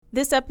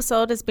This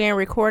episode is being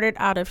recorded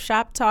out of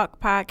Shop Talk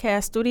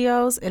Podcast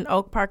Studios in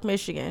Oak Park,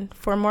 Michigan.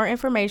 For more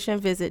information,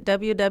 visit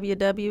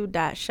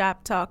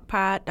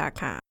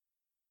www.shoptalkpod.com.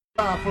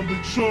 Live from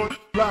Detroit,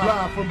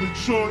 live from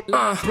Detroit,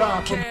 live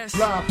from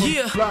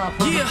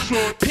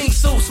Detroit. Pink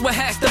suits with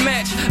hats to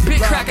match.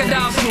 Big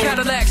crocodiles and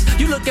Cadillacs.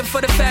 You looking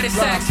for the fattest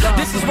sacks.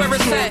 This is where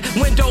it's at.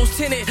 Windows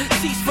tinted,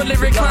 seats fully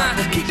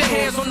reclined. Keep the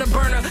hands on the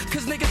burner,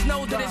 cause niggas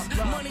know that it's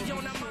money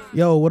on the mind.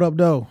 Yo, what up,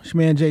 though? It's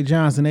your man Jay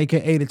Johnson,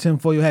 a.k.a. the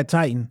tinfoil hat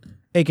titan,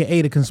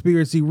 a.k.a. the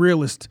conspiracy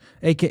realist,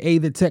 a.k.a.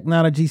 the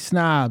technology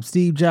snob,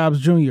 Steve Jobs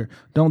Jr.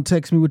 Don't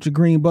text me with your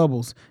green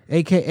bubbles,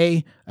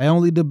 a.k.a. I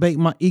only debate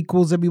my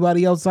equals,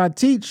 everybody else I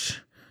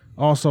teach.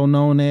 Also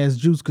known as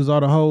Juice, because all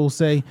the hoes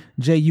say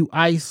J.U.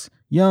 Ice,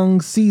 Young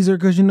Caesar,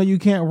 because you know you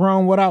can't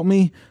run without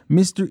me,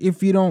 Mr.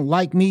 If you don't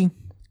like me,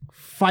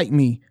 fight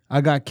me. I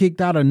got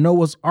kicked out of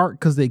Noah's Ark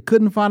because they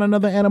couldn't find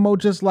another animal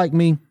just like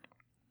me,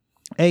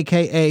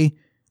 a.k.a.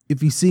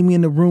 if you see me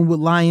in the room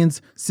with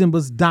lions,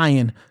 Simba's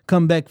dying.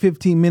 Come back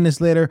 15 minutes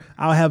later,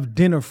 I'll have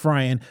dinner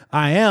frying.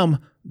 I am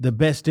the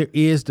best there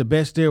is, the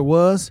best there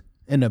was,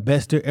 and the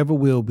best there ever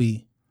will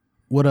be.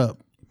 What up?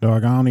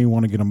 Dog, I don't even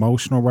want to get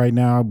emotional right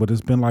now, but it's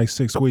been like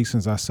 6 weeks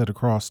since I sat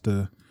across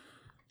the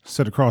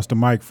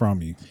mic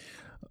from you.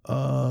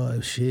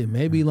 Shit,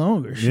 maybe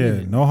longer.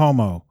 Shit. Yeah, no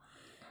homo.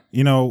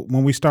 You know,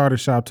 when we started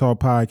Shop Talk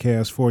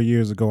Podcast 4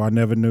 years ago, I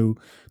never knew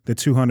that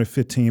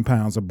 215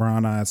 pounds of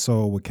brown-eyed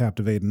soul would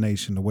captivate a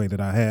nation the way that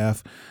I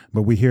have.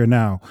 But we here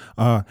now.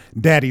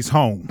 Daddy's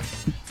home.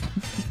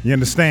 You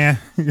understand?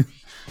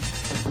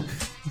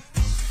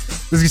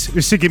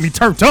 This shit get me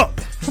turned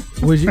up.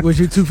 Was you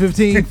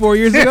 215 4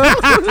 years ago?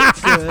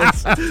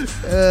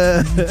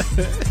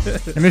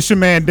 And this your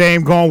man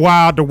Dame Gone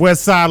Wild, the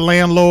West Side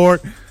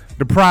Landlord,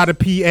 the Pride of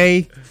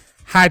PA,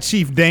 High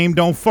Chief Dame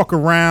Don't Fuck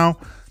Around,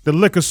 the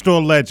liquor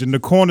store legend, the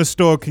corner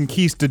store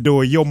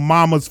conquistador, your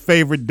mama's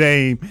favorite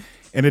dame,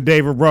 and the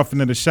David Ruffin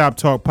of the Shop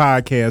Talk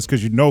Podcast,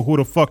 because you know who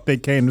the fuck they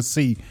came to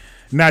see.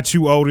 Not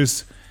you,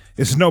 Otis.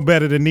 It's no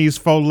better than these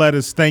 4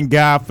 letters. Thank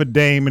God for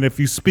Dame. And if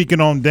you speaking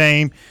on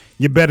Dame,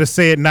 you better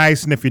say it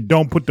nice. And if you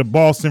don't put the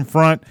boss in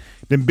front,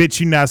 then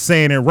bitch, you not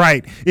saying it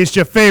right. It's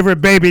your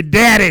favorite baby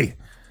daddy.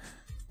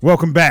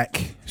 Welcome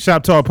back.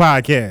 Shop Talk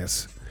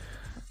Podcast.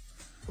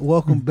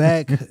 Welcome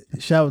back,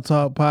 Shop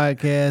Talk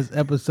Podcast,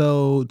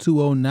 episode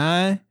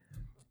 209.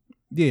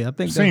 Yeah, I think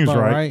that's Seems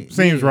about right. right.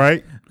 Seems Yeah.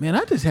 right. Man,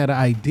 I just had an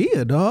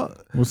idea,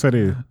 dog. What's that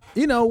is?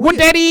 You know What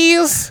that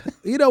is?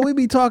 You know, we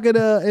be talking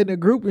in the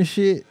group and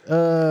shit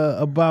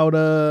about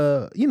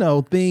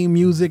theme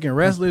music and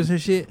wrestlers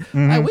and shit.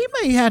 Mm-hmm. Like, we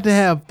may have to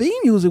have theme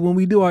music when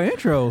we do our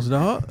intros,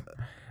 dog.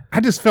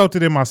 I just felt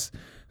it in my...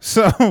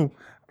 So,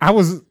 I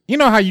was... You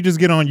know how you just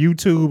get on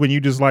YouTube and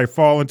you just like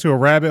fall into a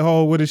rabbit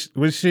hole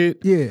with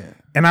shit? Yeah.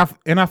 And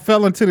I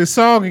fell into this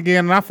song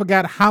again, and I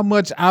forgot how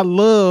much I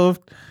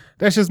loved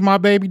That's Just My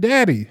Baby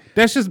Daddy.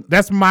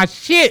 That's my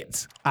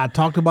shit. I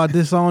talked about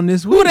this song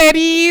this week. Who that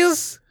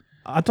is?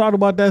 I talked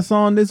about that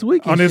song this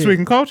week. On This Week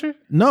in Culture?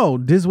 No,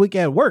 this week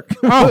at work.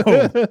 Oh.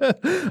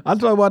 I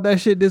talked about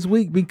that shit this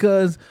week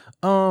because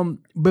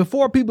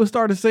before people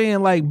started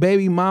saying like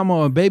baby mama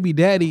or baby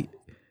daddy,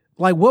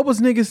 like what was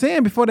niggas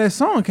saying before that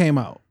song came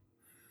out?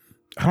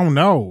 I don't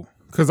know.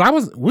 Because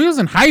we was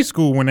in high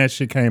school when that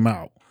shit came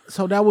out.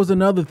 So that was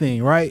another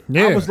thing, right?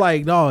 Yeah. I was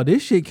like, no,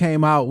 this shit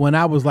came out when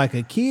I was like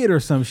a kid or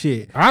some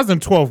shit. I was in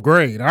 12th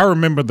grade. I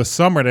remember the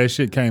summer that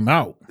shit came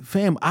out.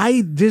 Fam,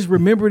 I just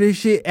remember this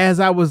shit as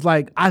I was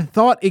like, I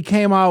thought it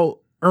came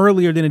out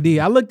earlier than it did.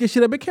 I looked this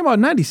shit up. It came out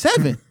in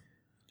 97.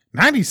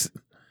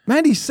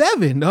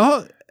 97,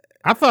 dog.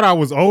 I thought I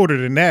was older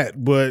than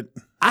that, but...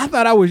 I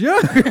thought I was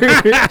younger.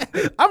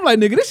 I'm like,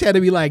 nigga, this had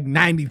to be like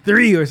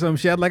 93 or some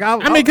shit. Like, I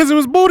mean, because it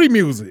was booty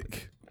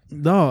music.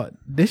 Dog,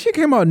 this shit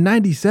came out in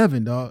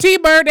 97, dog.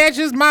 T-Bird, that's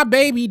just my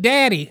baby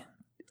daddy.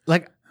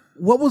 Like,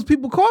 what was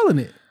people calling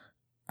it?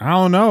 I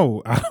don't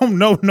know. I don't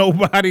know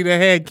nobody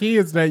that had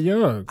kids that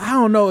young. I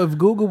don't know if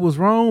Google was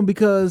wrong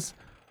because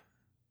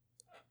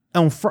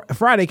on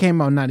Friday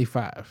came out in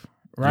 95,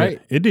 right?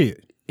 Yeah, it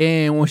did.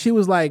 And when she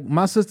was like,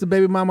 my sister,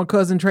 baby mama,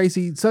 cousin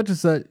Tracy, such and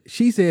such,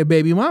 she said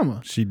baby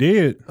mama. She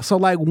did. So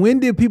like, when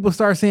did people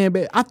start saying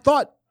baby? I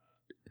thought.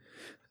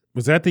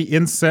 Was that the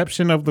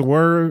inception of the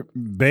word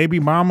baby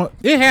mama?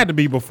 It had to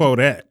be before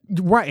that.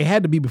 Right, it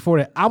had to be before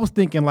that. I was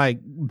thinking like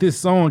this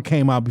song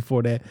came out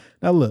before that.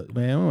 Now look,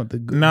 man, I want the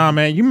good. Nah,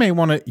 man, you may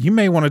want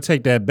to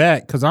take that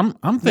back because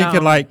I'm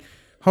thinking like,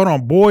 hold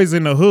on, Boys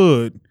in the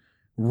Hood,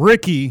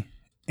 Ricky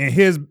and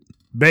his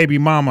baby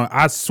mama.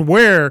 I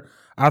swear,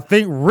 I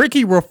think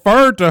Ricky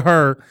referred to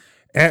her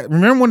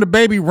remember when the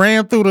baby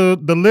ran through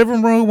the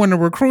living room when the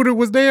recruiter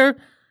was there?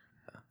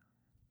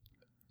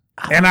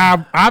 And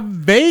I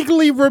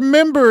vaguely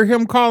remember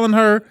him calling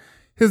her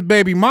his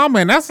baby mama,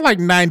 and that's like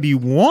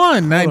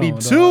 91,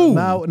 92.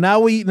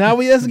 Now we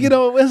let's get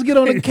on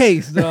the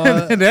case,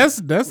 dog.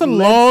 that's a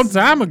long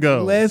time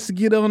ago. Let's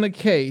get on the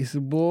case,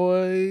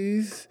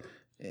 boys.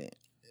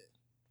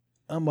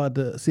 I'm about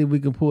to see if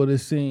we can pull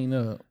this scene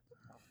up.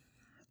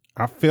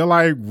 I feel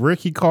like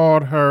Ricky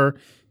called her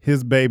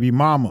his baby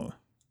mama.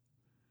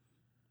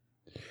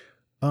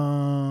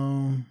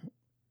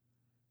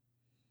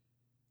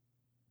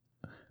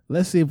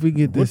 Let's see if we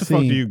get What this the fuck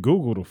scene. do you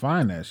Google to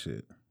find that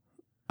shit?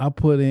 I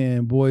put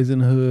in Boys in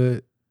the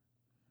Hood.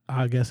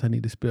 I guess I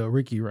need to spell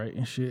Ricky right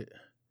and shit.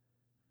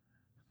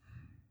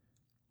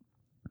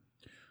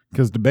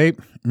 Because the baby,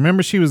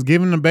 remember she was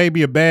giving the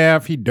baby a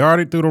bath. He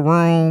darted through the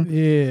room.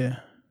 Yeah.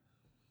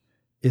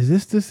 Is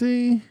this the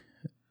scene?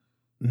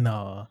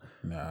 No.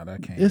 Nah,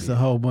 that can't. It's be a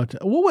whole bunch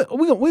of. We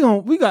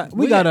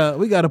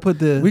gotta put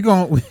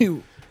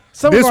the.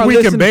 Some this of our week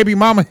in listeners- baby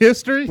mama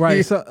history.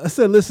 Right, so I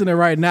said, listener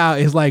right now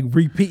is like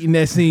repeating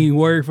that scene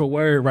word for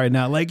word right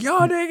now. Like,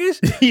 y'all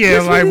niggas. Yeah,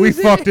 this like what we he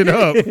said. fucked it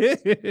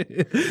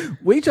up.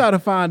 We try to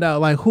find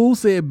out like who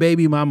said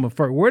baby mama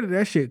first. Where did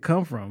that shit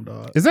come from,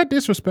 dog? Is that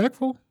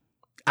disrespectful?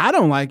 I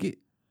don't like it.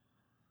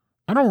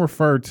 I don't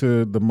refer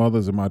to the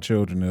mothers of my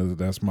children as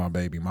that's my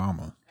baby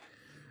mama.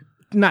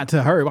 Not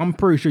to her. I'm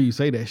pretty sure you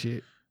say that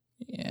shit.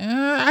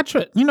 Yeah, I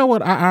try. You know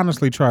what? I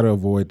honestly try to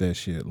avoid that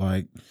shit.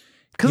 Like,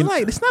 Cause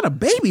like it's not a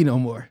baby no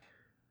more.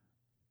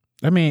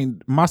 I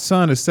mean, my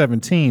son is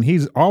 17.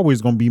 He's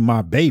always gonna be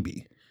my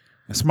baby.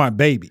 It's my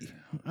baby.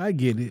 I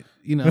get it.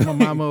 You know, my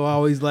mama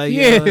always like,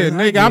 Yeah,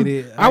 nigga.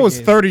 nigga. I was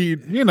 30.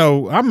 You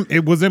know,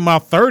 it was in my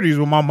 30s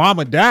when my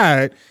mama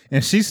died,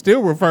 and she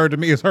still referred to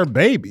me as her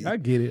baby. I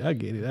get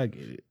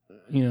it.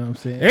 You know what I'm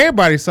saying?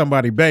 Everybody's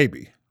somebody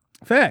baby.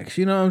 Facts.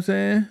 You know what I'm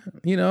saying?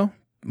 You know,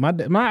 my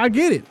I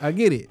get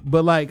it.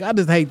 But like, I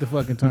just hate the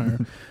fucking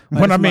term.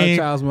 Like, When this I is my mean-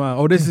 child's mom.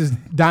 Oh, this is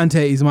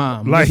Dante's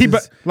mom. Like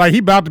This is- he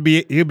about to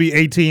be. He'll be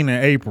 18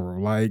 in April.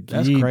 Like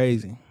that's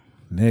crazy.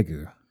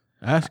 nigga.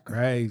 That's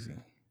crazy.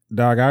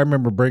 Dog, I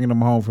remember bringing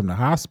him home from the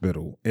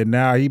hospital, and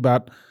now he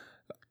about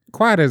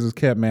quiet as it's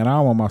kept. Man, I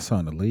don't want my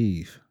son to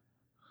leave.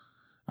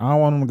 I don't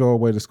want him to go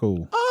away to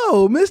school.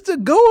 Oh,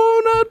 Mr. Go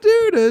on out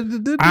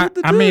there.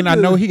 I mean, I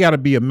know he got to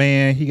be a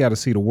man. He got to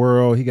see the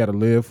world. He got to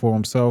live for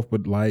himself.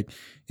 But like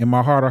in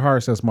my heart of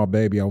hearts, that's my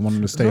baby. I want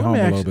him to stay home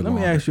a little bit Let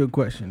longer. me ask you a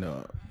question,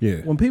 though. Yeah.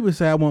 When people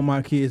say I want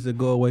my kids to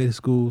go away to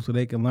school so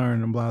they can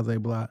learn and blah, blah,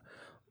 blah,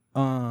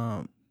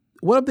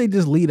 what if they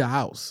just leave the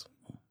house?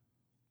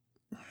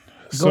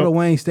 Go to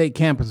Wayne State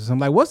campus or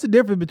something. Like, what's the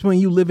difference between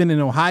you living in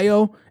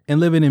Ohio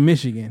and living in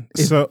Michigan?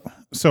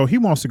 So he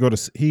wants to go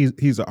to.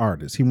 He's an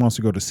artist. He wants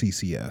to go to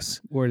CCS.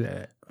 Where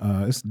that?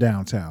 It's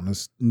downtown.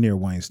 It's near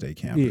Wayne State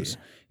campus.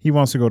 Yeah. He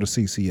wants to go to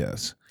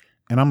CCS.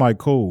 And I'm like,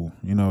 cool.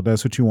 You know,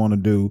 that's what you want to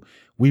do.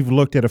 We've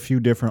looked at a few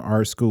different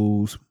art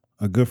schools.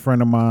 A good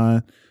friend of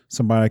mine,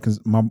 somebody,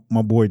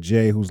 my boy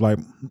Jay, who's like,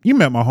 you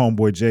met my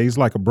homeboy Jay. He's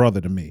like a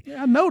brother to me.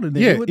 Yeah, I know the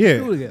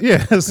nigga.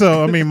 Yeah.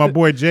 So, I mean, my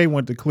boy Jay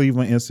went to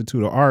Cleveland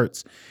Institute of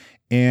Arts.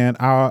 And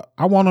I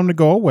want him to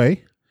go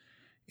away.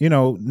 You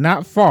know,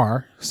 not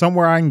far.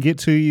 Somewhere I can get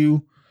to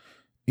you,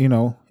 you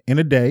know, in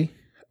a day.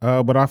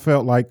 But I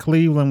felt like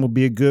Cleveland would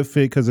be a good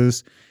fit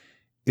because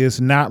it's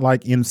not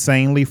like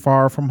insanely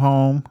far from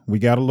home. We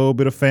got a little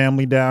bit of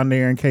family down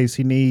there in case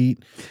he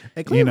need.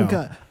 And Cleveland, You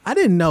know. I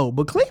didn't know,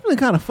 but Cleveland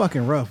kind of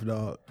fucking rough,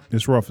 dog.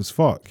 It's rough as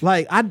fuck.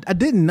 Like I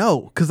didn't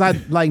know because I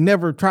like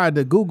never tried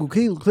to Google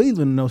Cleveland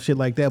and no shit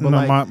like that. But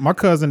No, like, my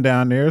cousin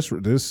down there, it's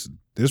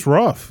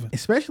rough.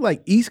 especially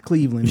like East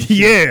Cleveland. and shit.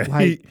 Yeah.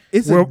 like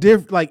it's Well- a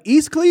different. Like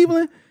East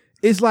Cleveland,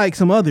 it's like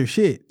some other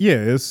shit. Yeah,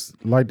 it's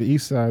like the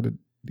east side of.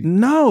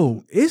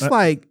 No, it's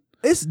like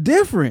it's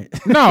different.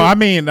 No, I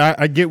mean,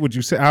 I get what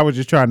you said. I was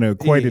just trying to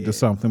equate it Yeah. to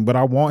something, but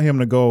I want him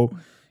to go,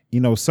 you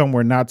know,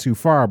 somewhere not too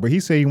far. But he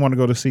said he want to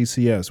go to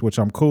CCS, which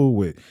I'm cool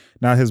with.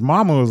 Now his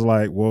mama was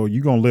like, "Well,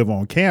 you gonna live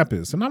on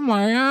campus," and I'm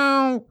like,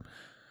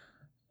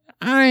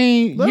 I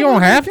ain't. Let You him don't live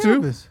on have to.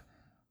 campus.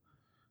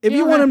 If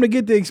you want him to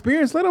get the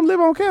experience, let him live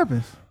on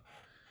campus.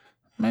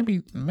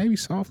 Maybe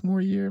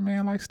sophomore year,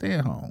 man. Like stay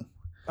at home.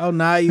 Oh,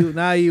 now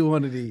you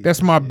one of these.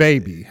 That's my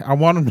baby. I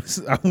want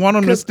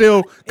him to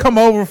still come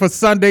over for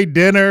Sunday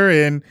dinner,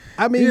 and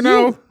I mean, you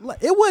know,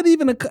 it wasn't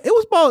even it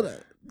was about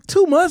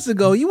 2 months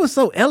ago. You were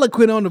so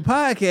eloquent on the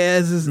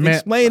podcast, Man,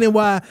 explaining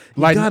why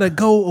you like- gotta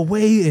go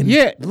away and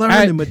learn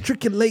and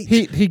matriculate.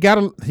 he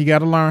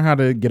gotta learn how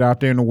to get out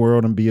there in the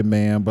world and be a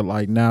man. But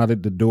like now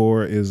that the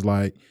door is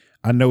like,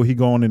 I know he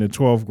going into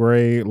 12th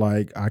grade.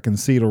 Like I can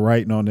see the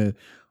writing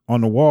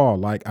on the wall.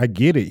 Like I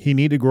get it. He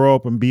need to grow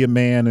up and be a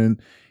man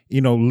and, you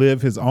know,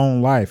 live his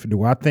own life.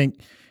 Do I think,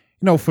 you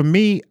know, for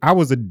me, I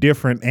was a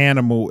different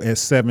animal at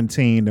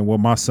 17 than what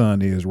my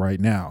son is right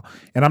now.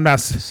 And I'm not.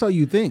 So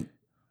you think?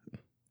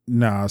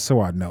 Nah, so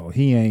I know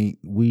he ain't.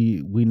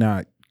 We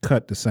not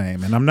cut the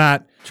same, and I'm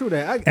not. True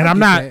that.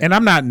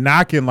 I'm not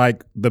knocking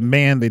like the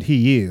man that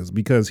he is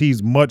because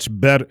he's much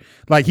better.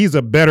 Like he's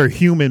a better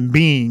human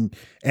being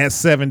at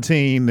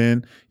 17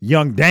 than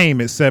young Dame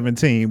at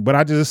 17. But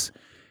I just,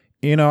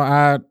 you know,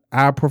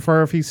 I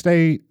prefer if he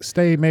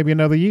stayed maybe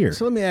another year.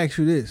 So let me ask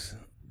you this,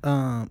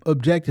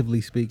 objectively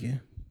speaking,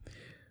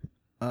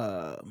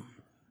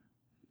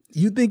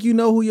 you think you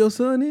know who your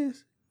son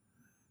is?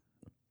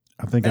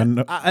 I think I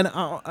know.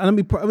 Let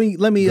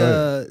me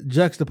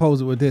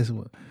juxtapose it with this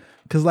one,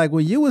 because like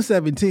when you were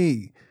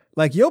 17,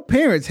 like your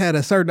parents had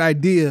a certain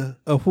idea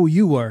of who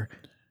you were,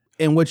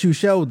 and what you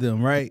showed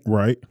them, right?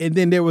 Right. And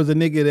then there was a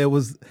nigga that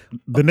was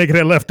The nigga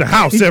that left the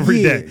house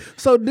every day.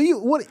 So do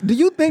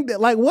you think that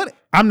like what?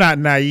 I'm not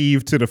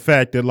naive to the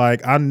fact that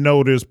like I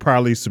know there's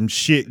probably some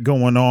shit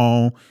going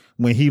on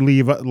when he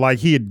leave. Like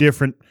he a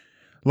different.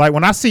 Like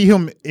when I see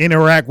him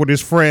interact with his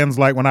friends,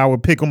 like when I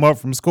would pick him up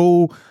from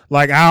school,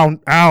 like I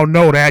don't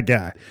know that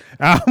guy.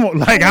 I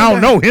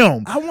don't know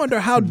him. I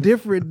wonder how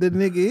different the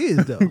nigga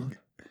is though.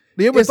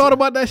 You ever thought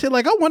about that shit?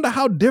 Like I wonder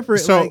how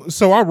different.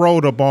 So I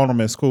rolled up on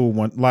him at school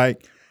one.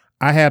 Like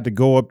I had to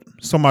go up.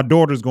 So my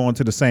daughter's going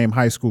to the same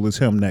high school as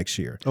him next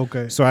year.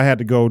 Okay. So I had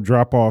to go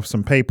drop off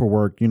some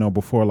paperwork,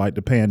 before like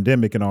the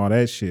pandemic and all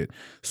that shit.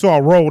 So I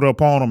rolled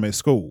up on him at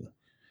school.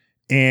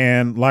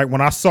 And like when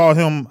I saw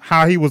him,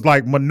 how he was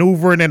like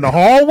maneuvering in the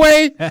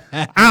hallway,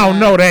 I don't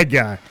know that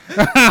guy.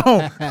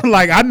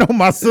 I know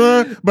my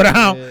son, but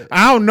I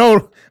don't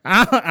know.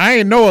 I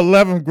ain't know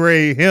 11th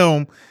grade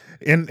him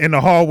in the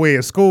hallway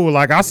at school.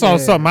 Like I saw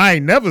something I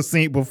ain't never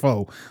seen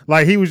before.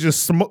 Like he was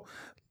just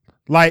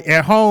like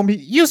at home.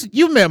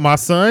 You met my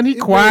son. He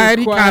quiet.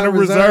 He kind of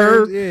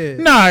reserved. Yeah.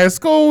 Nah, at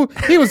school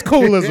he was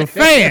cool as a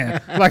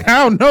fan. Like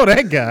I don't know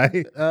that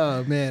guy.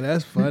 Oh man,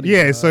 that's funny.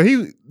 Yeah,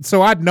 dog.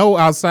 so I know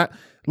outside,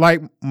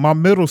 like my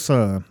middle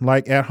son,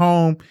 like at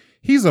home,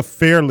 he's a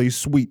fairly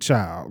sweet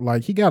child.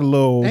 Like he got a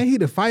little. Ain't he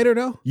the fighter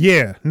though?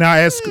 Yeah.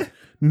 Now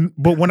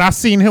but when I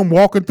seen him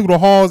walking through the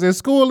halls at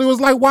school, it was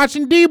like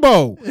watching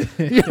Debo.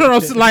 You know what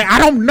I'm saying? Like I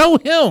don't know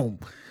him.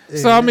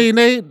 So I mean,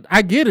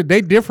 I get it.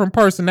 They different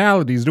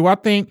personalities. Do I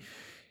think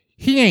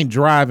he ain't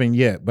driving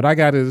yet? But I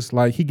got his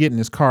he getting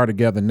his car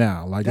together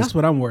now. Like that's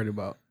what I'm worried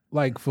about.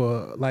 Like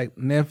for like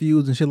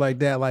nephews and shit like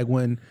that. Like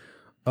when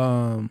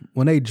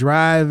they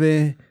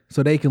driving,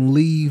 so they can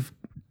leave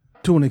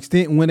to an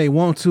extent when they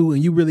want to,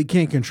 and you really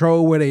can't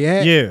control where they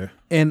at. Yeah.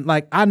 And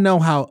like I know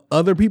how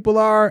other people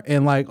are,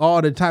 and like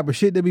all the type of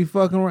shit they be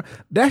fucking around.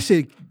 That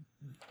shit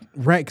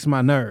wrecks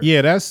my nerves.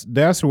 Yeah,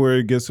 that's where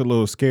it gets a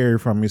little scary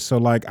for me. So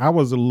like I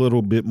was a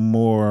little bit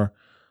more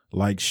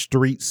like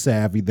street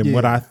savvy than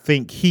what I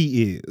think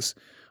he is.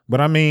 But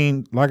I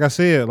mean, like I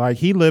said, like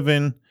he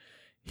with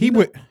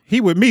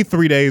me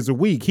 3 days a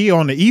week. He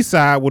on the east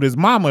side with his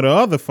mama, the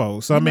other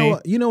folks.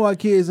 You know why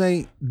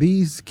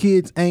these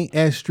kids ain't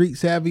as street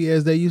savvy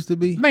as they used to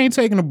be? They ain't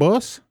taking a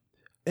bus.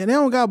 And they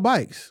don't got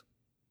bikes.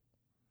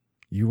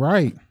 You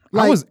right.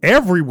 Like, I was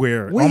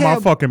everywhere on my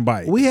fucking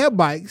bike. We had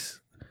bikes.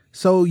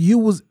 So you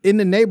was in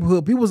the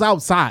neighborhood. People was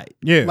outside.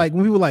 Yeah. Like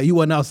when people like, you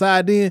wasn't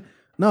outside then?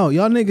 No,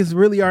 y'all niggas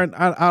really aren't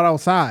out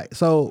outside.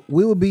 So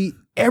we would be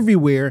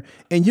everywhere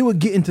and you would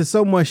get into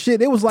so much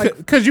shit. It was like.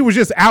 Because you was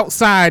just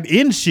outside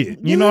in shit.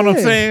 You know what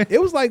I'm saying?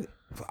 It was like,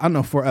 I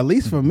don't know, at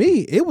least for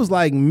me, it was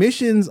like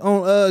missions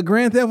on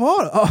Grand Theft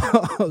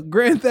Auto.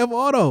 Grand Theft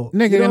Auto.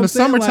 Nigga, you know in the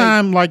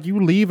summertime, like you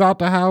leave out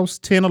the house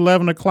 10,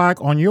 11 o'clock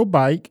on your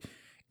bike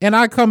and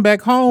I come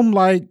back home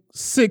like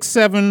 6,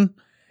 7,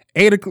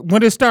 8 o'clock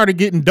when it started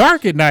getting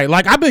dark at night.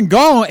 Like I've been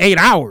gone 8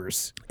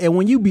 hours. And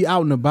when you be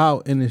out and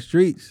about in the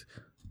streets,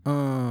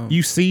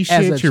 you see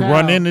shit, you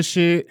run into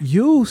shit.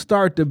 You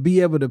start to be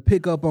able to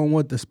pick up on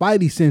what the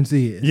spidey sense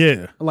is.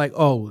 Yeah. Like,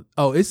 oh,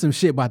 it's some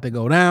shit about to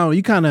go down.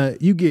 You kind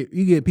of you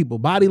get people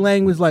body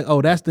language like,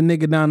 oh, that's the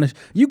nigga down the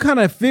you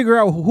kind of figure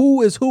out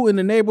who is who in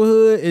the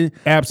neighborhood and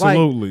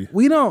absolutely.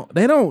 Like,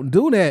 they don't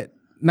do that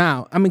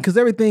now. I mean, cuz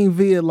everything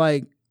via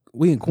like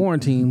we in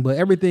quarantine, but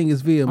everything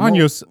is via on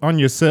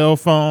your cell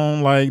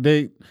phone, like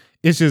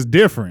it's just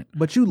different.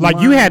 But you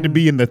you had to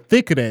be in the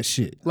thick of that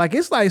shit. Like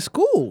it's like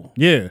school.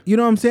 Yeah. You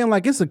know what I'm saying?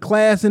 Like it's a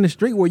class in the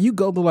street where you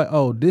go to like,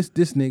 oh, this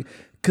nigga.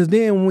 Cause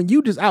then when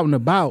you just out and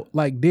about,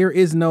 like there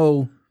is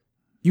no,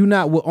 you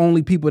not with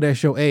only people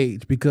that's your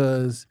age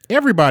because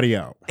everybody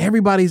out.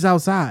 Everybody's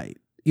outside.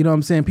 You know what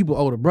I'm saying? People,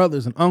 older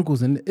brothers and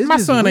uncles, and it's my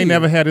just son weird. ain't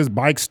never had his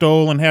bike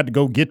stolen, had to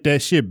go get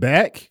that shit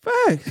back.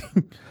 Facts.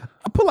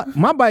 I pull out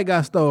my bike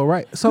got stolen,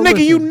 right? So nigga,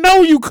 listen, you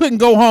know you couldn't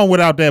go home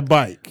without that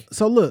bike.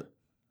 So look,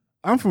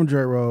 I'm from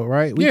Dre Road,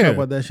 right? We talk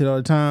about that shit all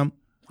the time.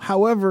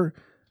 However,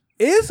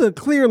 it's a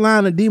clear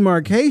line of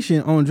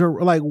demarcation on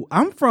Dre. Like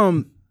I'm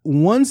from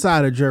one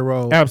side of Dre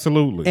Road,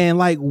 absolutely, and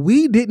like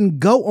we didn't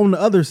go on the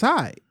other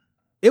side.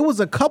 It was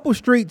a couple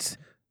streets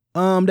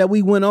that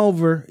we went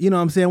over. You know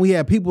what I'm saying? We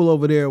had people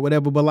over there or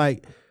whatever, but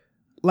like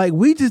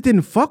we just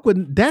didn't fuck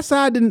with that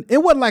side.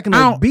 It wasn't like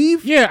no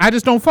beef. Yeah, I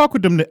just don't fuck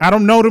with them. I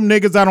don't know them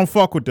niggas. I don't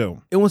fuck with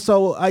them. It was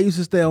so I used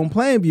to stay on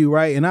Plainview,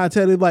 right? And I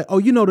tell them like, oh,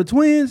 you know the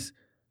twins?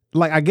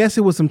 Like I guess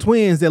it was some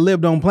twins that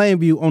lived on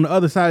Plainview on the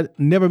other side.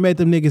 Never met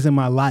them niggas in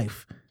my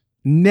life.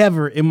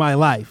 Never in my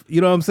life. You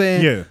know what I'm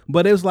saying? Yeah.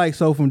 But it was like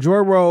so from Joy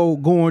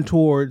Road going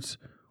towards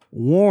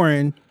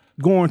Warren,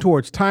 going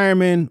towards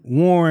Tireman,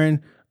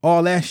 Warren,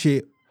 all that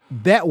shit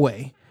that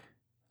way.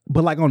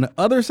 But like on the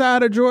other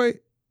side of Joy,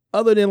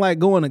 other than like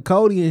going to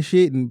Cody and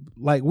shit, and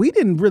like we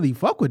didn't really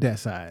fuck with that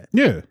side.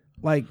 Yeah.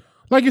 Like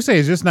you say,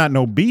 it's just not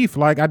no beef.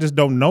 Like I just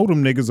don't know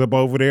them niggas up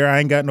over there. I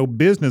ain't got no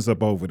business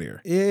up over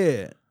there.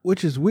 Yeah.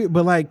 Which is weird.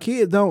 But like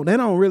kids don't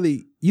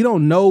really, you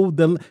don't know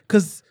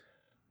because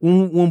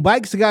when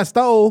bikes got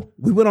stole,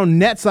 we went on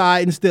that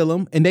side and steal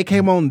them, and they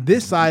came on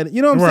this side.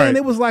 You know what I'm saying?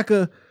 It was like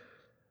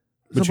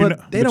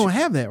But they don't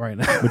have that right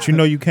now. But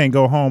you can't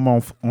go home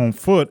on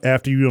foot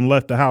after you done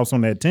left the house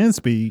on that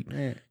 10-speed.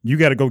 Man. You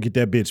got to go get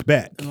that bitch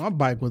back. My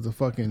bike was a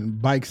fucking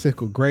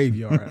bicycle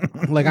graveyard.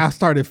 Like I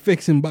started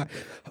fixing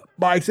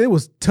bikes. It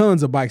was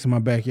tons of bikes in my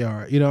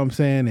backyard. You know what I'm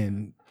saying?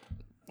 And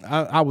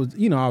I was,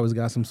 I always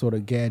got some sort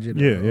of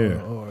gadget.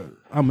 Or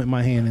I'm at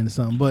my hand into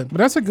something. But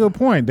that's a good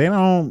point. They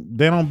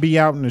don't be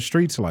out in the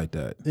streets like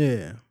that.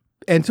 Yeah.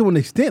 And to an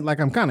extent, like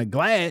I'm kind of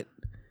glad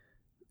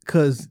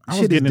because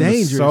shit is getting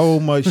dangerous. So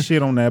much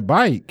shit on that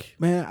bike.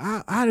 Man,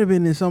 I'd have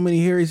been in so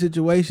many hairy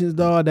situations,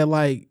 dog, that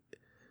like,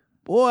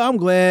 boy, I'm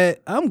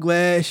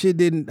glad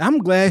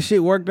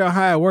shit worked out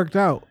how it worked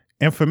out.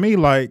 And for me,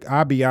 like,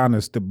 I'll be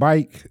honest, the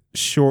bike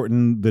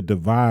shortened the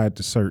divide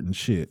to certain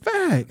shit.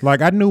 Facts.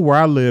 Like, I knew where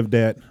I lived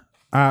at,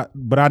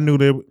 but I knew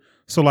that.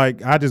 So,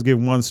 like, I just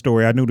give one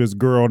story. I knew this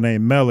girl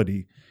named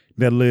Melody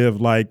that lived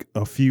like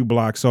a few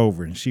blocks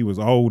over, and she was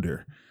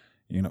older.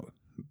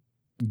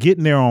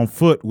 Getting there on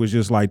foot was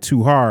just like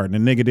too hard.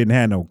 And the nigga didn't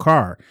have no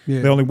car.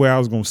 Yeah. The only way I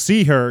was gonna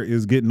see her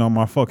is getting on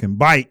my fucking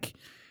bike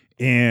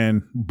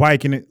and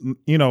biking it.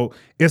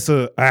 It's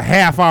a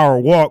half-hour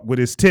walk, but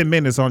it's 10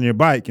 minutes on your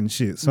bike and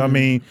shit. So I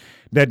mean,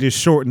 that just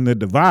shortened the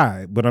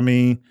divide. But I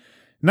mean,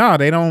 no,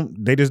 they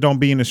don't. They just don't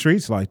be in the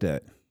streets like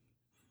that.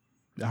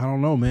 I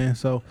don't know, man.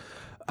 So,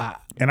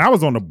 and I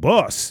was on the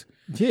bus.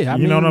 Yeah,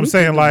 you know what I'm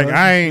saying? Like,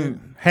 I ain't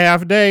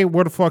half day.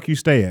 Where the fuck you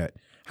stay at?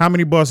 How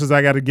many buses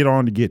I got to get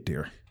on to get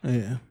there?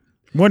 Yeah.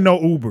 Wasn't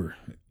no Uber.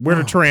 Where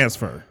to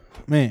transfer?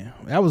 Man,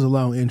 that was a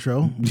long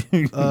intro.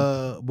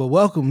 But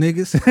welcome,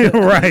 niggas.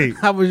 Right.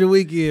 How was your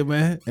weekend,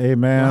 man? Hey,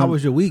 man. How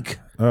was your week?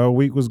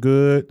 Week was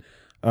good.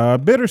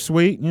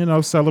 Bittersweet,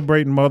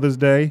 celebrating Mother's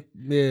Day.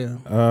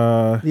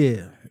 Yeah.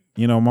 Yeah.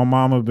 My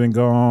mama been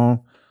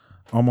gone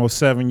almost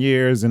 7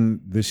 years, and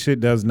the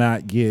shit does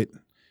not get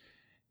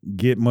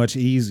much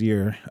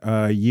easier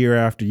year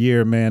after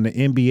year, man. The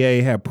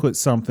NBA had put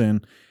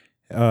something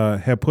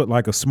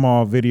like a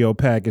small video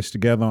package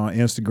together on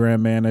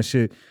Instagram, man. That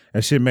shit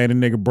made a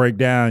nigga break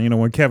down.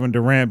 When Kevin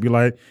Durant be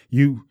like,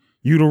 you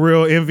the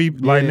real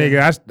MVP, like,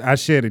 nigga, I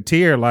shed a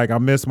tear. Like, I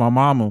miss my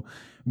mama.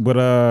 But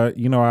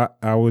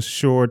I was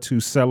sure to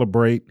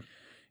celebrate,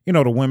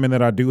 the women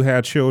that I do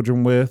have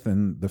children with,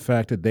 and the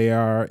fact that they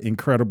are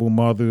incredible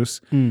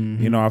mothers.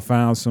 Mm-hmm. I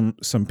found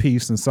some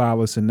peace and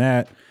solace in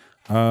that.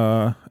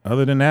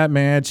 Other than that,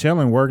 man,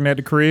 chilling, working at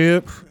the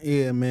crib.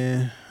 Yeah,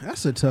 man.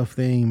 That's a tough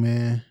thing,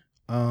 man.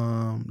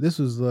 This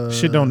was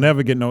shit don't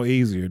never get no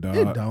easier, dog.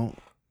 It don't.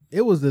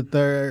 It was the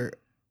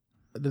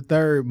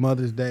third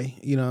Mother's Day.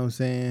 You know what I'm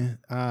saying?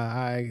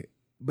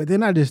 But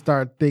then I just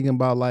start thinking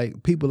about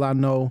like people I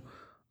know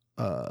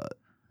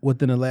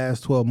within the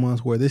last 12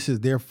 months where this is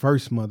their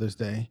first Mother's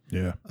Day.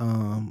 Yeah.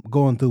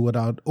 Going through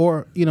without,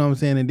 or you know what I'm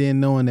saying, and then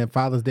knowing that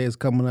Father's Day is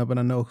coming up, and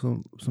I know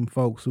some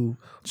folks who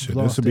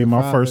this would be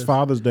my first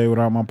Father's Day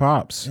without my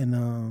pops.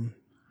 And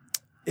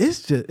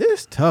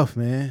it's tough,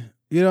 man.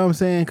 You know what I'm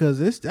saying? Because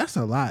that's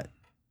a lot.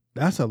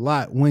 That's a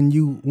lot when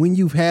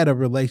you've had a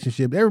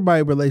relationship.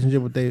 Everybody's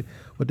relationship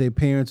with their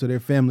parents or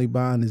their family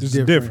bond is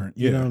different.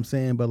 Yeah. You know what I'm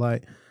saying? But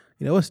like,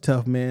 it's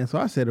tough, man. So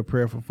I said a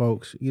prayer for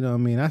folks. You know what I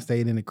mean? I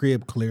stayed in the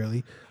crib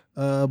clearly,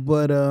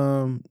 but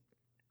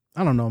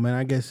I don't know, man.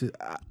 I guess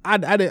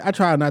I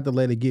try not to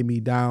let it get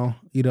me down.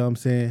 You know what I'm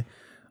saying?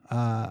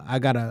 I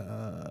got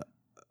a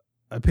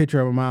picture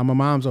of my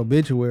mom's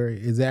obituary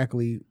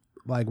exactly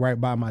like right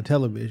by my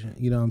television.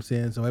 You know what I'm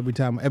saying? So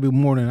every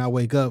morning I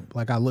wake up,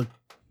 like I look.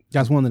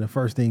 That's one of the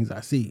first things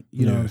I see.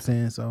 You know what I'm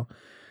saying? So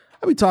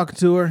I be talking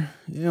to her.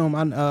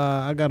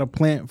 I got a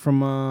plant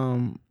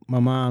from my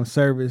mom's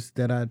service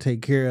that I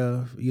take care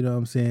of. You know what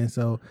I'm saying?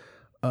 So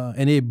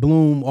and it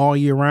bloomed all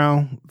year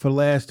round for the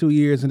last 2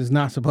 years, and it's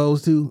not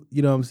supposed to.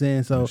 You know what I'm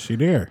saying? So she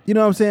there. You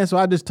know what I'm saying? So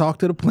I just talked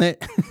to the plant.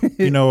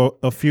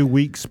 A few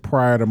weeks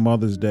prior to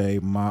Mother's Day,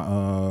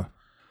 my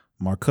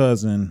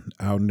cousin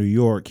out in New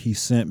York, he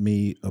sent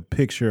me a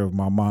picture of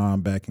my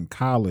mom back in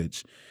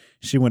college.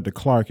 She went to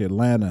Clark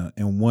Atlanta,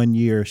 and 1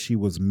 year she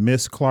was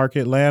Miss Clark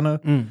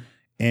Atlanta,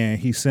 and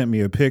he sent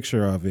me a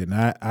picture of it.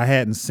 And I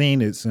hadn't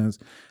seen it since,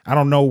 I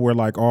don't know where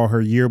like all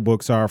her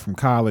yearbooks are from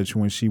college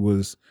when she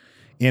was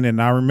in it.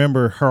 And I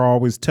remember her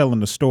always telling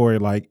the story,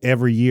 like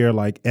every year,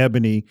 like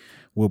Ebony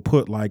will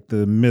put like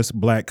the Miss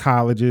Black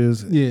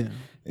colleges. Yeah.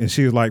 And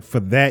she was like, for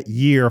that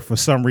year, for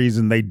some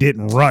reason, they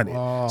didn't run it.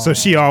 Oh. So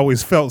she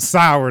always felt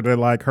sour that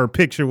like her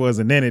picture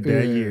wasn't in it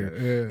that year.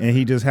 Yeah. And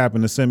he just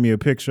happened to send me a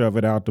picture of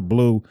it out the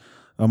blue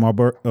of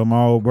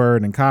my old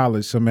bird in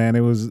college. So man,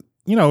 it was,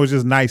 it was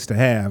just nice to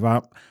have.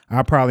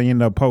 I probably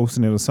end up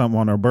posting it or something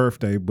on her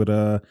birthday, but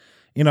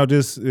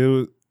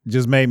it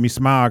just made me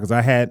smile because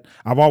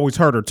I've always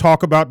heard her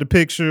talk about the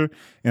picture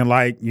and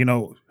like,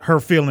 her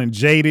feeling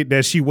jaded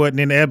that she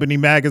wasn't in the Ebony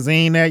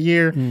magazine that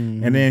year.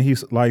 Mm-hmm. And then he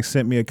like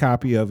sent me a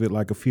copy of it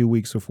like a few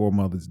weeks before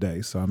Mother's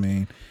Day. So I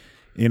mean,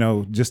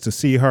 just to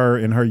see her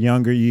in her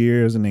younger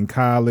years and in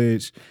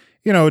college,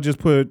 just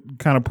put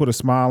a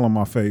smile on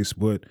my face.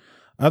 But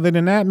other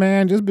than that,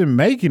 man, just been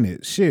making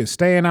it. Shit,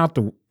 staying out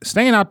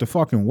the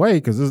fucking way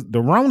because the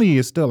Roni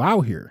is still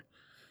out here.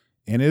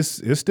 and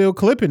it's still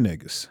clipping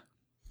niggas.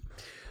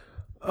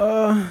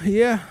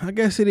 Yeah, I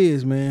guess it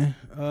is, man.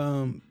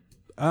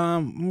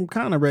 I'm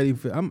kind of ready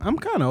for. I'm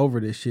kind of over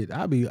this shit.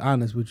 I'll be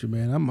honest with you,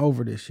 man. I'm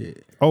over this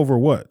shit. Over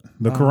what?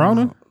 The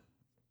corona?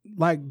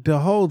 Like the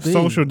whole thing.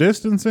 Social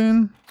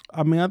distancing?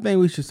 I mean, I think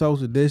we should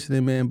social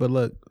distance, man. But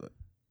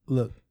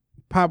look,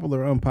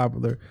 popular,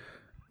 unpopular.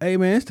 Hey,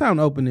 man, it's time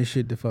to open this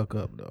shit the fuck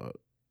up, dog.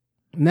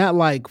 Not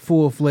like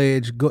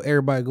full-fledged,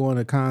 everybody going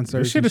to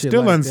concerts. This shit is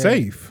still like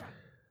unsafe.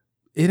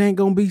 That. It ain't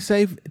gonna be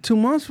safe 2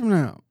 months from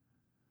now.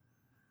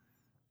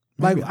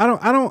 Like I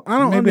don't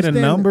maybe understand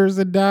the numbers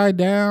that die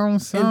down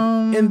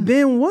some. And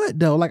then what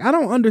though? Like I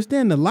don't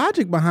understand the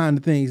logic behind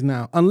the things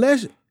now.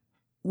 Unless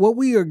what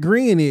we are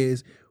agreeing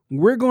is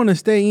we're going to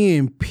stay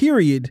in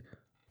period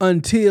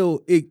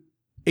until it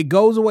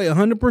goes away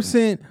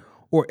 100%,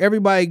 or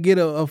everybody get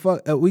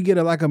we get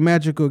like a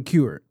magical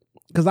cure.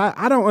 Because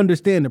I don't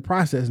understand the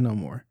process no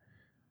more.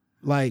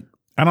 Like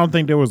I don't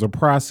think there was a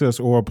process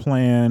or a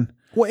plan.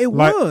 Well, it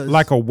was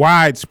like a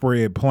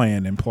widespread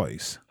plan in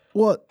place.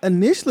 Well,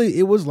 initially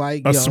it was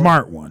like a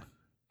smart one.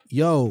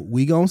 Yo,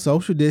 we gonna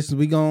social distance.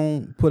 We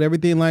gonna put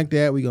everything like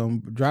that. We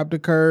gonna drop the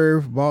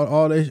curve.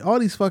 All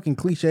these fucking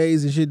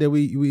cliches and shit that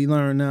we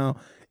learn now.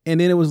 And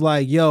then it was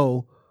like,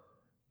 yo,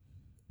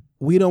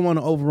 we don't want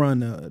to overrun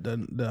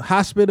the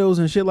hospitals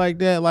and shit like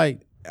that.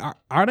 Like,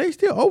 are they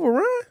still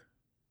overrun?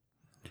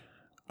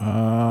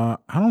 I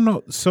don't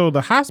know. So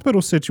the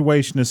hospital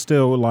situation is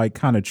still like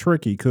kind of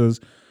tricky because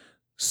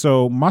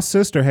my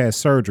sister had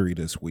surgery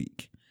this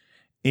week.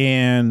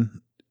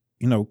 And,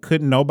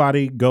 couldn't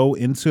nobody go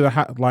into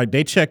the like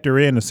they checked her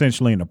in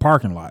essentially in the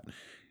parking lot.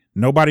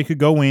 Nobody could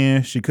go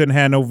in. She couldn't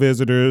have no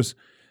visitors.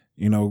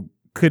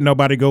 Couldn't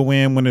nobody go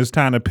in when it's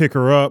time to pick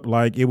her up.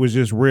 Like it was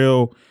just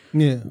real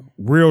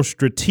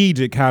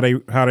strategic how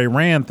they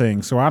ran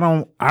things. So I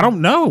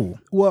don't know.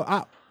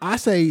 Well, I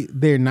say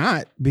they're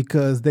not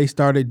because they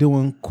started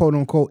doing quote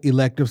unquote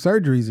elective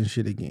surgeries and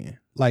shit again.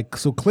 Like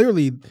so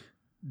clearly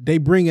they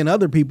bringing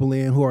other people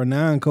in who are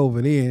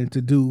non-COVID in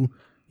to do.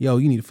 Yo,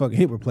 you need a fucking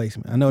hip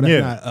replacement. I know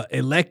that's not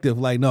elective.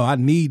 Like, no, I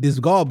need this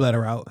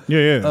gallbladder out.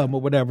 Yeah. Or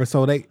whatever.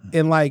 So they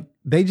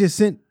just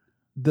sent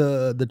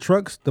the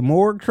trucks, the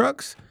morgue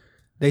trucks.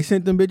 They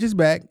sent them bitches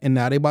back, and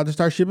now they about to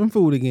start shipping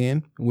food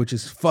again, which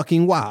is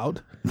fucking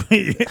wild.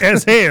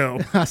 As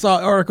hell. I saw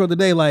an article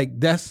today like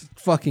that's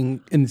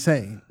fucking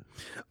insane.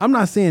 I'm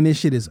not saying this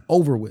shit is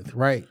over with,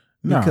 right?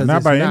 Because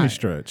not by any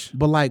stretch.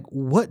 But like,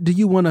 what do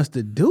you want us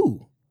to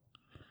do?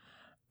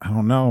 I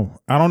don't know.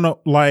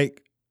 Like.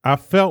 I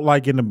felt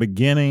like in the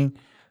beginning,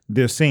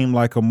 there seemed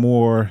like a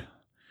more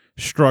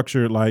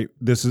structured, like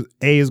this is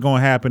A is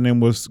going to happen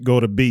and we'll go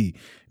to B.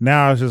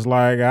 Now it's just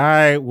like, all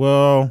right,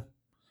 well,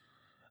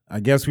 I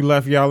guess we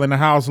left y'all in the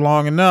house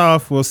long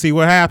enough. We'll see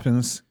what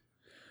happens.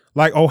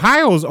 Like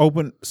Ohio's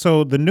open.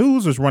 So the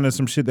news was running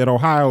some shit that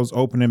Ohio's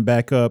opening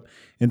back up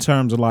in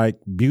terms of like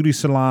beauty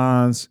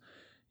salons,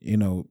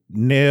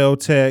 nail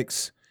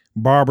techs,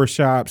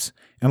 barbershops.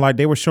 And like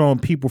they were showing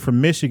people from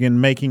Michigan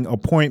making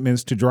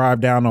appointments to drive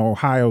down to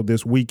Ohio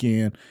this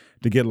weekend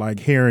to get like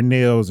hair and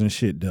nails and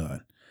shit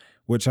done,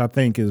 which I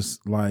think is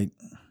like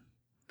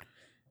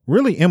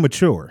really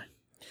immature.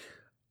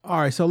 All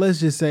right, so let's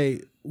just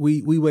say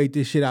we wait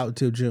this shit out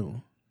until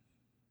June,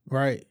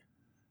 right?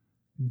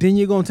 Then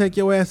you're gonna take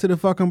your ass to the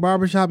fucking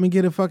barbershop and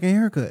get a fucking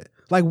haircut.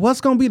 Like, what's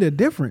gonna be the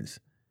difference?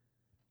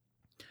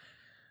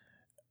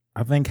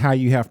 I think how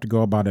you have to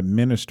go about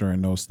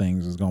administering those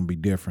things is going to be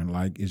different.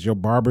 Like, is your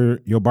barber's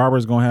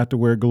going to have to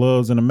wear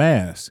gloves and a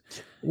mask?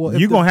 Well,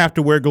 you're going to have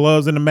to wear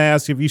gloves and a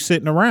mask if you're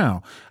sitting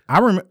around. I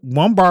remember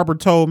one barber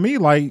told me,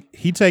 like,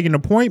 he taking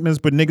appointments,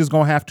 but niggas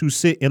going to have to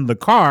sit in the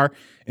car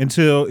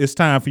until it's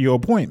time for your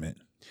appointment.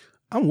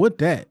 I'm with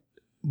that.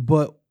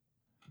 But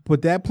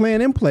put that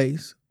plan in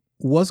place.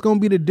 What's going to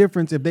be the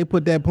difference if they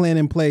put that plan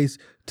in place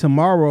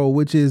tomorrow,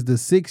 which is the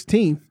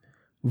 16th,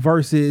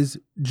 versus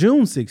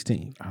June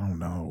 16th? I don't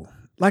know.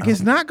 Like it's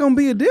not gonna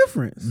be a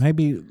difference.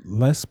 Maybe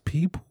less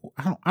people.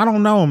 I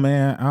don't know,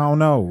 man. I don't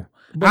know.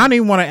 But I don't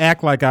even want to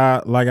act like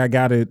I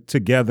got it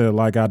together.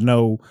 Like I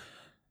know,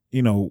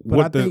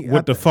 what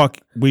the fuck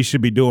we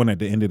should be doing at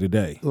the end of the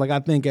day. Like I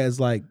think as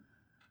like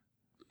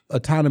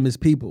autonomous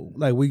people,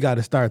 like we got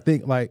to start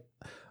thinking. Like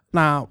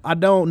now, I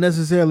don't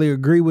necessarily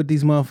agree with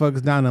these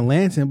motherfuckers down in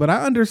Lansing, but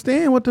I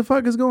understand what the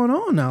fuck is going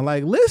on now.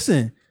 Like,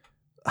 listen,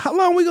 how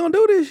long we gonna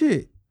do this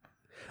shit?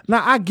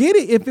 Now, I get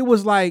it if it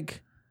was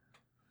like,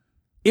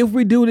 if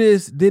we do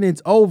this, then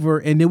it's over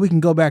and then we can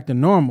go back to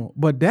normal.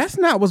 But that's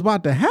not what's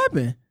about to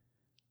happen.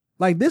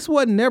 Like, this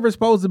wasn't never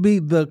supposed to be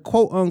the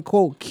quote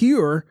unquote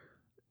cure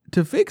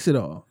to fix it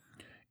all.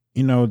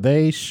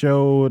 They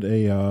showed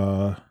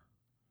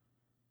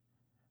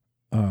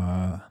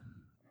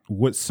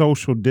what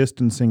social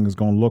distancing is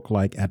going to look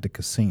like at the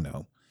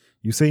casino.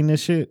 You seen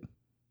this shit?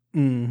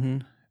 Mm-hmm.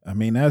 I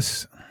mean,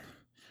 that's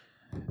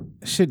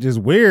shit just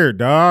weird,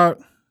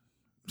 dog.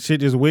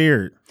 Shit is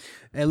weird.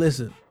 Hey,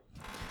 listen.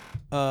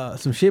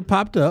 Some shit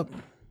popped up.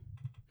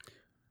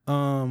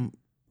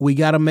 We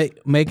gotta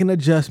make an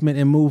adjustment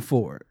and move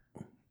forward.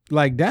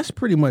 Like that's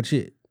pretty much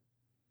it.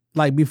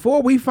 Like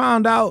before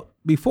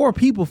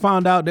people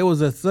found out there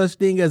was a such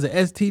thing as an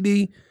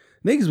STD,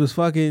 niggas was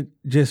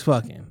just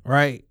fucking,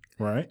 right?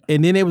 Right.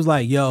 And then it was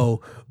like,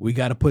 yo, we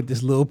got to put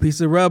this little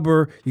piece of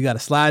rubber. You got to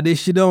slide this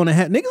shit on.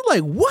 And niggas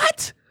like,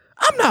 what?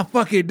 I'm not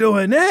fucking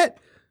doing that.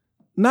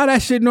 Now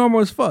that shit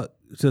normal as fuck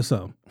to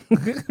some.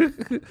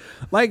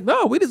 Like,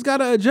 no, we just got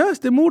to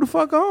adjust and move the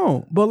fuck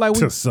on. But like,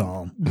 To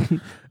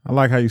some. I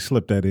like how you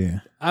slipped that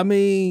in. I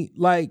mean,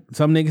 like,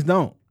 some niggas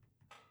don't.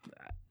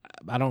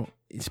 I don't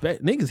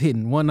expect niggas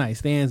hitting one night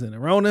stands in the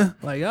Rona.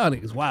 Like, y'all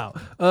niggas wild.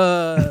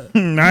 I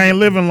ain't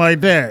living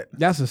like that.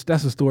 That's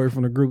a story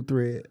from the group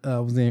thread I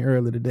was in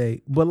earlier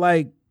today. But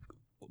like,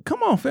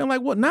 come on, fam.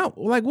 Like, what now?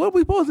 Like, what are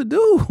we supposed to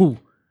do?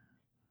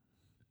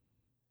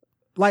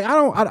 Like,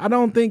 I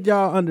don't think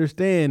y'all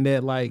understand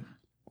that. Like,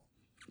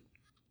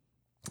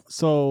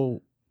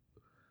 so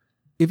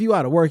if you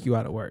out of work, you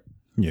out of work.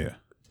 Yeah.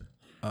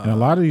 And a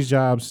lot of these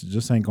jobs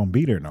just ain't gonna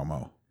be there no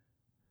more.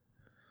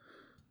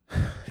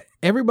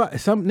 Everybody,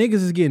 some niggas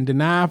is getting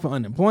denied for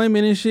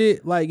unemployment and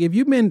shit. Like, if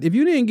you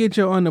didn't get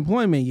your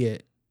unemployment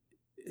yet,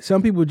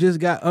 some people just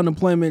got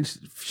unemployment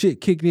shit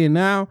kicked in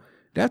now.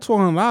 That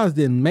 $1,200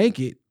 didn't make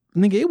it.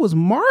 Nigga, it was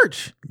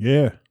March.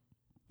 Yeah.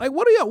 Like,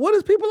 what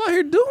is people out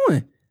here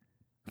doing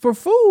for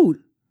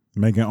food?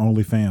 Making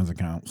OnlyFans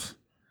accounts.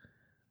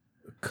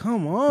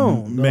 Come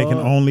on, Making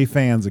dog.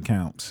 OnlyFans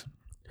accounts.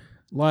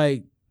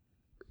 Like,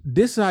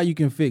 this is how you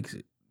can fix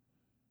it.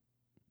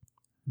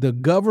 The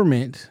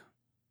government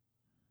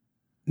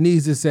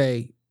needs to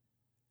say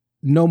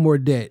no more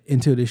debt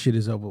until this shit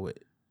is over with.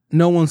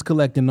 No one's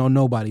collecting on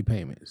nobody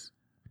payments.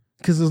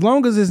 Because as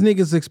long as this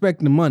nigga's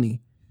expecting the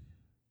money,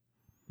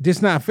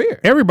 this not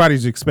fair.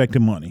 Everybody's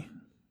expecting money.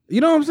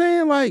 You know what I'm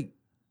saying? Like,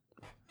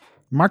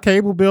 My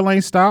cable bill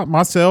ain't stopped.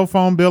 My cell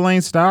phone bill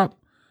ain't stopped.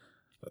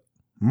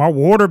 My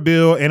water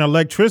bill and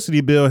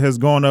electricity bill has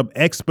gone up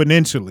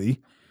exponentially.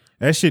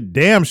 That shit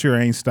damn sure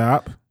ain't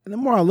stopped. the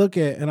more I look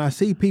at and I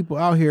see people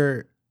out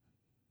here,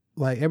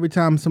 like every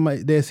time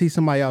they see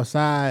somebody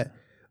outside,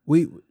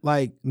 we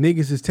like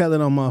niggas is telling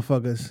them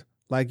motherfuckers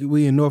like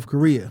we in North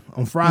Korea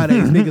on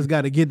Fridays. Niggas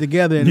got to get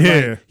together and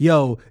like,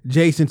 yo,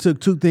 Jason took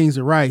 2 things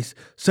of rice.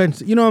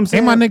 You know what I'm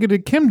saying? Hey, my nigga,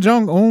 did Kim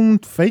Jong-un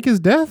fake his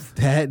death?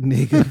 That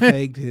nigga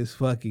faked his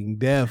fucking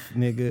death,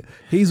 nigga.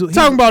 He's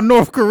Talking about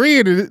North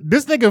Korea.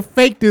 This nigga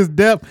faked his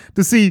death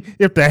to see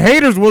if the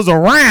haters was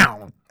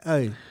around.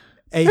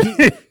 Hey,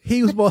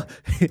 he was supposed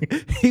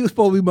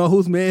to be my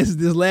whose man is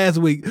this last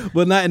week,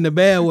 but not in the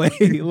bad way.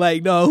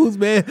 Like, no, whose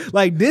man?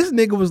 Like, this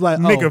nigga was like,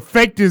 Nigga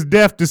faked his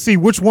death to see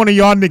which one of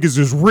y'all niggas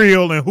is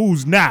real and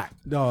who's not.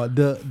 No,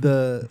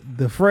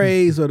 the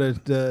phrase or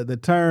the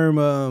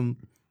term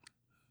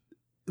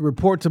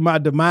report to my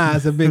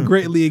demise have been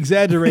greatly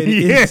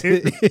exaggerated. Yeah.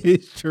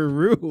 It's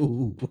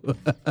true.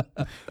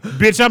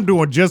 Bitch, I'm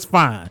doing just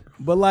fine.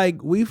 But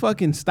like we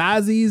fucking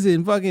Stasi's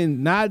and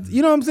fucking nods,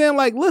 you know what I'm saying?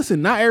 Like,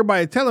 listen, not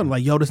everybody telling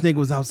like, yo, this nigga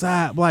was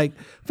outside. Like,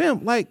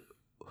 fam, like,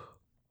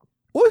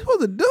 what we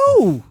supposed to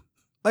do?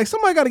 Like,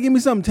 somebody got to give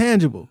me something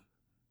tangible.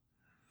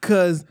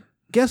 Cause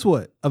guess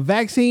what? A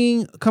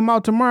vaccine come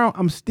out tomorrow.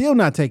 I'm still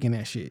not taking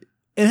that shit.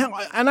 And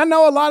I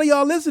know a lot of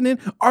y'all listening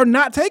are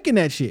not taking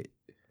that shit.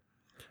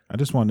 I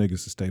just want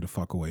niggas to stay the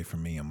fuck away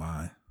from me and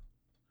mine.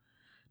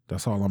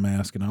 That's all I'm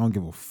asking. I don't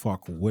give a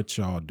fuck what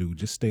y'all do.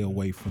 Just stay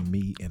away from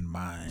me and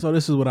mine. So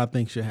this is what I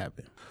think should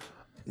happen.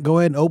 Go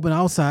ahead and open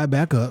outside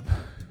back up.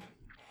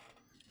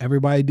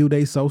 Everybody do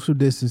their social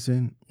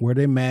distancing, wear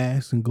their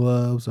masks and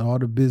gloves. All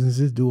the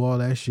businesses do all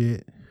that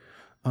shit.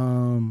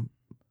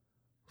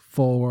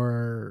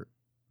 For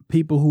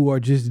people who are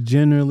just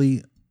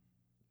generally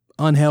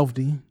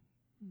unhealthy,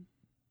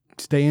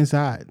 stay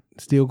inside,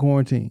 still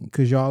quarantine,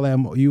 because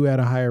you at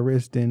a higher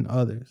risk than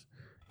others.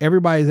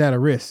 Everybody's at a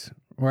risk,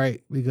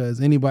 right? Because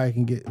anybody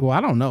can get, well,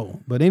 I don't know,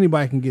 but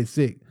anybody can get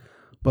sick.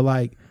 But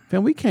like,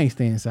 fam, we can't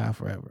stay inside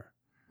forever.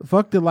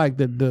 Fuck the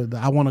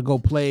I want to go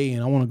play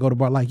and I want to go to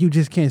bar. Like, you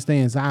just can't stay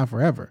inside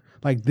forever.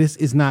 Like, this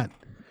is not.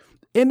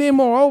 And then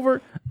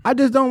moreover, I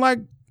just don't like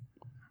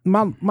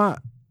my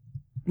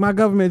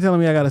government telling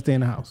me I got to stay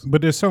in the house.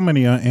 But there's so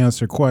many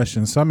unanswered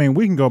questions. So, I mean,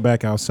 we can go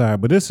back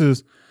outside, but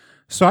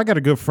so I got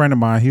a good friend of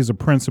mine. He's a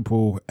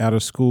principal at a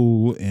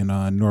school in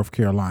North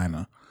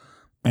Carolina.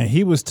 And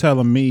he was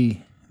telling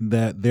me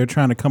that they're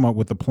trying to come up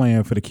with a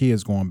plan for the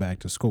kids going back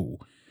to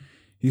school.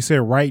 He said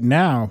right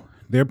now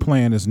their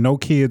plan is no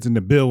kids in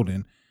the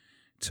building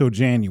till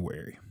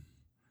January.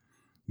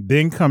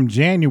 Then come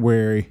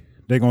January,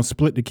 they're going to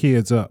split the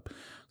kids up.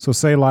 So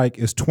say like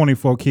it's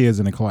 24 kids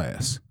in the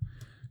class.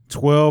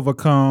 12 will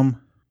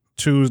come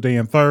Tuesday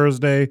and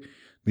Thursday.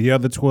 The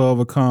other 12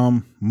 will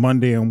come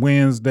Monday and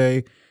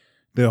Wednesday.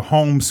 They'll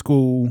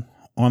homeschool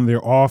on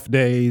their off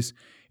days.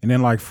 And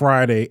then like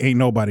Friday, ain't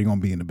nobody going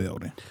to be in the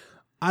building.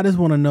 I just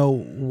want to know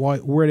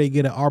where they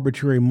get an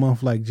arbitrary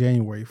month like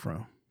January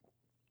from.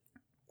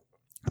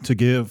 To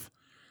give,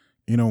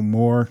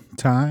 more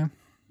time.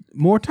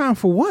 More time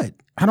for what?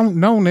 I don't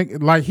know,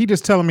 Nick. Like, he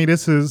just telling me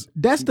that's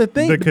the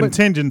thing. The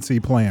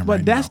contingency plan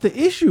but that's the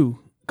issue.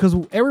 Because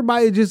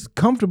everybody's just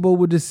comfortable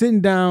with just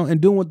sitting down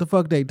and doing what the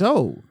fuck they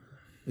told.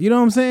 You know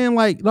what I'm saying?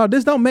 Like, no,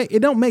 this don't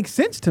make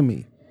sense to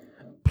me.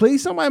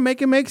 Please, somebody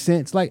make it make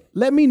sense. Like,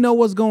 let me know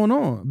what's going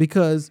on,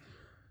 because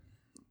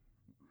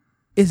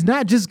it's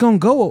not just gonna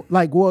go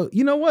like, well,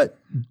 you know what?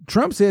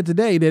 Trump said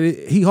today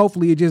that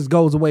hopefully it just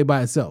goes away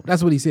by itself.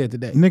 That's what he said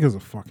today. Nigga's a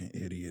fucking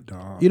idiot,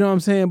 dog. You know what I'm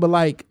saying? But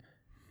like,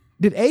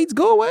 did AIDS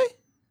go away?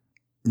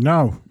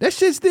 No. That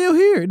shit's still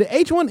here. Did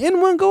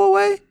H1N1 go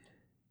away?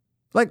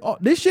 Like,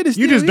 this shit is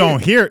still You just here.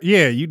 don't hear.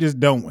 Yeah, you just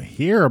don't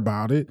hear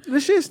about it.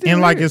 This shit's still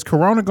And like, here. is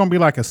Corona gonna be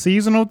like a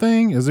seasonal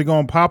thing? Is it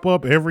gonna pop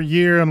up every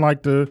year and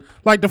like the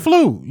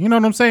flu? You know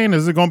what I'm saying?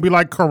 Is it gonna be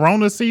like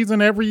Corona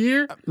season every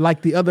year?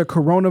 Like the other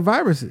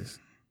coronaviruses.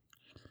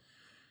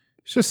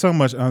 It's just so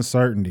much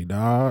uncertainty,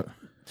 dog.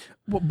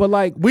 But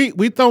like,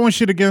 We throwing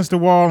shit against the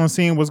wall and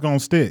seeing what's gonna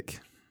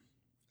stick.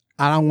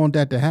 I don't want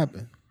that to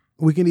happen.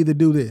 We can either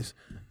do this.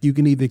 You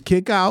can either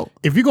kick out.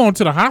 If you're going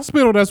to the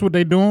hospital, that's what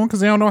they doing because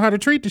they don't know how to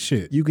treat the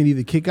shit. You can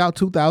either kick out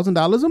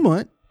 $2,000 a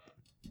month,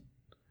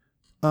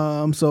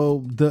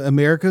 so the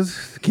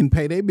Americans can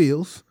pay their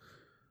bills,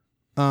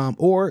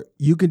 or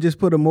you can just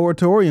put a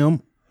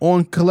moratorium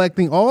on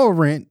collecting all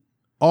rent,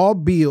 all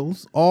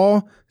bills,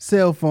 all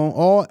cell phone,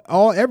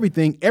 all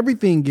everything.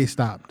 Everything gets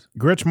stopped.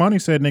 Gretch Money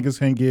said niggas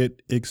can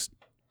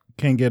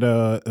get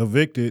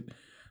evicted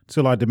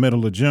till like the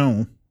middle of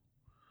June.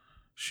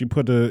 She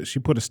put a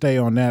stay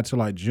on that till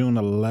like June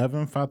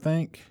 11th, I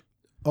think.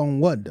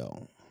 On what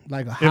though?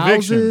 Like Evictions.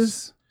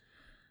 houses?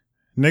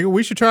 Nigga,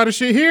 we should try the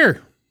shit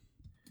here.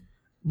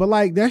 But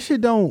like that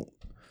shit don't.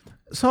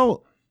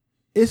 So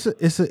it's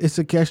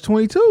a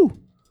catch-22.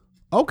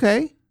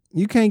 Okay,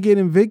 you can't get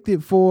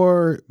evicted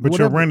for. But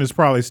whatever. your rent is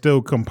probably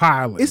still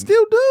compiling. It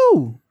still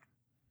do.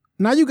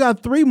 Now you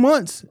got 3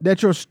 months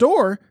that your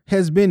store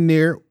has been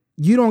there.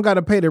 You don't got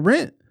to pay the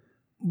rent.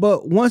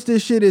 But once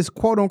this shit is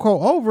quote unquote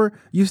over,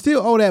 you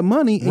still owe that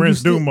money. And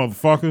Rent's due,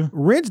 motherfucker.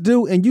 Rent's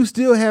due, and you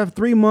still have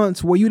 3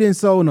 months where you didn't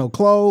sell no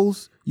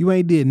clothes. You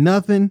ain't did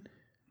nothing.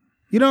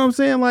 You know what I'm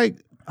saying? Like,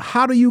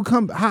 how do you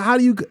come? How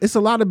do you? It's a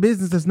lot of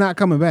business that's not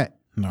coming back.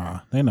 Nah,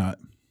 they not.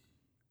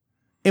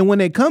 And when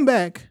they come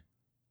back,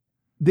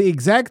 the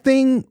exact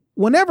thing,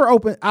 whenever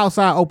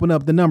outside open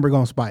up, the number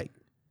gonna spike.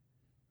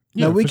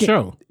 Yeah, now, for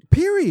sure.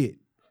 Period.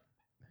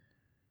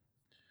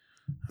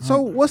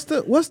 So what's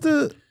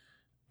the?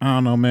 I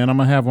don't know, man. I'm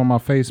gonna have on my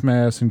face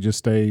mask and just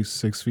stay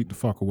 6 feet the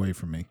fuck away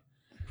from me.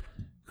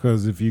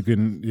 Because if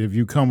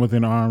you come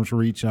within arm's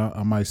reach,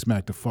 I might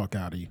smack the fuck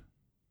out of you.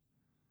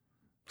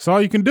 That's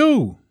all you can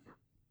do.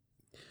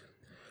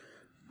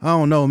 I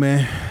don't know,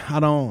 man.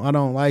 I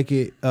don't like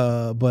it.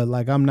 But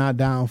like, I'm not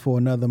down for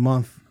another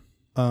month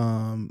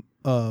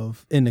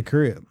of in the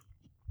crib.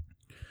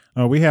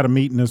 We had a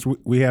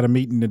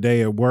meeting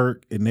today at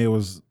work, and there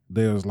was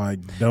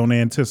like, don't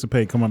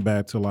anticipate coming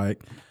back to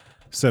like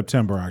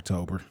September,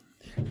 October.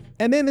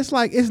 And then it's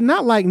like, it's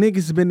not like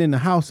niggas have been in the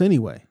house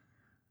anyway.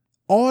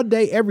 All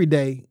day, every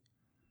day,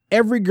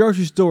 every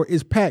grocery store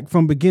is packed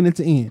from beginning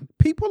to end.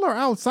 People are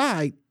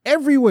outside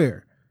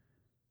everywhere.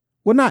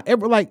 Well, not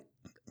ever, like,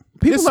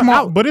 people are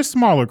out. But it's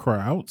smaller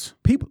crowds.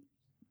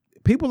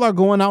 People are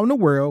going out in the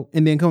world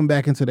and then coming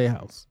back into their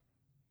house.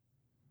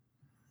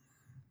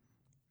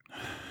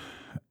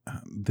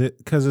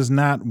 Because it's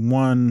not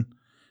one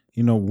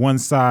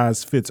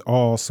size fits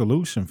all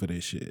solution for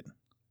this shit.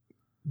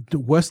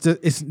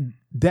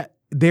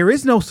 There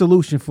is no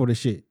solution for the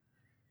shit.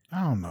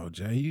 I don't know,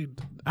 Jay.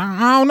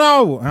 I don't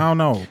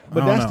know.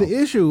 But that's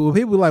the issue.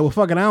 People are like, well,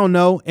 fuck it, I don't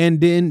know, and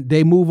then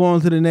they move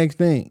on to the next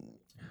thing.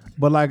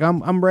 But like,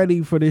 I'm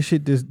ready for this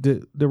shit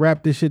to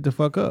wrap this shit the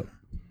fuck up.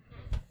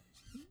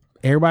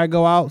 Everybody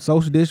go out,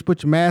 social distance,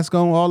 put your mask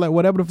on, all that,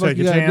 whatever the fuck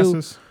you gotta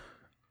do.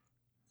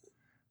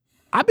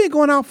 I've been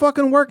going out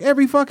fucking work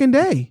every fucking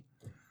day.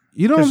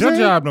 You know what I'm saying?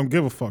 Your job don't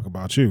give a fuck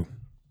about you.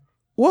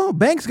 Well,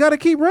 banks got to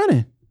keep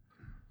running.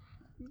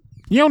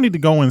 You don't need to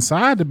go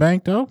inside the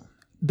bank though.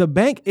 The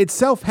bank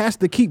itself has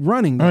to keep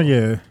running though. Oh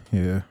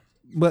yeah.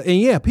 But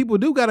people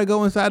do got to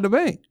go inside the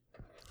bank.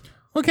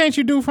 What can't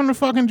you do from the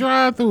fucking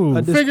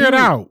drive-through? Figure it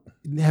out.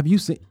 Have you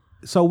seen?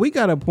 So we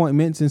got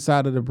appointments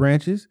inside of the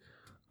branches.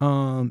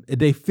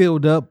 They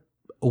filled up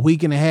a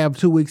week and a half,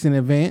 2 weeks in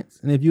advance.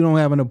 And if you don't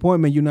have an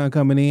appointment, you're not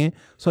coming in.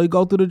 So you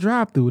go through the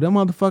drive-through. Them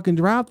motherfucking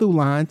drive-through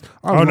lines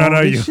are long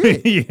as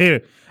shit. Yeah.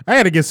 I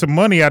had to get some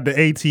money out the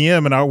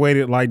ATM and I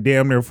waited like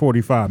damn near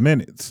 45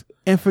 minutes.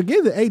 And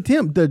forget the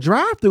ATM, the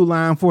drive-through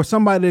line for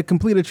somebody to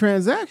complete a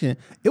transaction.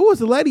 It was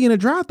a lady in a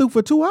drive-through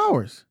for 2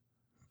 hours.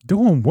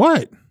 Doing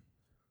what?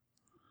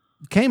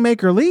 Can't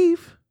make her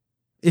leave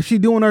if she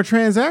doing her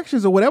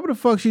transactions or whatever the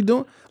fuck she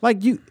doing.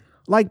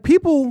 Like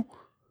people.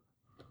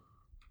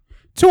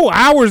 2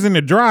 hours in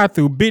the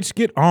drive-through, bitch,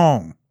 get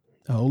on.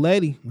 Oh,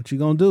 lady, what you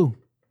gonna do?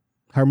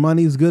 Her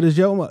money as good as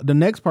the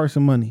next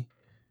person money.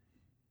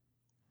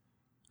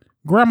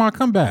 Grandma,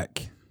 come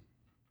back.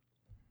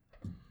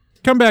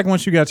 Come back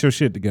once you got your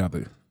shit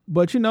together.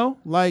 But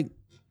like,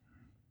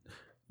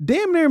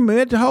 damn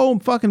near the whole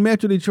fucking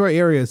Metro Detroit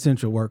area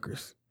essential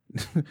workers.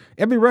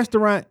 Every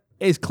restaurant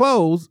is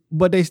closed,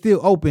 but they still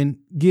open,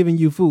 giving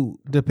you food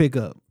to pick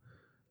up.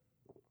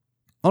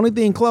 Only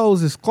thing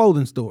closed is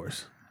clothing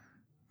stores.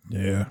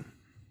 Yeah.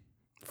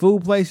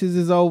 Food places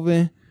is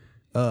open.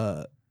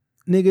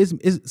 Nigga,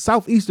 it's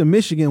Southeastern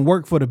Michigan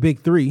work for the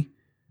big three.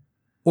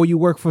 Or you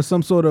work for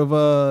some sort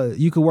of,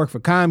 you can work for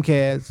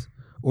Comcast.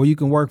 Or you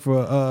can work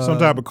for some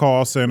type of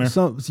call center.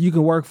 So you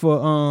can work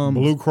for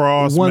Blue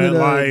Cross, one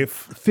MetLife.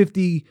 of the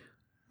 50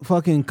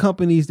 fucking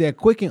companies that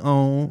Quicken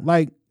own.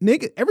 Like,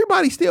 nigga,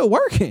 everybody's still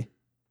working.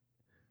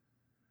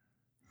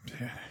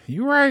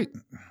 You right.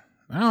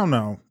 I don't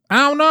know.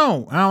 I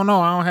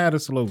don't have the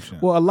solution.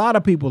 Well, a lot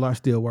of people are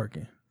still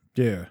working.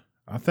 Yeah.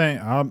 I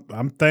think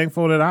I'm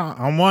thankful that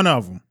I'm one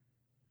of them.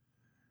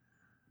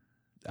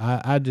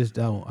 I just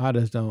don't. I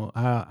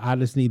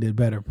just need a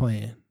better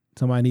plan.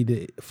 Somebody need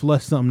to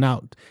flush something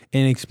out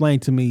and explain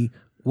to me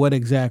what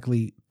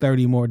exactly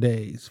 30 more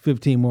days,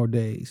 15 more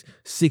days,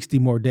 60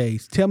 more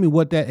days. Tell me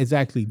what that is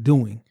actually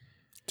doing.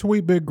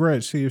 Tweet Big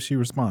Gretch, see if she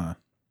respond.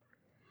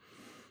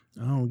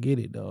 I don't get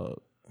it,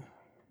 dog.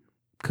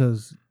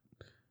 Because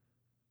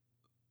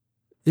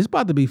it's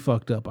about to be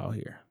fucked up out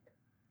here.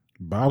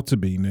 About to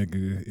be,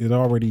 nigga. It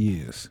already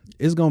is.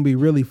 It's going to be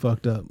really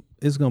fucked up.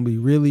 It's going to be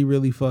really,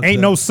 really fucked up.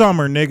 Ain't no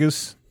summer,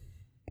 niggas.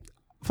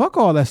 Fuck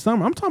all that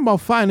summer. I'm talking about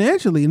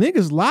financially.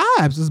 Niggas'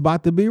 lives is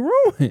about to be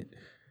ruined.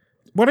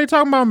 What are they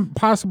talking about?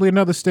 Possibly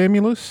another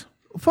stimulus?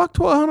 Fuck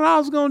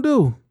 $1,200 gonna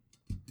do?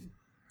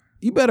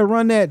 You better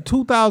run that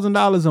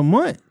 $2,000 a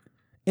month.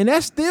 And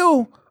that's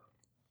still...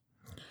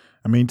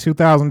 I mean,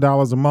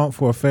 $2,000 a month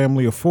for a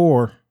family of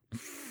four.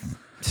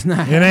 It's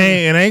not... It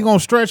ain't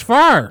gonna stretch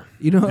far.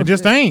 You know, it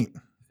just ain't.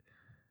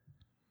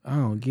 I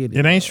don't get it.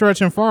 It ain't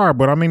stretching far,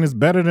 but I mean, it's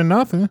better than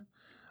nothing.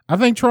 I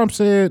think Trump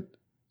said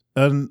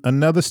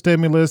another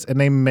stimulus and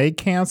they may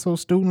cancel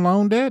student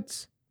loan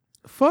debts.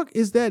 Fuck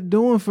is that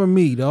doing for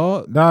me,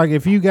 dog? Dog,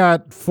 if you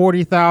got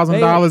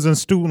 $40,000 in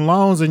student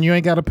loans and you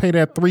ain't got to pay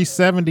that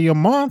 $370 a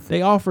month,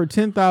 they offer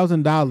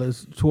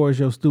 $10,000 towards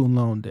your student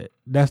loan debt.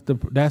 That's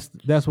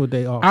what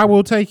they offer. I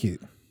will take it.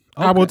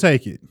 Okay. I will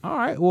take it. All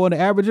right. Well, the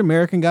average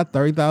American got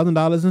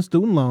 $30,000 in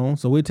student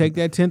loans, so we take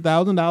that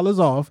 $10,000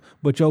 off,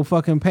 but your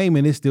fucking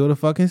payment is still the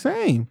fucking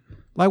same.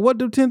 Like, what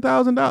do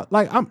 $10,000?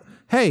 Like,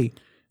 hey.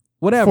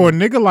 Whatever. For a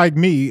nigga like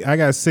me, I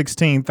got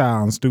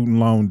 $16,000 student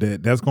loan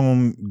debt. That's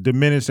going to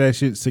diminish that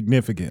shit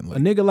significantly. A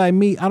nigga like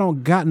me, I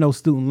don't got no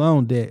student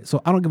loan debt,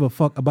 so I don't give a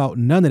fuck about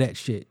none of that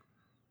shit.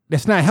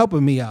 That's not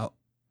helping me out.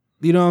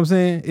 You know what I'm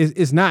saying?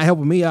 It's not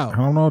helping me out. I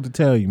don't know what to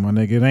tell you, my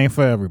nigga. It ain't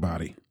for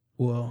everybody.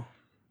 Well,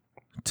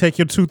 take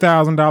your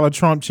 $2,000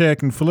 Trump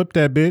check and flip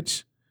that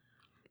bitch.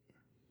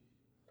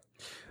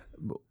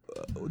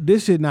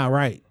 This shit not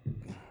right.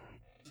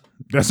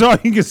 That's all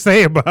you can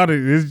say about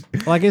it.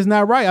 It's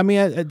not right. I mean,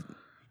 at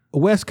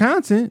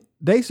Wisconsin,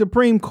 they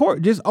Supreme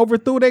Court just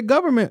overthrew their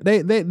government.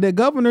 The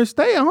governor's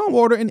stay-at-home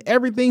order and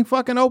everything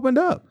fucking opened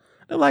up.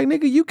 They're like,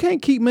 nigga, you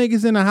can't keep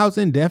niggas in the house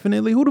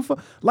indefinitely. Who the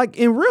fuck? Like,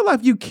 in real life,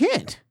 you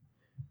can't.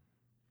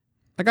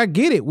 Like, I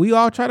get it. We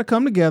all try to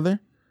come together,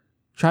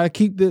 try to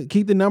keep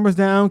the numbers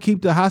down,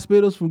 keep the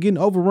hospitals from getting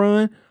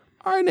overrun.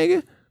 All right,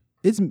 nigga,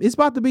 it's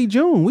about to be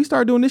June. We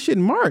start doing this shit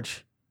in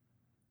March.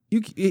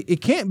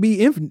 It can't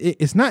be infinite.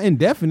 It's not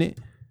indefinite.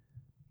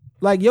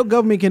 Like, your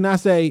government cannot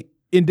say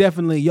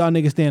indefinitely, y'all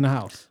niggas stay in the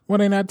house. Well,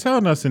 they're not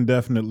telling us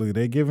indefinitely.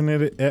 They're giving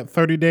it at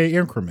 30-day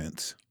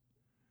increments.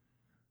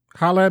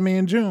 Holla at me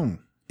in June.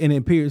 And it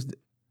appears,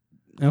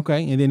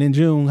 okay, and then in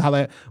June,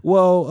 holla at,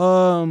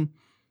 well,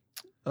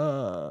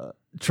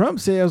 Trump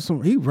says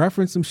he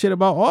referenced some shit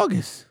about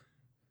August.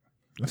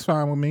 That's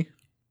fine with me.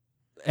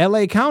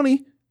 LA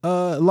County,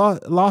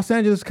 Los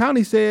Angeles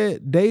County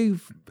said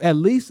they've at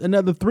least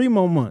another 3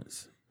 more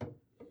months.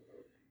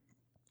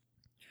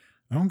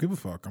 I don't give a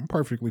fuck. I'm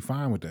perfectly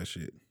fine with that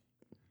shit.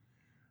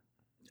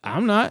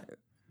 I'm not,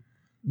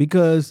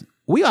 because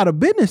we out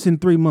of business in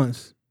 3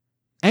 months.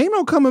 Ain't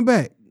no coming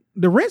back.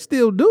 The rent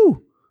still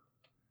due.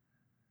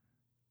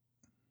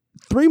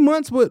 3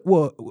 months with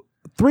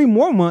 3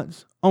 more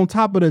months on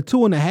top of the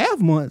 2.5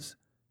 months.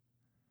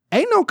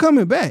 Ain't no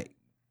coming back.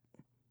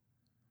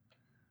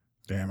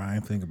 Damn, I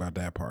didn't think about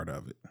that part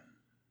of it.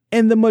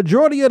 And the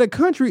majority of the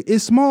country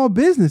is small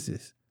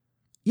businesses.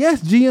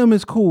 Yes, GM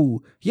is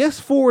cool. Yes,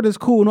 Ford is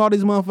cool and all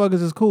these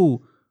motherfuckers is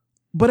cool.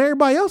 But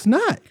everybody else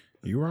not.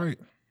 You're right.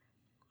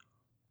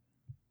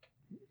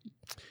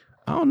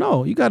 I don't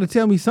know. You got to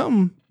tell me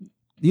something.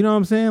 You know what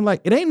I'm saying?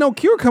 Like, it ain't no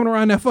cure coming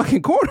around that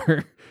fucking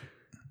corner.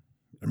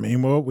 I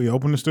mean, well, we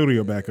opened the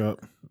studio back up.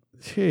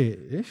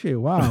 Shit, this shit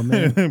wild,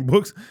 man.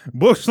 Books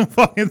some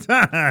fucking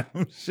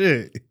time.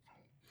 Shit.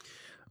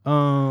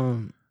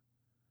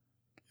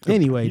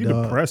 Anyway, you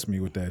dog. depressed me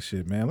with that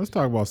shit, man. Let's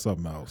talk about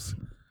something else.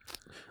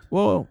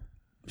 Well,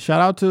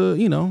 shout out to,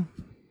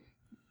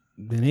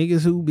 the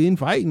niggas who been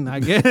fighting,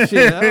 I guess.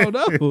 Shit,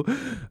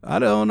 I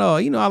don't know.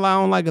 I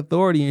don't like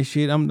authority and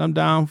shit. I'm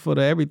down for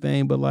the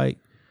everything, but like,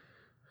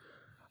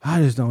 I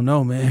just don't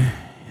know, man.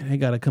 They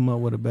got to come up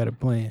with a better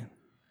plan.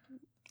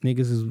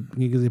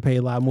 Niggas they pay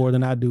a lot more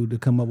than I do to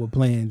come up with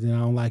plans, and I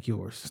don't like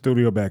yours.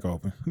 Studio back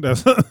open.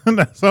 That's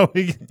all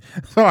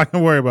I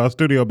can worry about.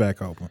 Studio back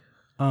open.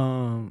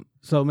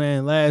 So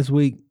man, last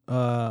week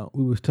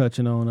we was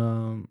touching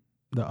on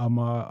the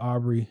Ahmaud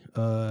Arbery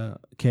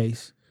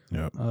case.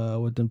 Yep.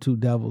 With them two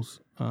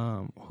devils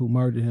who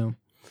murdered him,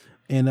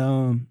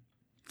 and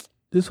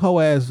this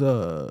whole ass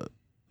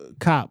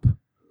cop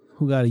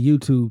who got a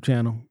YouTube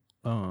channel.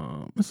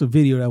 It's a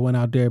video that went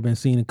out there, been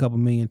seen a couple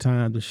million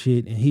times and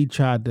shit, and he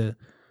tried to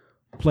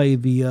play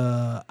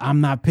the I'm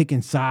not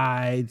picking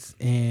sides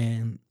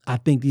and I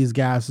think these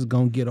guys is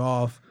gonna get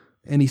off,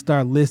 and he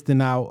started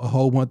listing out a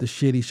whole bunch of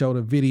shit. He showed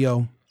a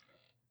video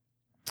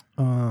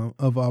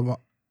of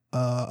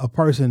a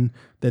person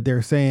that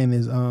they're saying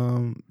is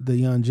the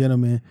young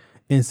gentleman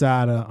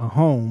inside a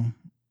home,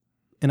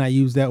 and I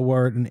use that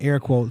word in air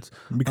quotes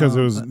because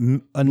it was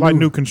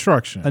new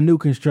construction. A new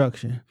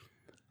construction.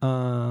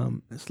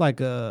 It's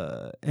like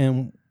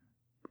and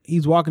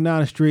he's walking down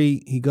the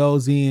street. He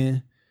goes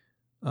in.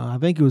 I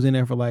think he was in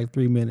there for like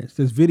 3 minutes.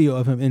 This video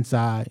of him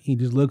inside. He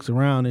just looks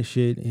around and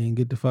shit and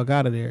get the fuck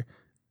out of there.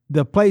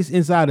 The place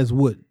inside is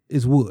wood.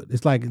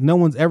 It's like no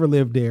one's ever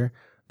lived there.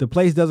 The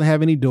place doesn't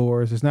have any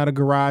doors. It's not a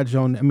garage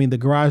the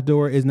garage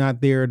door is not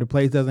there. The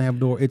place doesn't have a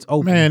door. It's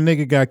open. Man,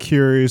 nigga got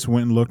curious,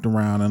 went and looked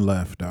around and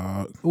left,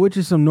 dog. Which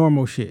is some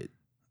normal shit.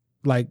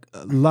 Like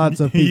lots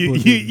of people.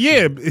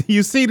 Yeah,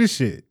 you see the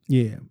shit.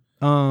 Yeah.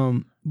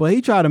 But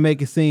he tried to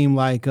make it seem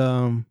like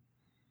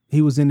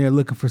he was in there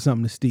looking for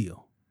something to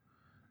steal.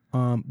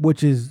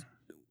 Which is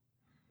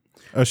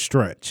a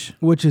stretch.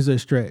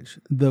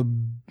 The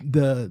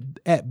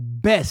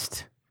at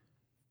best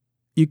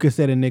you could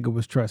say the nigga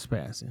was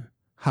trespassing.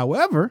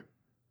 However,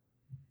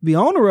 the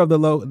owner of the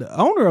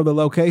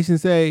location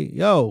say,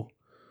 "Yo,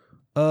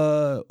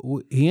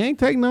 he ain't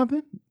take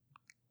nothing.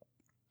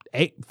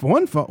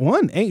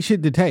 One ain't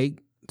shit to take.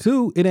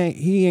 Two,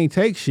 he ain't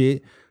take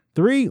shit.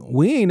 3,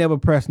 we ain't never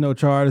pressed no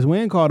charges. We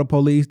ain't called the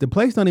police. The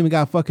place don't even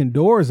got fucking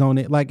doors on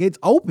it. Like it's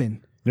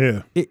open.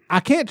 Yeah,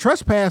 I can't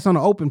trespass on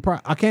an open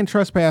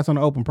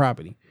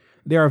property.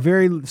 There are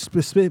very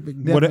specific.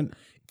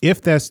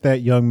 If that's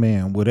that young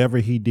man, whatever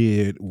he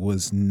did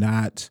was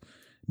not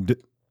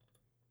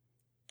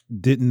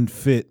didn't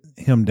fit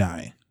him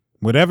dying.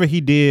 Whatever he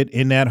did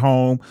in that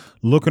home,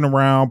 looking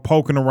around,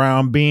 poking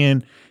around,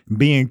 being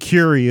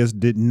curious,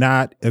 should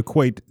not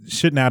equate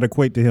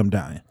to him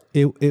dying.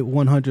 It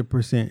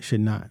 100%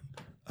 should not.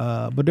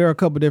 But there are a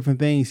couple different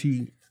things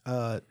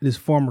this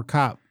former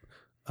cop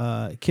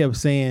kept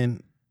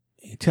saying,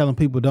 telling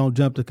people don't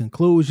jump to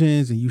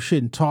conclusions and you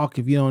shouldn't talk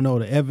if you don't know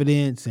the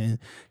evidence, and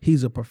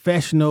he's a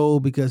professional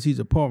because he's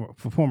a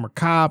former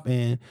cop,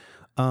 and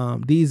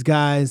these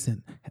guys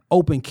and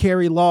open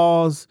carry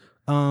laws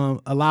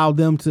allow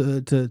them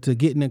to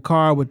get in the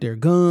car with their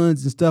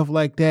guns and stuff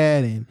like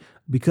that, and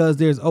because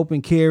there's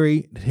open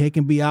carry, they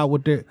can be out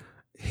with their.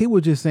 He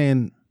was just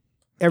saying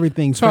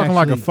everything's talking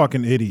like a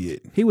fucking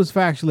idiot. He was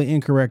factually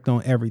incorrect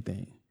on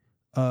everything.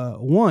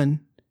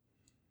 One,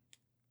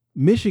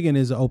 Michigan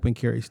is an open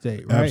carry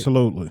state, right?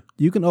 Absolutely.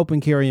 You can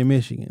open carry in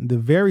Michigan. The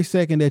very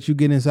second that you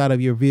get inside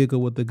of your vehicle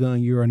with the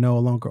gun, you are no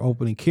longer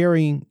open and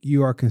carrying.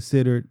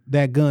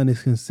 That gun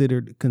is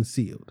considered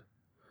concealed.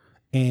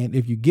 And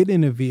if you get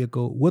in a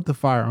vehicle with a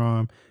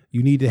firearm,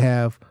 you need to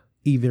have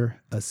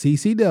either a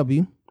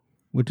CCW,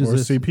 which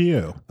is a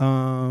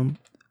CPL.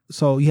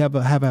 So you have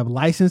a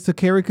license to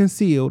carry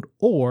concealed,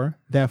 or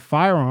that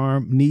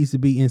firearm needs to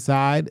be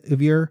inside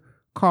of your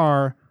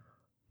car,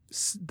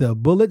 the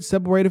bullet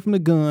separated from the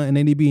gun, and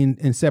they need to be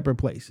in separate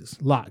places,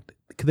 locked.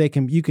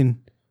 You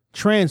can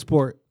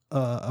transport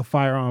a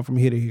firearm from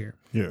here to here.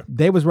 Yeah.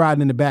 They was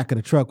riding in the back of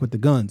the truck with the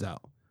guns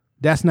out.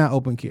 That's not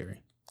open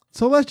carry.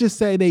 So let's just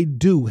say they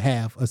do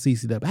have a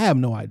CCW. I have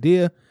no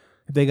idea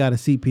if they got a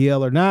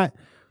CPL or not,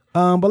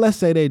 but let's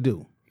say they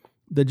do.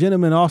 The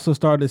gentleman also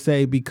started to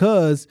say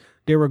because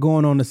they were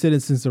going on a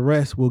citizen's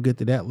arrest, we'll get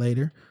to that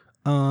later,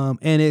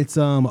 and it's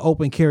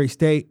open carry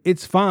state,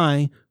 it's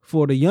fine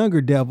for the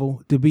younger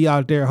devil to be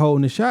out there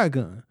holding a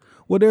shotgun.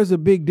 Well, there's a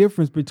big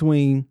difference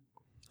between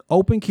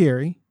open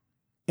carry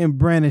and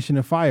brandishing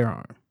a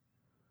firearm.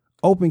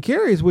 Open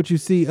carry is what you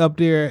see up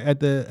there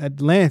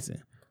at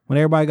Lansing. When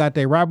everybody got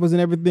their rifles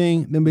and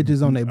everything, them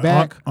bitches on their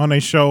back. On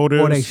their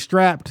shoulders. Or they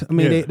strapped. I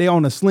mean, they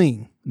on a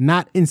sling,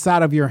 not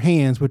inside of your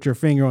hands with your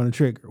finger on the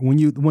trigger.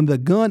 When the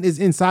gun is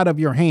inside of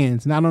your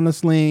hands, not on a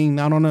sling,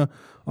 not on a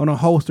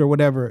holster or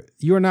whatever,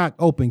 you're not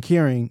open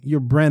carrying,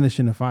 you're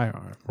brandishing a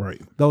firearm. Right.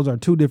 Those are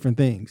two different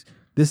things.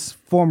 This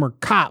former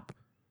cop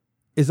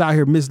is out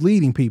here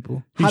misleading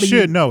people. He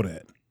should know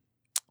that.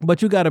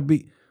 But you got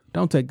to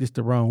don't take this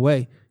the wrong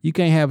way. You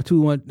can't have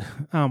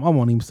I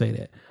won't even say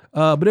that.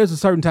 But there's a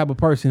certain type of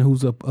person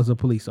who's a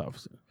police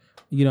officer.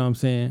 You know what I'm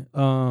saying?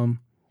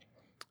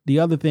 The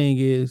other thing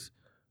is,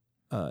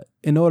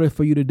 in order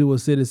for you to do a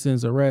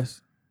citizen's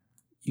arrest,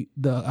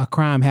 a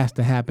crime has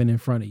to happen in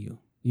front of you.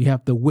 You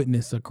have to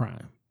witness a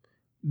crime.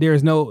 There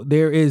is no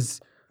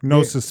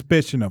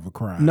suspicion of a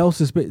crime. No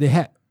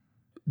suspicion.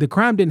 The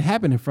crime didn't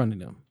happen in front of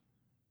them.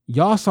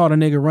 Y'all saw the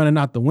nigga running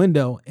out the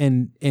window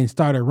and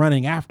started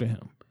running after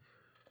him.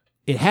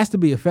 It has to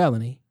be a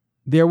felony.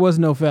 There was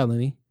no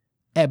felony.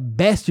 at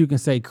best you can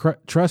say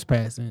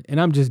trespassing,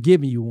 and I'm just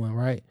giving you one,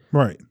 right?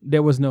 Right.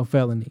 There was no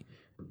felony.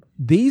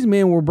 These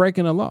men were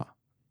breaking the law.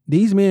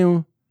 These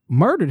men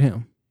murdered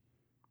him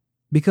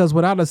because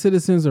without a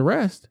citizen's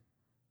arrest,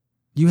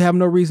 you have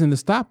no reason to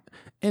stop.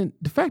 And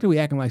the fact that we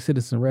acting like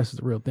citizen arrest is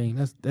a real thing.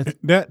 That's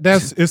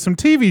it's some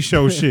TV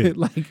show shit.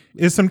 like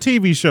It's some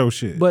TV show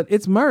shit. But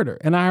it's murder.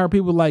 And I heard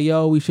people like,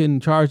 yo, we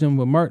shouldn't charge them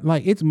with murder.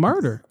 Like, it's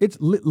murder. It's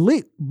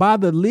by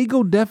the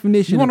legal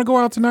definition. You want to go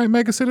out tonight and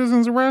make a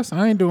citizen's arrest?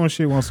 I ain't doing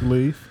shit once to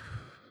leave.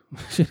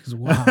 Shit is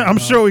wild. I'm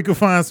dog. sure we could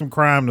find some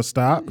crime to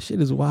stop. Shit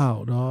is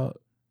wild, dog.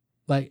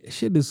 Like,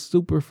 shit is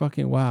super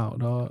fucking wild,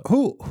 dog.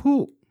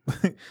 Who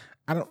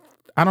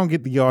I don't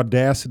get the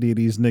audacity of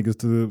these niggas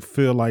to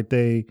feel like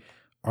they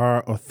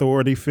are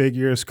authority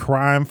figures,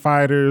 crime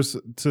fighters,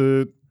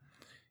 to,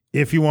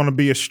 if you want to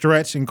be a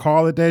stretch and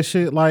call it that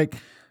shit, like,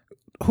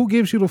 who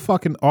gives you the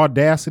fucking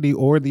audacity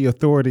or the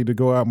authority to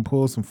go out and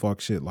pull some fuck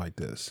shit like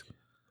this?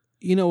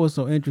 You know what's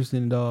so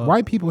interesting, dog?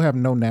 White people have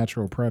no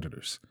natural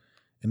predators,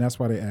 and that's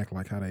why they act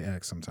like how they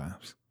act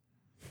sometimes.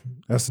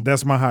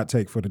 That's my hot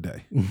take for the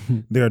day.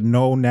 There are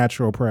no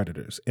natural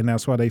predators, and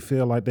that's why they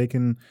feel like they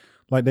can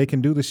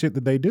do the shit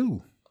that they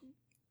do.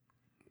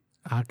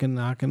 I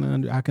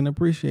can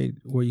appreciate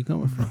where you're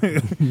coming from.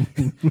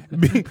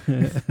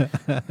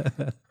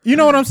 You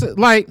know what I'm saying?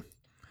 Like,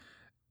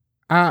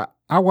 I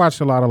watch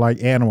a lot of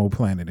like Animal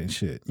Planet and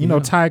shit. You know,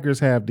 tigers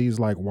have these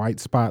like white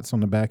spots on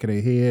the back of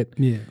their head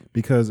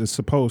because it's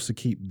supposed to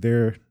keep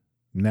their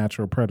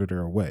natural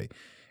predator away.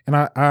 And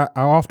I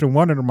often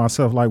wonder to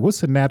myself, like, what's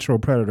the natural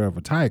predator of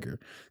a tiger?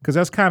 Because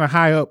that's kind of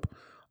high up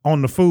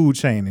on the food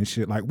chain and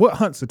shit. Like, what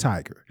hunts a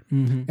tiger?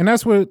 Mm-hmm. And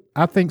that's what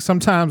I think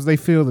sometimes they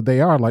feel that they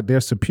are, like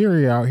they're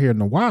superior out here in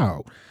the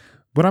wild.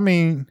 But I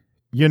mean,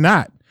 you're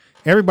not.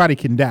 Everybody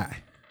can die.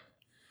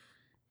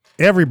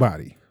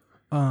 Everybody.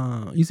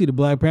 You see the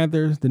Black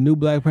Panthers, the new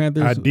Black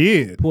Panthers? I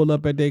did. Pulled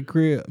up at their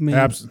crib. I mean,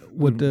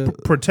 with the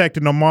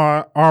protecting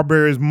Ahmaud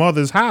Arbery's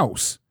mother's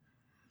house.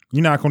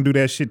 You're not going to do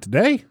that shit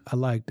today? I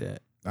like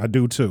that. I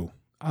do too.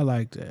 I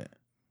like that.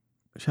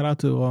 Shout out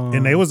to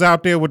and they was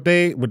out there with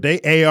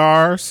they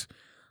ARs,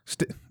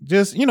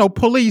 just, you know,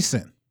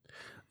 policing.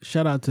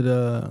 Shout out to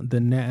the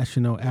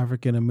National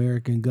African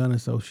American Gun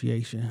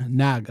Association,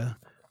 NAGA,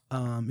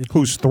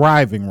 who's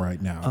thriving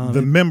right now.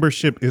 The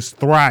membership is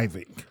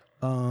thriving.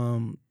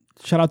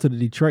 Shout out to the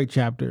Detroit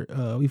chapter.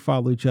 We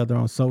follow each other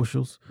on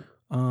socials.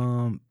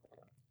 As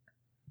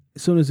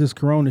soon as this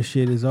Corona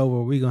shit is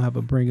over, we're gonna have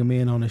to bring him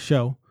in on the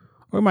show.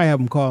 Or we might have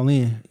him call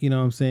in. You know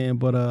what I'm saying?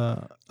 But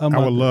I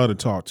would love to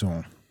talk to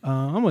him.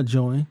 I'm gonna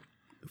join.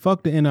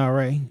 Fuck the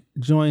NRA.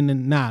 Join the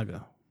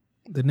NAGA,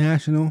 the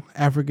National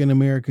African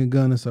American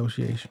Gun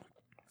Association,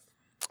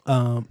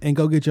 and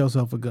go get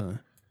yourself a gun.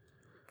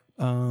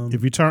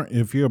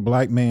 If you're a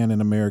black man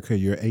in America,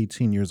 you're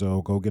 18 years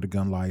old, go get a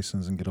gun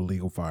license and get a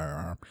legal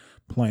firearm.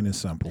 Plain and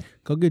simple.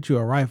 Go get you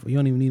a rifle. You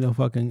don't even need no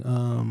fucking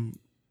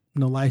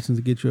no license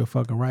to get you a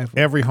fucking rifle.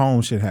 Every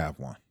home should have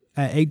one.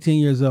 At 18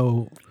 years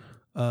old,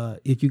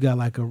 if you got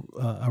like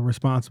a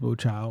responsible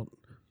child.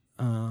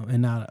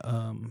 And not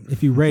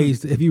if you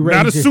raised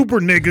not a super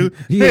nigga.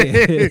 Yeah,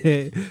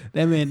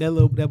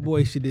 that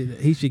boy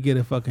should get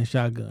a fucking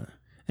shotgun,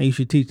 and you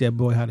should teach that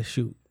boy how to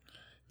shoot.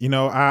 You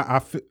know,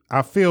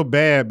 I feel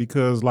bad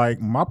because like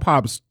my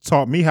pops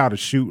taught me how to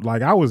shoot.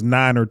 Like I was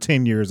 9 or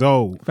 10 years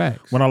old.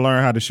 Facts. When I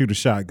learned how to shoot a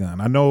shotgun.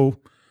 I know,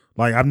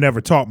 like I've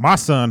never taught my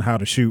son how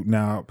to shoot.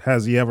 Now,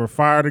 has he ever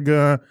fired a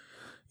gun?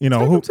 You know,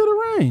 take him to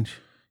the range.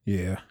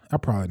 Yeah, I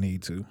probably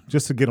need to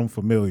just to get them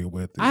familiar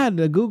with it. I had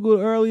to Google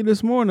early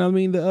this morning. I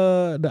mean,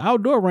 the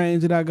outdoor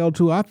range that I go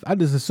to, I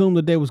just assumed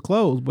that they was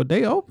closed, but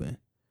they open.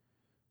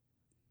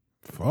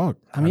 Fuck.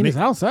 I mean, it's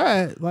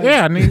outside. Like,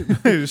 yeah, I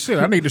need shit.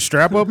 I need to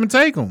strap up and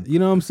take them. You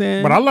know what I'm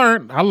saying? But I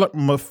learned.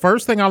 My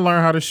first thing I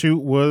learned how to shoot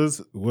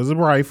was a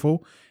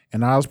rifle,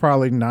 and I was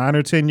probably 9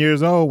 or 10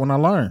 years old when I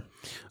learned.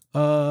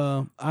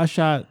 I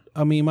shot.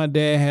 I mean, my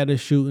dad had us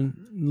shooting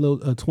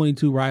a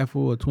 22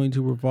 rifle, a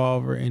 22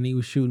 revolver, and he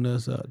was shooting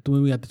us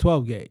when we got the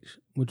 12 gauge,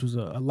 which was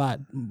a lot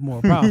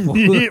more powerful.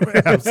 Yeah,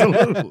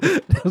 absolutely.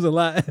 That was a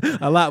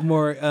lot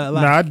more.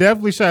 I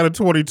definitely shot a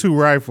 22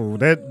 rifle.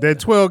 That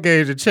 12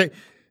 gauge,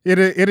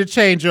 it'll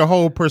change your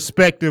whole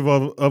perspective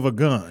of a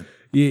gun.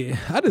 Yeah,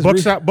 I just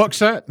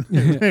buckshot.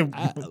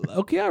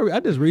 I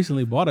just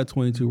recently bought a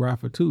 22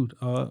 rifle too.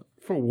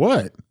 For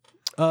what?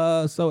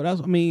 So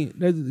that's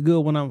good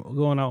when I'm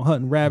going out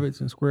hunting rabbits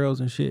and squirrels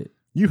and shit.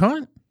 You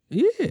hunt?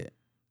 Yeah.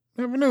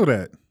 Never knew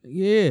that.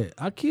 Yeah,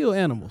 I kill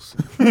animals.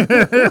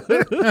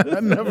 I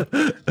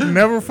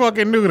never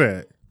fucking knew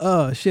that.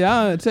 Shit,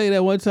 I'll tell you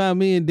that one time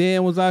me and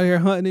Dan was out here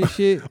hunting and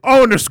shit.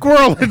 Oh, and the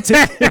squirrel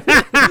attack.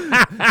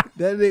 That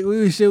nigga,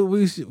 we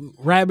shoot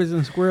rabbits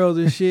and squirrels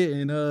and shit,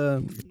 and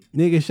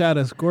nigga shot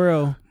a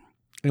squirrel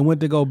and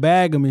went to go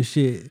bag him and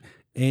shit.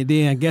 And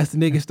then I guess the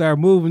nigga started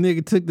moving.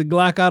 Nigga took the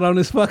Glock out on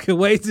his fucking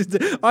waist.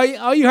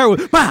 All you heard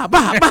was bah,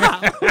 bah,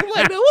 bah. I'm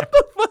like, what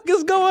the fuck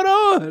is going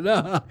on?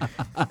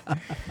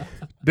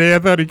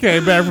 Damn, I thought he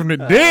came back from the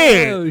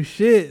dead. Oh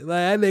shit!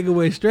 Like that nigga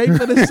went straight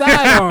for the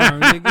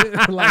sidearm,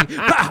 nigga. Like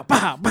pow,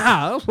 pow,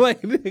 pow. I was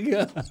like,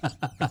 nigga,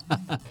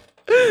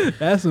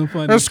 that's some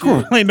funny. That shit.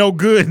 squirrel ain't no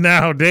good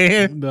now,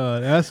 Dan.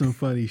 No, that's some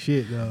funny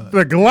shit, dog.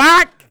 The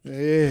Glock.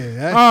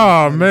 Yeah.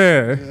 Oh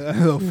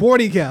man.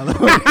 40 caliber.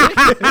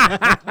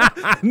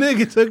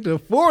 Nigga took the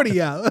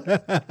 40 out.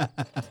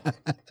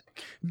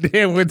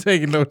 Dan, we're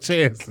taking no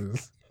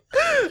chances.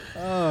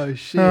 Oh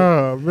shit.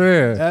 Oh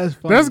man, That's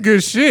funny. That's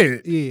good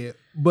shit. Yeah.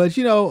 But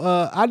you know,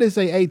 I didn't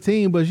say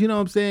 18, but you know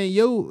what I'm saying?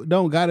 You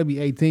don't gotta be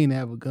 18 to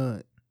have a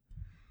gun.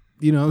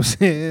 You know what I'm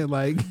saying?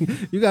 Like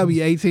you gotta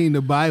be 18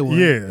 to buy one.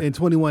 Yeah. And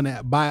 21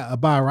 to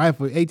buy a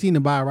rifle. 18 to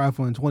buy a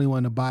rifle and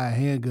 21 to buy a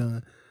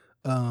handgun.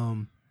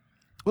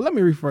 Well, let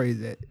me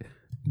rephrase that.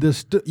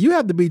 You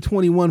have to be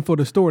 21 for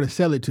the store to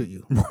sell it to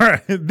you.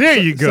 Right. There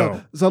you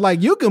go. So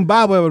like you can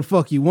buy whatever the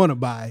fuck you want to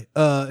buy.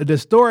 The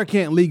store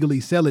can't legally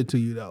sell it to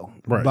you though.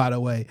 Right. By the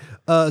way,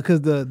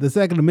 because the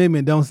Second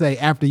Amendment don't say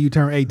after you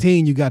turn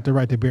 18 you got the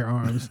right to bear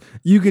arms.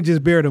 You can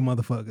just bear them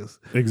motherfuckers.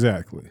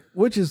 Exactly.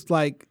 Which is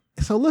like,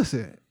 so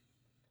listen.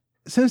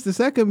 Since the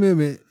Second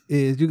Amendment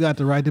is you got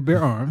the right to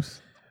bear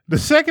arms. The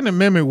Second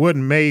Amendment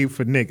wasn't made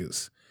for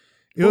niggas.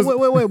 It was,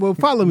 wait. Well,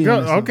 follow me.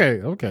 on this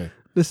one. Okay.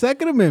 The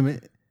Second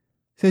Amendment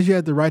says you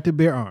have the right to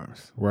bear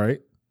arms. Right.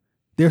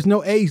 There's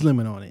no age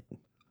limit on it.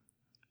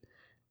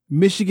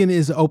 Michigan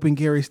is an open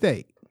carry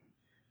state.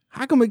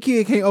 How come a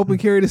kid can't open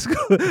carry to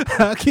school?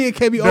 A kid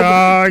can't be open.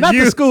 Not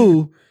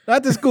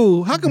the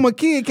school. How come a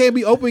kid can't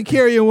be open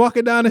carry and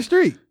walking down the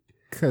street?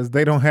 Because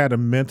they don't have the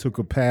mental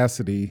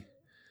capacity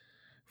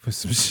for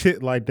some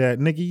shit like that.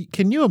 Nigga,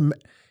 can you,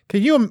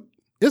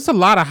 it's a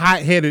lot of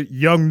hot-headed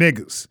young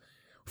niggas.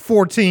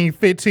 14,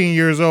 15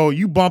 years old.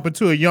 You bump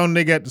into a young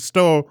nigga at the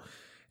store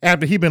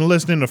after he been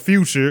listening to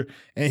Future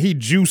and he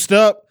juiced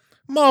up.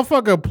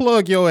 Motherfucker,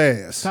 plug your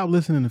ass. Stop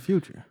listening to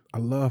Future. I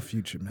love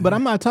Future, man. But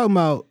I'm not talking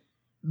about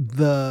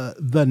the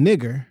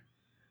nigger.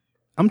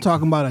 I'm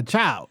talking about a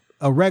child,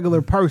 a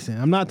regular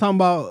person. I'm not talking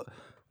about,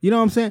 you know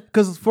what I'm saying?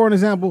 Because for an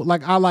example,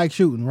 like I like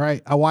shooting,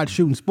 right? I watch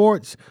shooting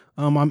sports.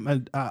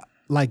 I'm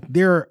like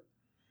they're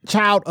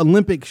child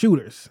Olympic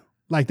shooters.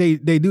 Like they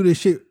do this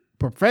shit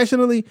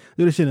professionally,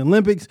 do this shit in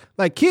Olympics.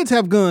 Like kids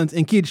have guns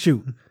and kids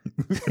shoot.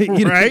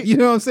 Right? You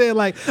know what I'm saying?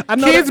 Like I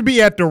know kids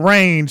be at the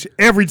range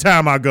every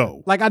time I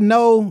go. Like I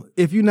know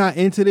if you're not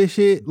into this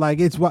shit, like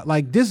it's what,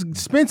 like just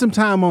spend some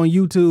time on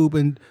YouTube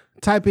and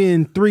type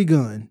in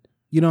 3-gun.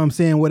 You know what I'm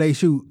saying? Where they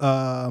shoot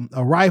a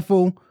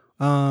rifle,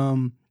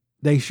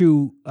 they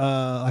shoot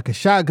like a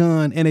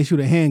shotgun, and they shoot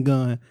a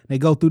handgun. They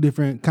go through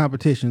different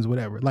competitions,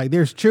 whatever. Like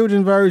there's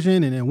children's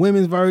version and then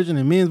women's version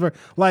and men's version.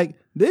 Like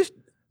this,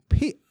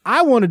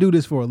 I want to do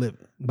this for a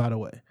living. By the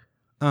way,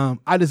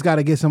 I just got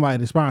to get somebody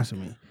to sponsor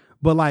me.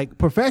 But like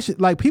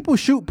like people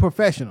shoot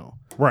professional,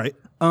 right?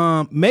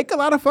 Make a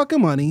lot of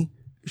fucking money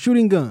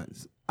shooting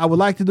guns. I would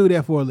like to do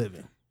that for a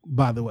living.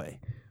 By the way,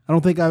 I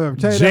don't think I've ever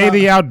told you Jay that.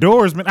 the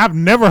Outdoorsman. I've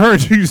never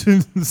heard you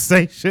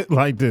say shit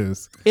like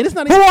this. And it's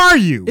not. Who are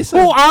you?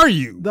 Who are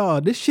you?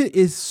 Dog, this shit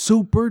is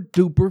super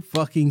duper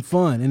fucking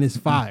fun and it's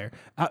fire.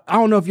 I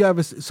don't know if you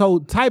ever. So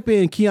type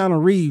in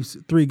Keanu Reeves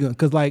 3-gun,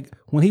 because like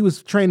when he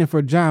was training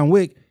for John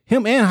Wick,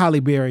 him and Halle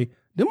Berry,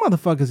 them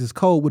motherfuckers is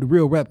cold with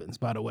real weapons.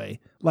 By the way,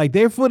 like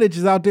their footage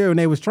is out there when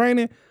they was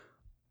training.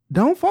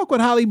 Don't fuck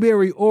with Halle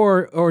Berry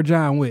or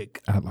John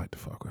Wick. I'd like to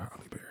fuck with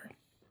Halle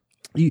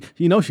Berry.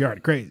 You know she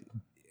already crazy.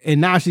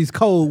 And now she's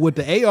cold with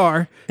the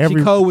AR, she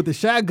cold with the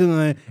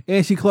shotgun,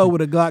 and she cold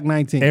with a Glock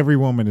 19. Every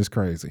woman is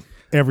crazy.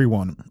 Every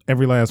one.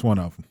 Every last one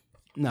of them.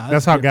 Nah,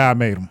 that's how God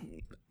made them.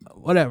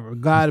 Whatever.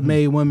 God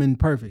made women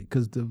perfect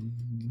because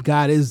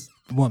God is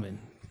woman.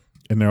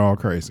 And they're all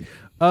crazy.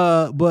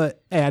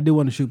 But hey, I do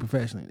want to shoot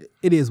professionally.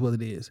 It is what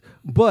it is.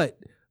 But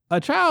a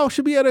child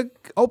should be able to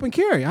open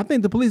carry. I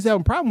think the police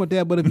have a problem with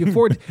that. But if you're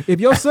 14, if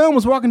your son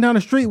was walking down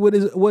the street with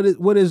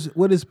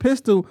his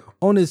pistol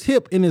on his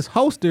hip in his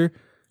holster,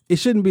 it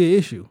shouldn't be an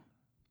issue.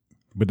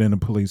 But then the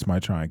police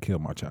might try and kill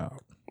my child.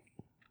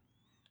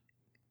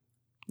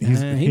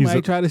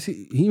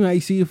 He might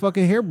see a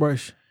fucking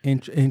hairbrush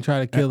and try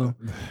to kill him,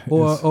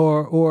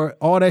 or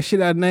all that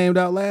shit I named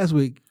out last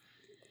week.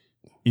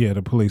 Yeah,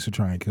 the police are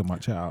trying to kill my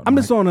child. I'm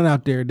just throwing it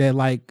out there that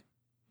like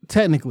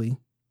technically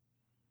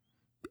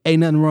ain't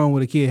nothing wrong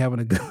with a kid having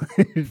a gun.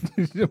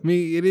 I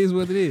mean, it is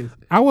what it is.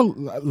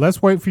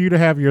 Let's wait for you to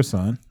have your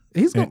son.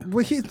 He's going.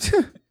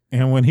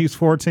 And when he's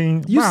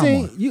 14,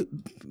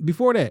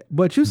 before that,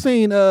 but you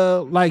seen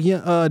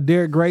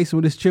Derek Grace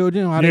with his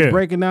children, how they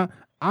breaking out.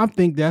 I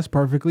think that's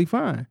perfectly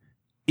fine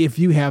if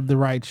you have the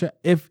right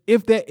if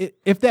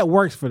that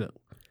works for them.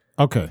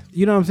 Okay,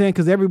 you know what I'm saying?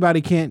 Because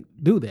everybody can't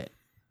do that.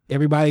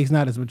 Everybody's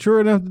not as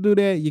mature enough to do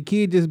that. Your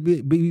kid just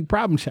be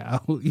problem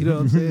child. You know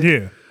what I'm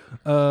saying?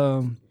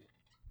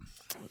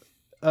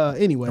 Yeah.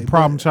 Anyway, a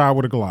problem child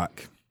with a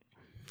Glock.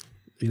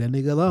 Leave that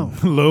nigga alone.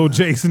 Lil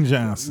Jason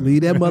Johnson.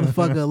 Leave that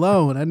motherfucker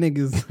alone. That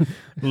nigga's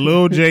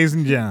Lil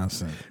Jason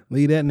Johnson.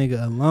 Leave that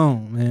nigga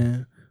alone,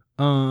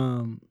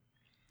 man.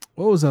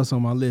 What was else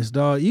on my list,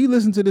 dog? You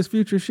listen to this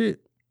Future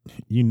shit?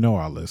 You know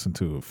I listen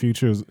to it.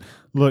 Future's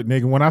look,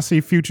 nigga. When I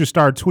see Future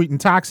start tweeting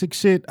toxic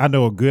shit, I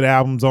know a good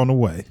album's on the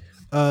way.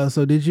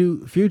 So did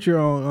you Future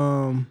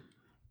on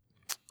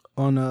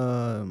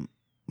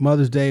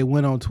Mother's Day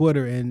went on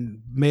Twitter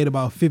and made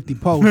about 50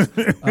 posts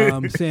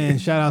saying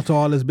shout out to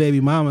all his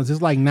baby mamas.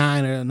 It's like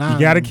 9 or 9. You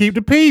got to keep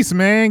the peace,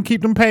 man.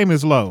 Keep them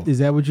payments low. Is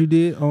that what you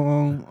did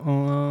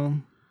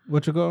on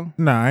what you call?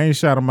 Nah, I ain't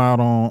shout them out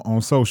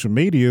on social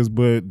medias,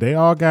 but they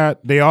all got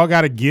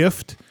a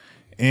gift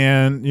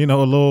and a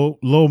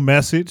little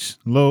message,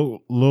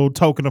 little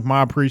token of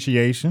my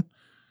appreciation.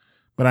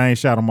 But I ain't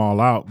shout them all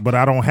out. But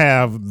I don't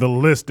have the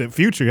list that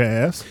Future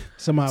has.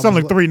 Something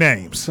like 3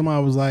 names.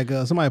 Somebody was like,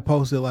 somebody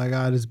posted like,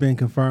 it's been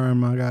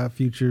confirmed. I got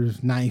Future's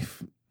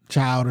 9th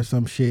child or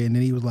some shit. And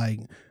then he was like,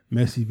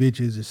 messy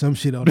bitches or some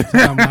shit on the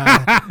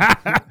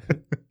timeline.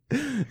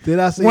 Did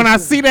I say when I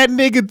see that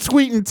nigga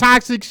tweeting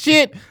toxic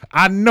shit,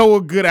 I know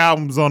a good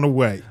album's on the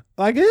way.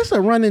 Like, it's a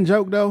running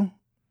joke, though.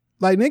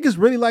 Like, niggas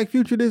really like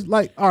Future this.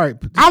 Like, all right,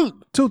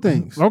 2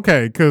 things.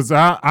 Okay, because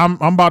I'm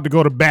about to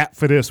go to bat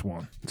for this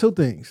one. 2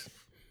 things.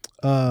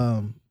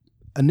 A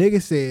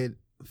nigga said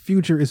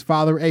Future is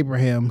Father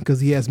Abraham because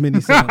he has many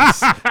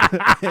sons.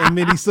 And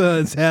many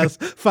sons has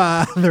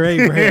Father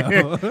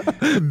Abraham.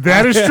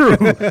 That is true.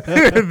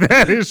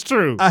 That is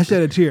true. I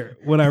shed a tear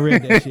when I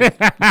read that shit.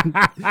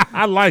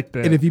 I like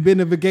that. And if you've been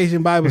to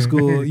Vacation Bible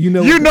School, you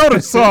know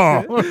the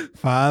song.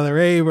 Father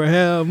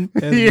Abraham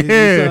has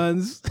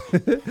many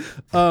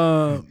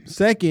sons.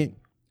 Second,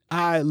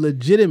 I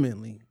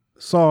legitimately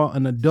saw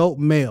an adult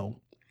male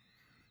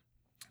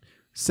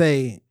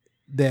say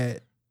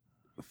that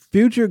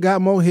Future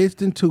got more hits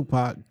than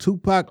Tupac.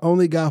 Tupac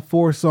only got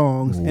 4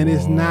 songs, and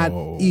it's not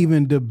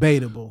even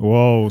debatable.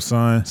 Whoa,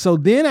 son. So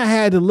then I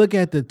had to look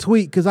at the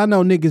tweet, because I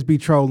know niggas be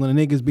trolling and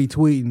niggas be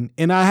tweeting,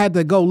 and I had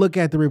to go look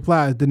at the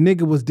replies. The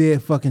nigga was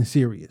dead fucking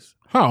serious.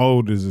 How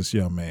old is this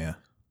young man?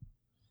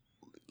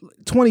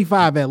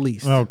 25 at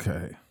least.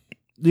 Okay.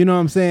 You know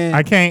what I'm saying?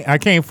 I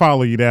can't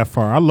follow you that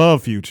far. I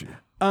love Future.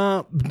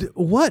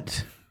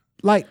 What?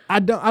 Like,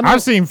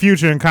 I've seen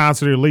Future in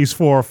concert at least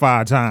 4 or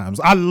 5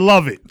 times. I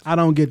love it. I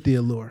don't get the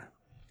allure.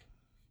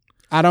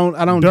 I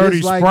don't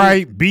Dirty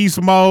Sprite,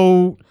 Beast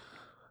Mode.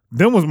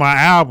 Them was my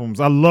albums.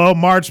 I love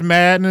March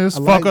Madness.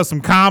 Fuck Us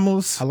Some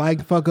Commas. I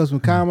like Fuck Us Some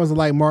Commas. I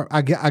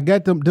like I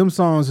get them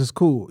songs is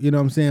cool. You know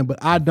what I'm saying?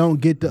 But I don't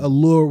get the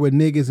allure with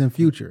niggas in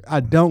Future. I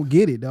don't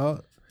get it,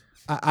 dog.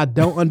 I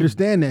don't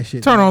understand that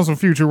shit. Turn on some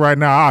Future right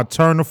now. I'll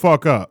turn the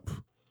fuck up.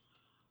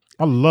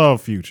 I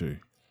love Future.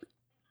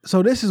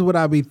 So this is what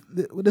I be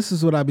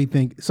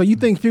thinking. So you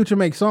think Future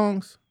makes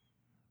songs?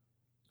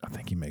 I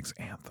think he makes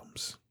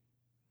anthems.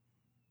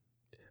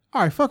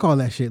 All right, fuck all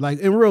that shit. Like,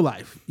 in real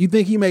life, you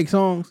think he makes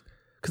songs?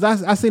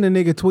 Because I seen a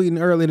nigga tweeting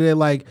earlier that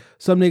like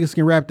some niggas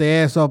can rap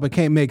their ass off but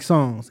can't make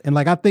songs. And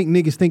like, I think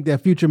niggas think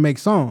that Future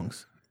makes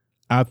songs.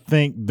 I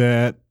think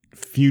that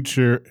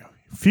Future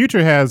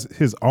has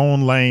his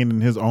own lane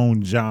and his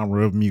own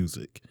genre of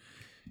music.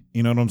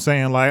 You know what I'm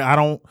saying? Like,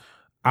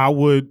 I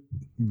would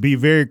be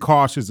very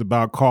cautious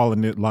about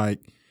calling it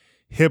like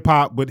hip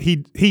hop, but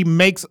he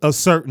makes a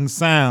certain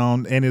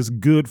sound and it's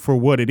good for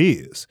what it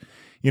is.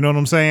 You know what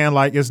I'm saying?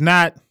 Like, it's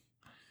not.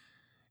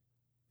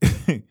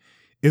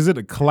 Is it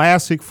a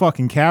classic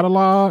fucking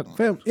catalog?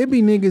 Fam, it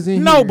be niggas in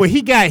here. No, but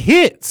he got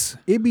hits.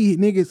 It be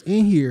niggas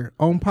in here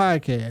on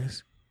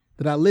podcasts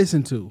that I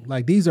listen to.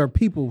 Like, these are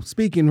people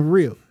speaking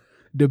real,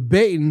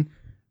 debating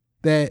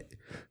that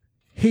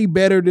he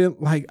better than,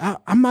 like,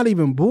 I'm not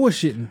even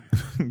bullshitting.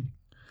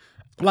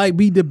 Like,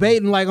 be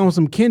debating like on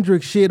some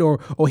Kendrick shit or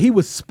he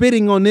was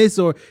spitting on this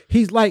or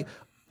he's like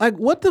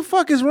what the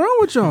fuck is wrong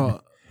with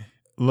y'all?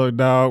 Look,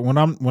 dog, when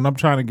I'm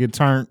trying to get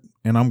turned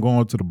and I'm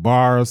going to the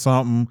bar or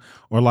something,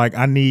 or like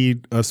I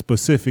need a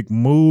specific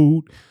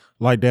mood,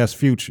 like that's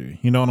Future.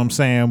 You know what I'm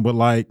saying? But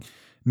like,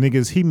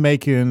 niggas, he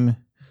making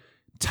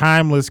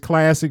timeless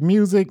classic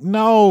music?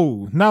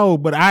 No,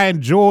 but I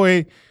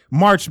enjoy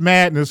March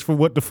Madness for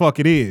what the fuck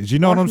it is. You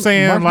know what I'm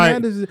saying?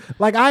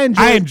 Like I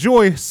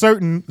enjoy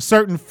certain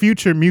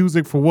Future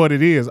music for what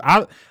it is.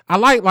 I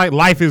like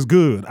Life Is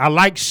Good. I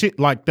like shit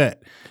like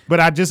that. But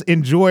I just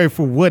enjoy it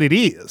for what it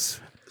is.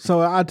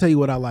 So I'll tell you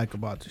what I like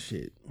about the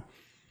shit.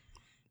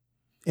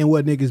 And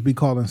what niggas be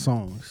calling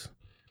songs.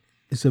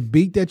 It's a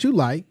beat that you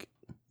like.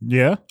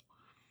 Yeah.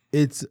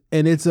 It's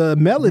a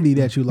melody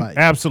that you like.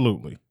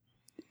 Absolutely.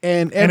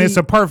 And it's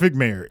a perfect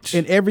marriage.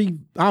 And every,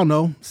 I don't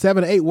know,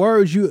 7 or 8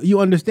 words, you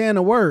understand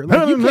a word.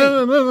 Like you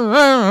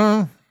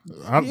can't.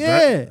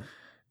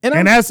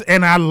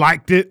 And I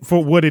liked it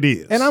for what it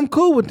is. And I'm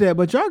cool with that,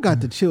 but y'all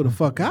got to chill the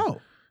fuck out.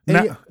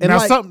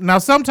 Now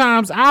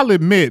sometimes I'll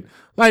admit,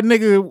 like,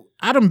 nigga,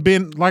 I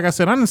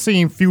done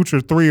seen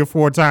Future 3 or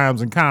 4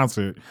 times in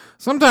concert.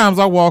 Sometimes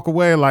I walk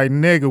away like,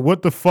 nigga,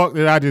 what the fuck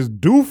did I just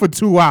do for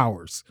 2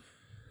 hours?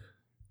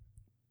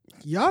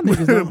 Y'all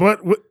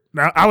niggas.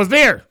 Now, I was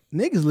there.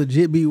 Niggas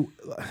legit be. All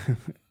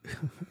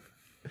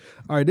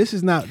right, this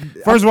is not.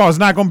 First of all, it's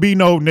not going to be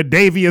no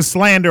Nadavia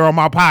slander on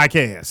my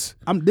podcast.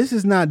 This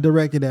is not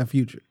directed at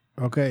Future,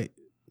 okay?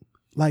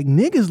 like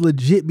niggas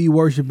legit be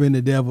worshiping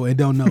the devil and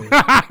don't know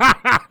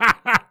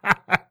it.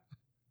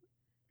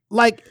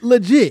 Like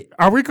legit.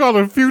 Are we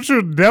calling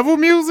Future devil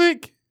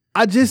music?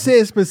 I just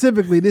said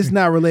specifically this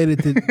not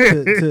related to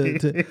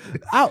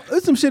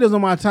there's some shit that's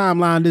on my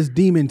timeline, this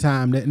demon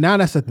time. Now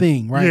that's a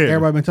thing, right? Yeah.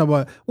 Everybody been talking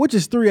about, which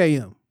is 3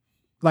 a.m.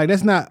 Like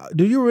that's not,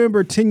 do you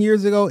remember 10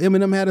 years ago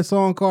Eminem had a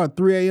song called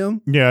 3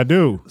 a.m.? Yeah, I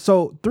do.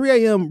 So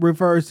 3 a.m.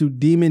 refers to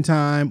demon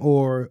time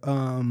or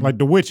Like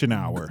the witching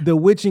hour. the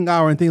witching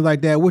hour and things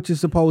like that, which is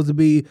supposed to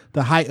be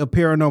the height of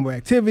paranormal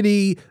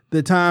activity,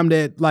 the time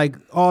that like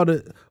all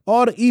the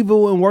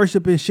evil and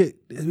worship and shit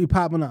be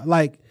popping up.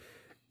 Like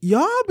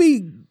y'all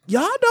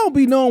don't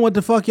be knowing what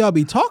the fuck y'all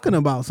be talking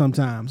about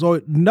sometimes, or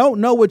don't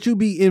know what you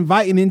be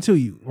inviting into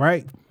you,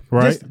 right?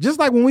 Right. Just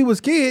like when we was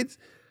kids,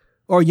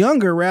 or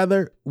younger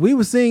rather, we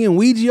was singing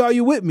 "Ouija, Are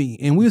You With Me?"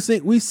 and we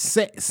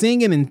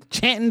singing and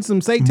chanting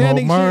some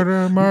satanic More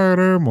murder, shit.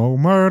 murder, more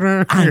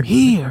murder. I'm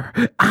here.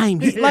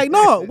 Like,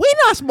 no, we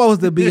not supposed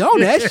to be on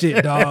that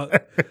shit, dog.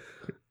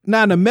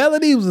 Now the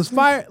melody was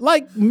fire.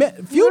 Like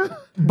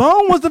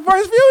Bone was the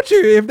first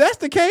Future, if that's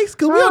the case,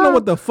 because we don't know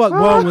what the fuck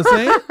Bone was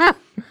saying.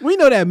 We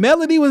know that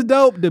melody was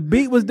dope, the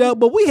beat was dope,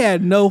 but we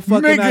had no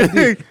fucking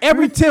idea.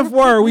 Every 10th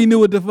word we knew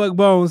what the fuck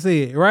Bone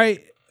said,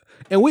 right?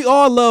 And we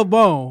all love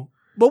Bone,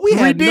 but we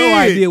had no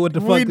idea what the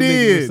fuck the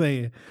niggas was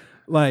saying.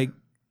 Like,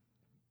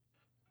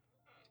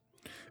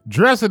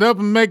 dress it up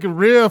and make it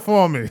real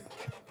for me.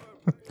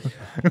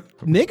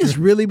 niggas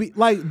really be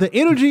like the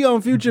energy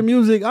on Future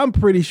music. I'm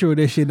pretty sure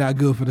that shit not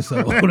good for the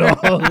soul.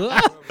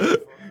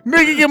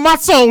 Nigga, get my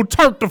soul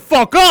turned the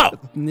fuck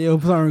up. Yeah,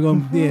 I'm sorry,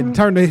 gonna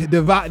turn the heat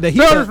up.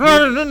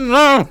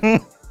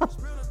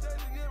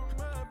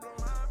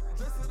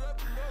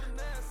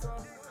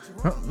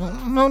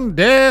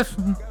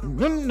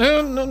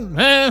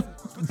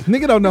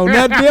 Nigga don't know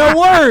that damn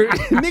word.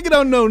 Nigga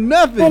don't know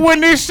nothing. But when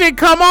this shit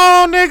come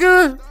on,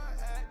 nigga,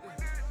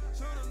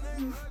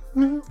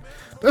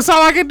 that's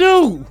all I can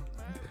do.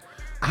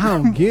 I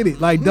don't get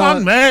it. Like, My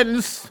dog,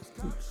 madness.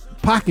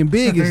 Pac and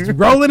Big is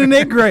rolling in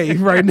their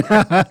grave right now.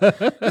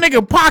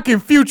 Nigga, Pac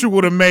and Future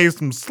would have made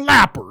some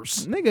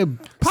slappers. Nigga,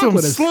 Pac Some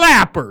would have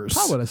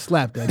slappers.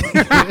 slapped that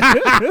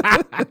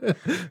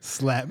nigga.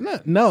 Slap?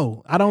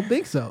 No, I don't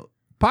think so.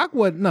 Pac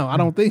would. No, I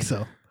don't think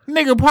so.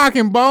 Nigga, Pac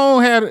and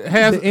Bone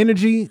has The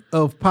energy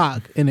of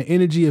Pac and the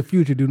energy of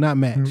Future do not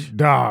match.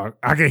 dog.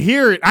 I can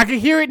hear it. I can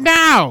hear it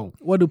now.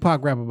 What do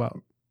Pac rap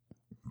about?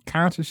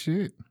 Conscious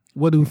shit.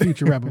 What do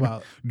Future rap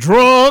about?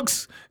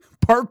 Drugs.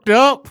 Perked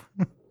up.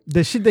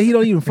 The shit that he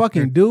don't even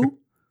fucking do.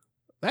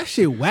 That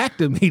shit whack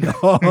to me,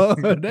 dog.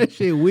 That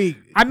shit weak.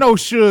 I know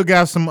Suge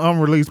got some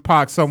unreleased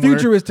Pac somewhere.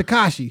 Future is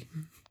Tekashi.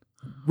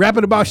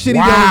 Rapping about shit he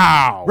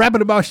Wow. don't.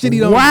 Rapping about shit he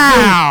don't.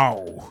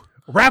 Wow. Do.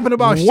 Rapping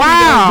about shit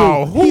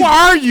Wow. he don't do. Who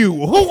are you?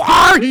 Who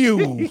are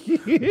you?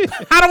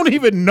 I don't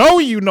even know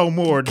you no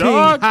more, King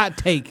dog. Hot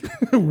Take.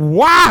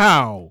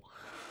 Wow.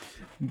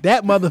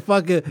 That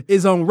motherfucker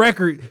is on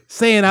record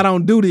saying I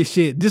don't do this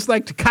shit. Just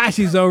like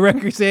Tekashi's on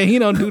record saying he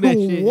don't do that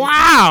shit.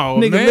 Wow.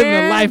 Nigga man. living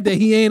a life that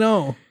he ain't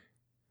on.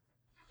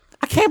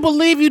 I can't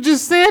believe you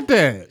just said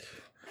that.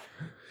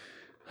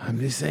 I'm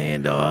just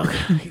saying, dog.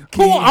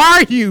 Who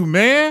are you,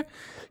 man?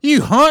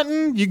 You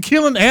hunting? You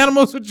killing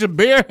animals with your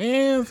bare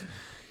hands?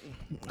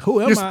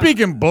 Who am You're I?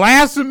 speaking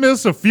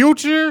blasphemous of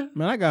Future?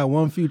 Man, I got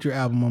one Future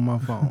album on my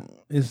phone.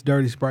 It's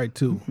Dirty Sprite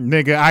 2.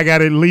 Nigga, I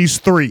got at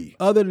least 3.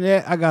 Other than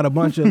that, I got a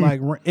bunch of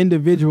like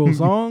individual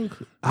songs.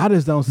 I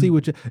just don't see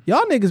what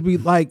y'all niggas be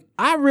like.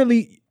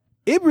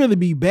 It really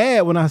be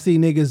bad when I see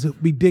niggas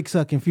be dick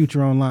sucking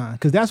Future online,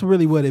 because that's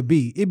really what it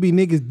be. It be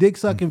niggas dick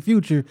sucking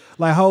Future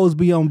like hoes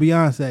be on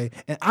Beyonce,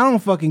 and I don't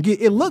fucking get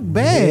it. Look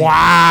bad.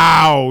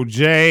 Wow,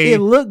 Jay. It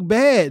look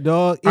bad,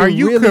 dog. It Are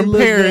you really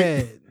look comparing-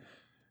 bad.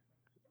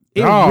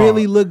 It Dog.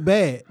 really look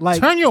bad.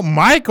 Like Turn your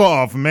mic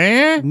off,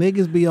 man.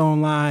 niggas be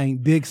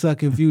online dick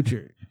sucking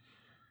Future.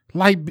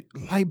 Like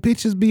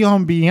bitches be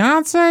on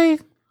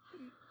Beyonce?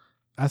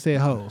 I said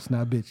hoes,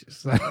 not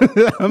bitches.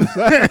 I'm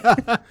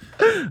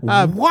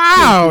sorry.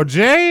 Wow,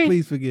 Jay.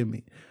 Please forgive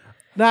me.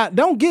 Now,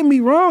 don't get me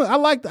wrong. I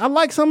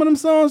like some of them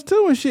songs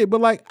too and shit, but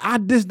like I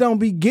just don't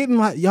be getting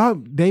like y'all.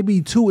 They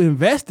be too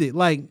invested.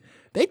 Like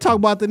they talk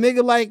about the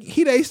nigga like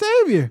he they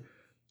savior,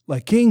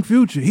 like King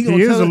Future. He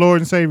He is the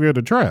Lord and Savior of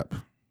the trap.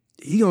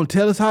 He gonna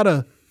tell us how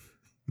to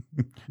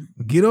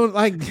get on.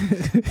 Like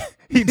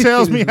He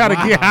tells me how to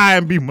Wow. get high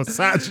and be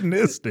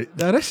misogynistic.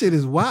 Now that shit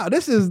is wild.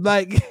 This is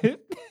like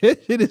this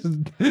shit is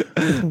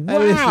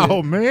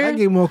Wow, man. I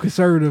get more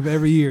conservative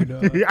every year,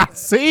 though. I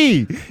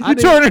see. I You didn't-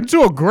 turn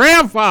into a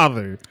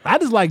grandfather. I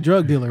just like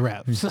drug dealer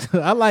raps.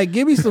 I like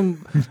give me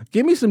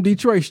some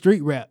Detroit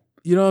street rap.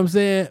 You know what I'm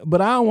saying?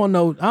 But I don't want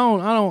no.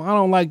 I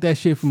don't like that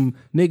shit from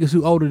niggas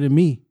who older than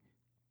me.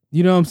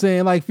 You know what I'm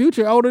saying? Like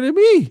Future older than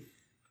me.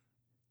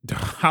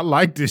 I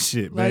like this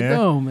shit, Like, man.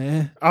 no,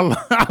 man.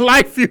 I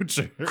like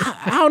Future.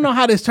 I don't know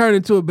how this turned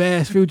into a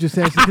Bass Future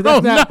session. 'Cause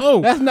don't that's not,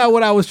 know. That's not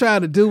what I was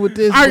trying to do with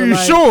this. Are but you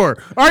like- sure?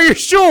 Are you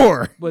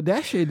sure? But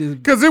that shit is.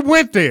 Because it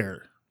went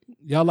there.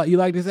 You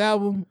like this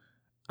album?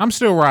 I'm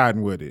still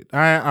riding with it.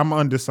 I'm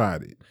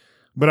undecided.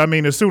 But I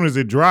mean, as soon as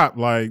it dropped,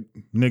 like,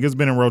 niggas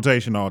been in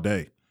rotation all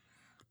day.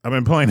 I've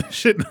been playing this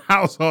shit in the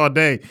house all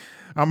day.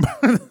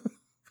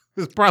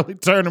 It's probably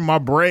turning my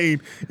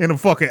brain into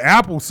fucking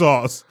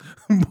applesauce.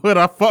 But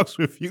I fucks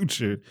with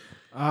Future.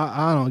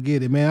 I don't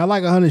get it, man. I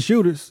like 100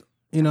 Shooters.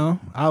 You know,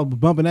 I was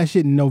bumping that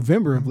shit in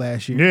November of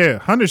last year. Yeah,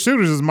 100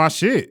 Shooters is my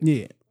shit.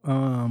 Yeah.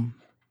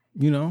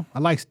 You know, I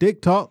like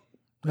Stick Talk.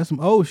 That's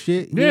some old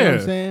shit. You know what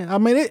I'm saying? I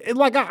mean, it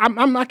like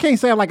I can't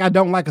say like I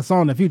don't like a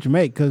song that Future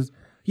make because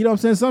you know what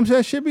I'm saying. Some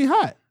shit should be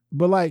hot,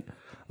 but like a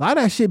lot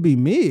of that shit be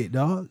mid,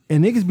 dog.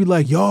 And niggas be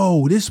like,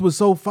 "Yo, this was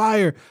so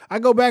fire." I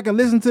go back and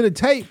listen to the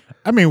tape.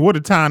 I mean, what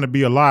a time to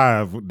be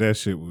alive! That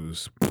shit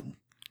was.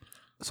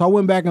 So I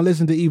went back and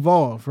listened to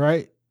Evolve,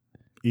 right?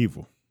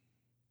 Evil.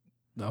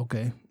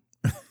 Okay.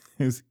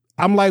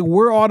 I'm like,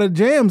 where are all the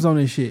jams on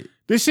this shit?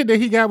 This shit that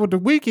he got with The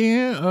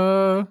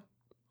Weeknd,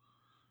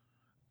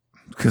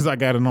 because I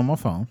got it on my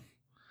phone.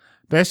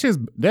 That shit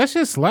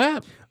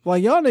slap.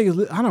 Like y'all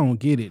niggas, I don't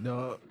get it,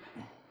 dog.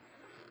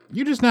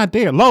 You just not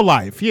there. Low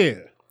Life,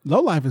 yeah.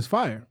 Low Life is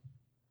fire.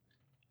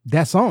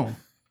 That song.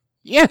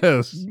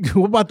 Yes.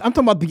 What about? I'm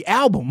talking about the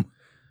album.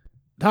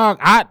 Dog,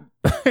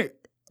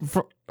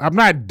 I'm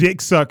not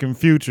dick sucking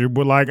Future,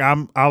 but like I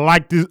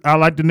like this. I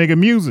like the nigga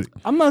music.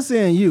 I'm not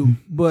saying you,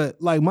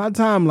 but like my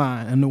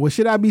timeline and what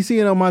shit I be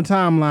seeing on my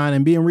timeline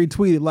and being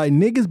retweeted, like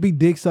niggas be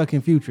dick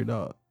sucking Future,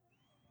 dog.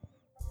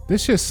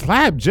 This shit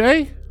slap,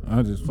 Jay.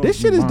 This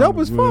shit is dope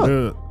as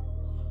fuck.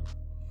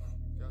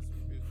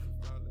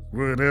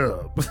 What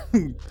up?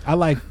 I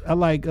like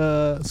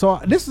so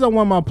this is on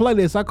one of my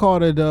playlists. I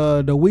called it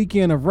the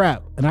Weekend of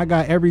Rap, and I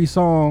got every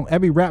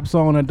rap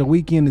song that The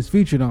Weeknd is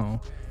featured on.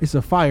 It's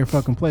a fire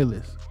fucking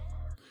playlist.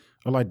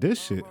 I like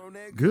this shit.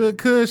 Good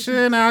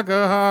cushion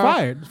alcohol.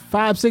 Fired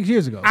 5-6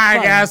 years ago.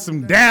 I got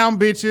some down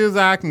bitches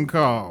I can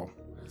call.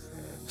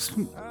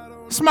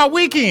 It's my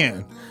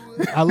weekend.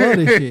 I love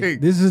this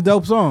shit. This is a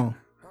dope song.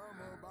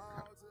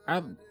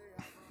 I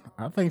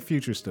think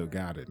Future still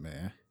got it,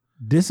 man.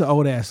 This an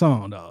old ass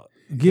song, dog.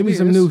 Give me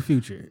some new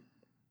Future.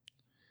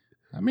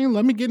 I mean,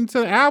 let me get into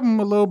the album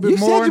a little bit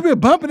more. You said you been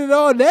bumping it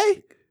all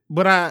day?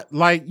 But I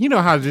like, you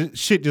know how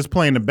shit just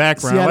play in the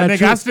background. Like,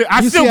 nigga, I still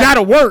still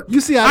gotta work. You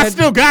see how I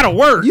still gotta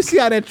work. You see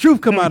how that truth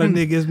come out of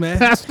niggas,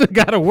 man. I still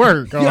gotta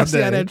work. You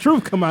see how that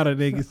truth come out of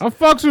niggas. I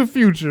fucks with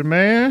Future,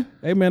 man.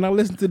 Hey man, I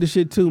listen to the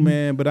shit too,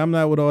 man. But I'm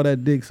not with all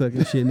that dick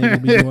sucking shit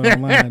niggas be doing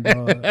online,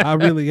 dog. I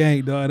really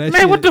ain't, dog. That man,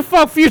 shit, what the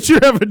fuck Future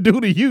ever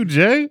do to you,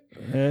 Jay?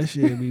 That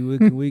shit be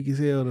weak as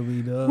hell to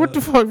me, dog. What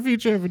the fuck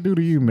Future ever do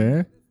to you,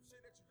 man?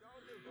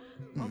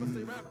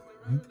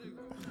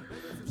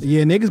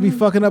 Yeah, niggas be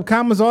fucking up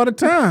commas all the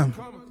time.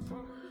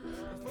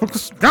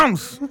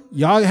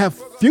 Y'all have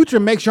Future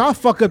makes y'all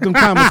fuck up them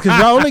commas because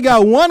y'all only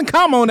got one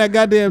comma on that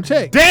goddamn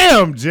check.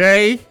 Damn,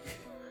 Jay.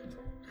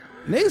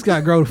 Niggas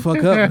gotta grow the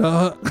fuck up,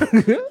 dog.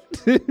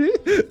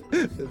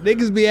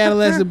 Niggas be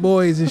adolescent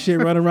boys and shit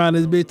running around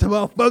this bitch talking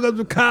about fuck up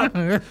the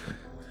commas.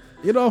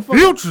 You know,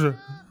 Future.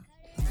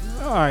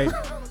 All right.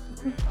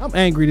 I'm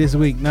angry this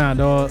week. Nah,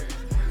 dog.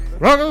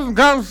 Love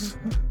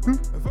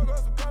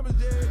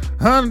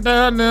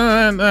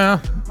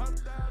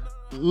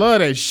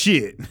that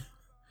shit.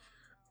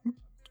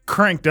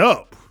 Cranked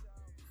up.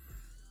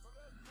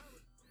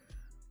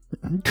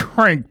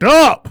 Cranked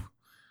up.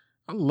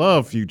 I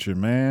love Future,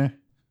 man.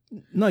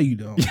 No, you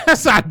don't.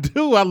 Yes, I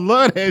do. I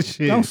love that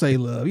shit. Don't say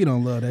love. You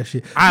don't love that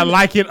shit. I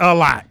like it a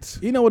lot.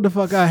 You know what the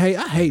fuck I hate?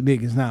 I hate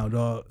niggas now,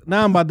 dog.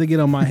 Now I'm about to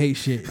get on my hate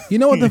shit. You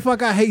know what the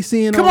fuck I hate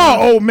seeing Come online?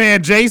 on, old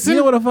man Jason. You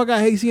know what the fuck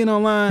I hate seeing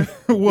online?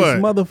 What?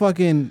 This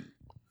motherfucking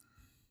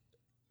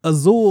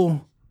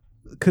Azul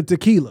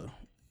tequila.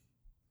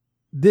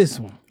 This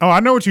one. Oh, I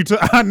know what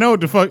I know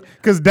what the fuck.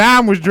 Because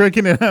Dime was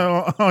drinking it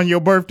on your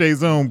birthday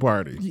Zoom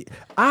party.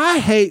 I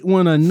hate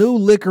when a new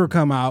liquor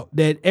come out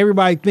that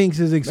everybody thinks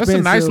is expensive.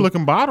 That's a nice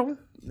looking bottle.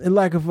 And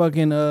like a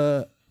fucking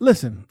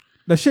listen,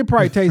 the shit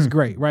probably tastes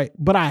great, right?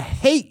 But I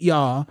hate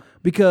y'all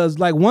because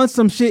like once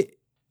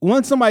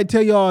somebody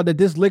tell y'all that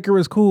this liquor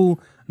is cool,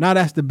 now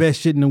that's the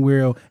best shit in the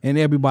world and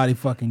everybody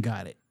fucking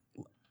got it.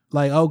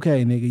 Like,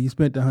 okay, nigga, you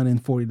spent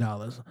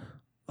 $140.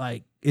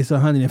 Like, it's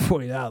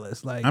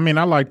 $140. Like, I mean,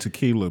 I like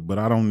tequila, but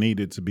I don't need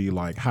it to be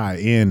like high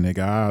end,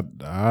 nigga.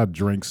 I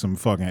drink some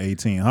fucking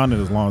 1800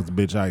 as long as the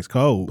bitch ice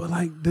cold. But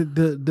like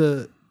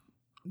the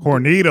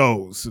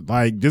Hornitos,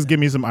 like just give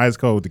me some ice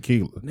cold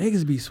tequila.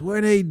 Niggas be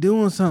swear they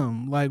doing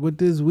something like with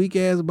this weak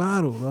ass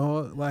bottle,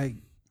 dog. Like,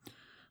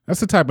 that's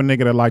the type of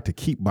nigga that like to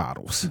keep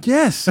bottles.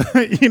 Yes.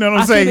 You know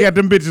what I'm saying? You got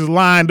them bitches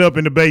lined up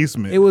in the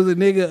basement. It was a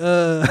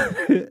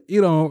nigga,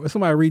 you know,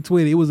 somebody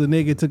retweeted. It was a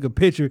nigga took a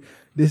picture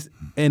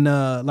and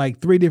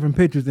like 3 different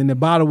pictures and the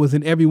bottle was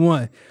in every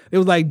one. It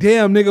was like,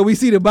 damn, nigga, we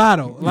see the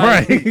bottle.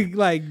 Like, right.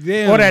 Like,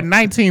 damn. Or that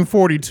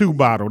 1942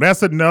 bottle.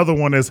 That's another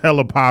one that's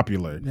hella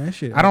popular. That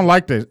shit. I don't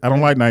like that. I don't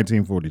like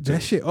 1942.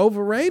 That shit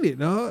overrated,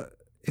 dog.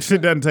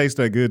 Shit doesn't taste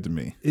that good to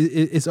me.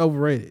 It's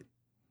overrated.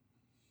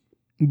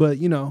 But,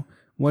 you know,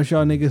 once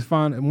y'all niggas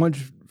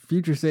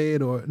Future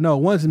said, or no,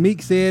 once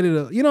Meek said it,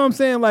 or, you know what I'm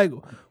saying? Like,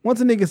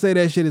 once a nigga say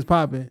that shit is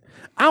popping,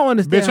 I don't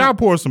understand. Bitch, I'll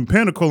pour some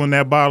Pinnacle in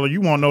that bottle.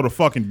 You won't know the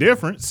fucking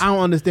difference. I don't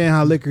understand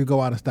how liquor go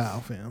out of style,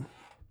 fam.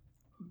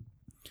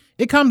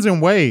 It comes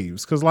in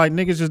waves, because, like,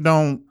 niggas just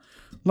don't,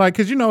 like,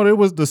 because, you know, there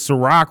was the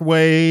Ciroc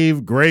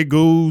wave, Grey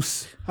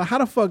Goose. How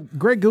the fuck,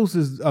 Grey Goose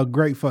is a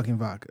great fucking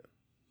vodka.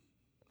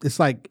 It's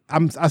like,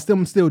 I'm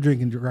still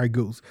drinking Grey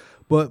Goose.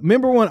 But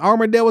remember when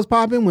Armadale was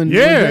popping?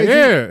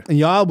 Yeah. And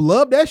y'all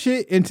loved that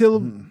shit until...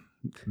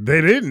 They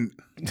didn't.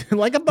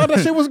 Like, I thought that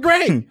shit was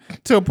great.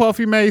 Till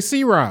Puffy made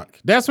Ciroc.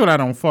 That's what I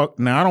don't fuck.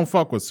 Now, I don't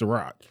fuck with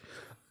Ciroc.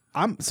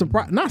 I'm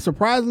surprised, not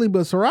surprisingly,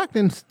 but Ciroc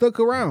then stuck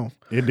around.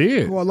 It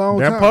did. For a long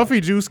that time.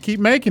 Puffy juice keep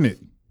making it.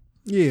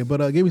 Yeah,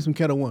 but give me some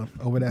Kettle One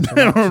over that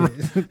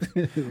Ciroc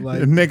shit.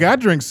 Like, Nigga, I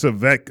drink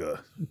Saveca.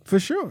 for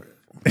sure.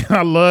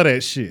 I love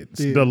that shit.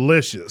 It's Yeah.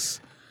 delicious.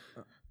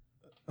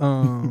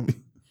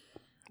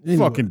 Anyway.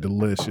 Fucking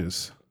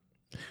delicious.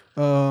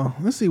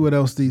 Let's see what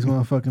else these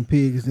motherfucking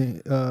pigs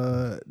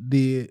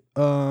did.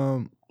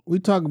 We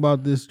talk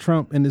about this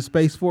Trump and the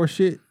Space Force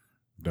shit.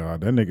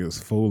 Dog, that nigga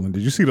is fooling.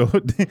 Did you see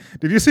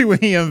Did you see when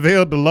he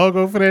unveiled the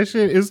logo for that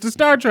shit? It's the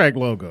Star Trek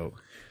logo.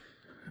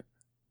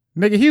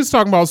 Nigga, he was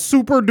talking about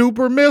super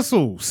duper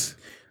missiles.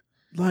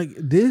 Like,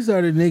 these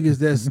are the niggas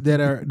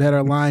that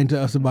are lying to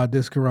us about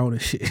this corona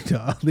shit,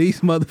 dog. These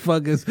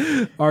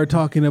motherfuckers are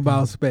talking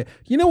about space.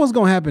 You know what's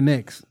gonna happen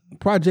next?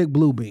 Project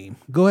Bluebeam.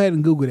 Go ahead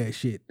and Google that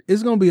shit.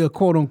 It's gonna be a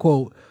quote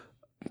unquote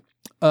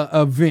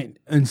event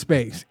in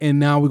space, and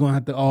now we're gonna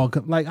have to all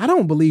come. Like, I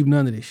don't believe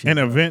none of this shit. An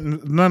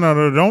event?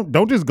 No.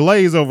 Don't just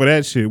glaze over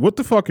that shit. What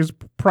the fuck is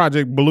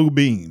Project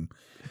Bluebeam?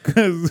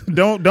 Cause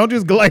don't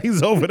just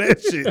glaze over that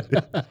shit.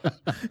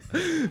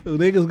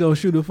 Niggas gonna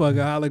shoot a fucking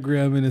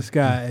hologram in the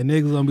sky, and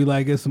niggas gonna be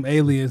like, it's some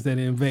aliens that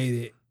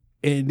invaded,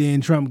 and then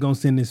Trump gonna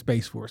send his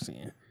Space Force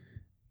in.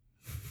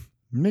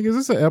 Niggas,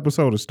 this an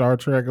episode of Star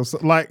Trek or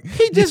something. Like,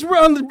 He just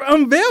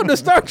unveiled the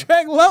Star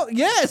Trek logo.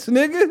 Yes,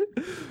 nigga.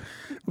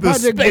 the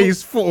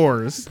Space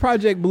Force.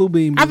 Project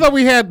Bluebeam. I thought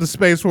we had the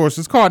Space Force.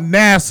 It's called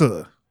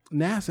NASA.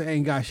 NASA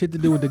ain't got shit to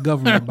do with the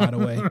government, by the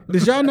way.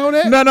 Did y'all know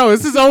that? No,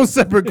 it's his own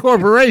separate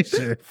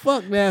corporation.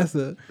 Fuck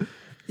NASA.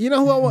 You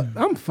know who I want?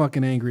 I'm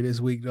fucking angry this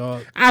week,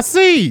 dog. I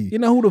see. You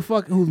know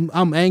who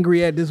I'm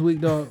angry at this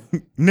week, dog?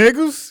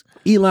 Niggas?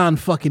 Elon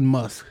fucking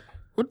Musk.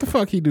 What the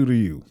fuck he do to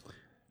you?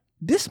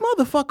 This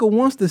motherfucker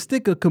wants to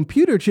stick a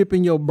computer chip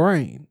in your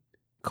brain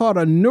called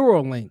a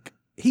Neuralink.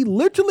 He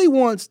literally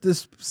wants to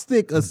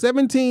stick a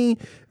 17,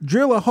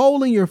 drill a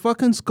hole in your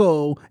fucking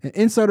skull and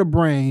insert a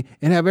brain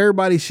and have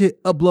everybody's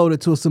shit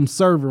uploaded to some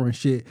server and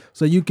shit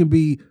so you can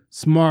be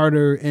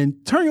smarter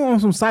and turn you on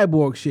some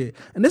cyborg shit.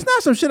 And it's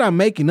not some shit I'm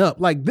making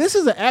up. Like, this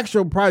is an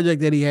actual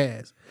project that he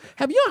has.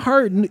 Have y'all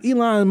heard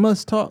Elon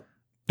Musk talk?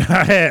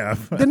 I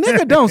have. The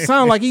nigga don't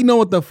sound like he know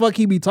what the fuck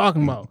he be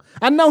talking about.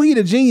 I know he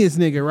the genius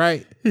nigga,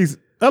 right? He's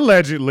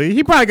allegedly.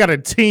 He probably got a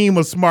team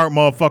of smart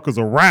motherfuckers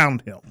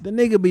around him. The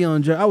nigga be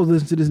on I was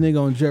listening to this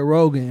nigga on Joe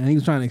Rogan and he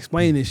was trying to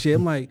explain this shit.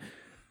 I'm like,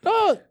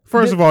 dog.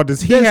 First of all,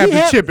 does he have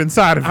the chip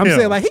inside of him? I'm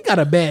saying, like, he got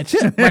a bad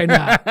chip right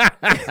now.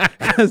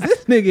 Because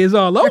this nigga is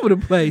all over the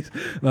place.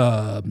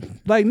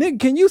 Like, nigga,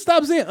 can you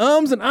stop saying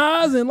ums and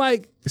ahs and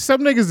like.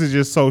 Some niggas is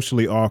just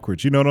socially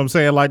awkward. You know what I'm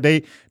saying? Like,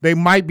 they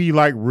might be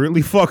like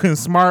really fucking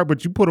smart,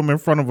 but you put them in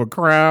front of a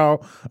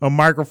crowd, a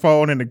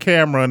microphone, and a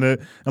camera,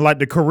 and like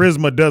the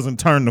charisma doesn't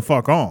turn the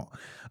fuck on.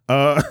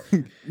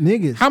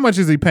 Niggas. How much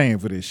is he paying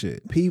for this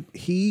shit?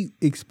 He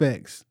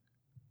expects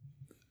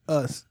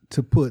us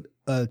to put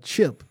a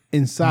chip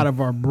inside of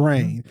our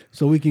brain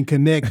so we can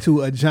connect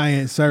to a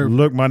giant server.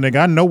 Look, my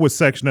nigga, I know what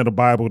section of the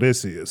Bible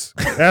this is.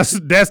 That's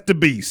the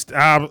beast.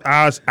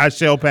 I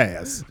shall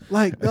pass.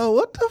 Like, dog,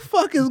 what the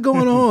fuck is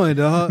going on,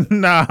 dog?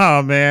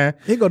 Nah, man.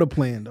 Here go the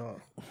plan, dog.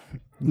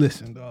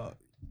 Listen, dog.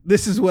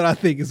 This is what I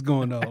think is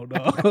going on,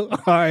 dog. All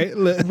right.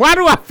 Look. Why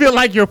do I feel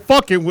like you're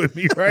fucking with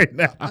me right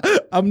now?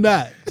 I'm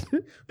not.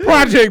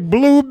 Project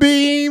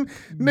Bluebeam,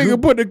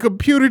 nigga, put the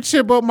computer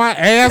chip up my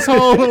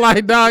asshole.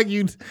 Like, dog,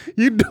 you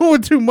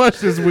doing too much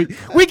this week.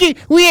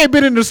 We ain't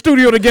been in the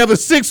studio together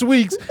 6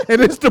 weeks,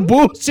 and it's the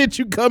bullshit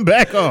you come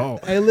back on.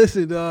 Hey,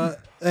 listen, dog.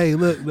 Hey,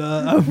 look,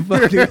 dog. I'm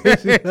fucking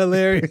this is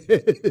hilarious.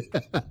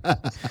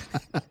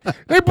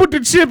 They put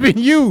the chip in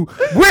you.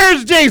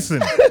 Where's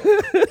Jason?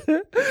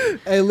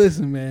 Hey,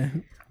 listen,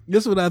 man.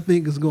 This is what I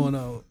think is going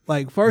on.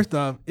 Like, first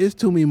off, it's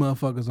too many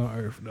motherfuckers on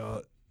Earth,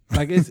 dog.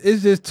 Like, it's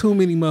just too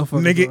many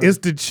motherfuckers. Nigga, is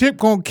the chip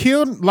gonna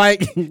kill?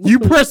 Like, you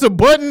press a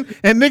button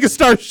and niggas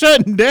start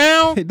shutting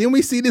down? Didn't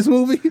we see this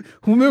movie?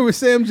 Remember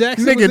Sam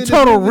Jackson? Nigga,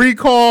 Total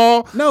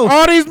Recall. No.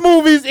 All these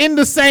movies in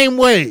the same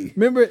way.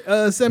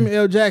 Remember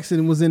Samuel L.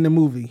 Jackson was in the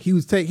movie.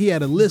 He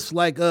had a list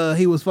like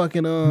he was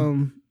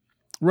fucking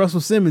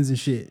Russell Simmons and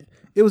shit.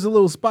 It was a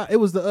little spot.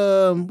 It was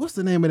the what's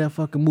the name of that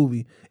fucking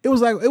movie? It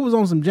was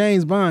on some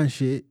James Bond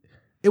shit.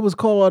 It was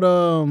called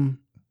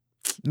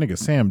Nigga,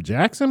 Sam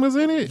Jackson was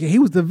in it? yeah, he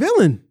was the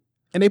villain.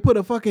 and they put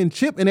a fucking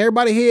chip in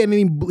everybody's head, and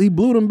then he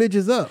blew them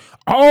bitches up.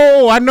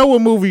 Oh, I know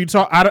what movie you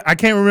talk. I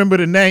can't remember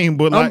the name,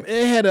 but like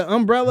It had an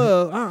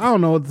umbrella. I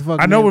don't know what the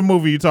fuck. I know what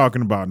movie you're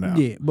talking about now.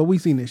 Yeah, but we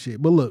seen this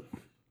shit. But look,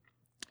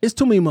 it's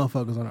too many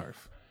motherfuckers on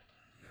Earth.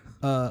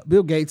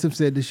 Bill Gates have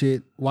said this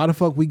shit. Why the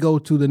fuck we go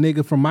to the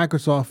nigga from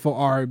Microsoft for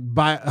our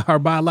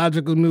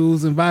biological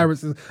news and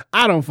viruses?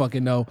 I don't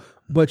fucking know.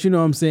 But you know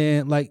what I'm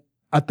saying? Like,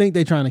 I think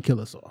they trying to kill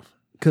us off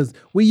because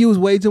we use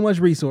way too much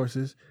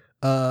resources,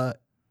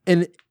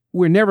 and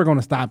we're never going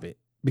to stop it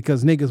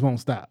because niggas won't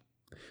stop.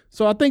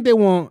 So I think they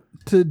want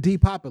to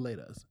depopulate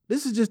us.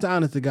 This is just the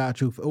honest to God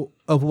truth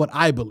of what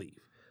I believe.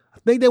 I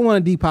think they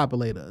want to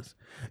depopulate us.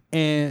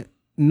 And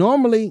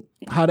normally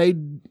how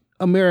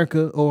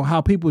America or how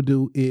people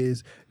do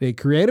is they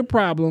create a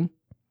problem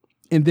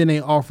and then they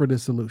offer the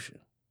solution.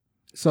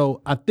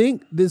 So I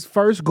think this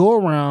first go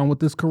around with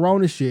this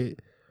corona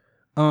shit.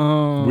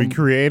 We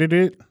created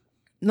it?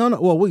 No.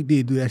 Well, we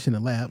did do that shit in the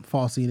lab.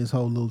 Fossey and his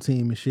whole little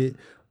team and shit.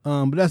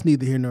 But that's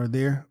neither here nor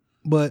there.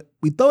 But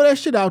we throw that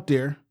shit out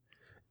there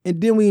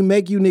and then we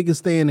make you niggas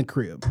stay in the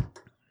crib.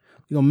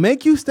 We're gonna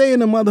make you stay in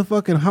the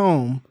motherfucking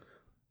home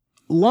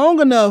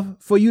long enough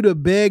for you to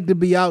beg to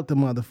be out the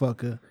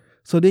motherfucker.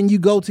 So then you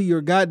go to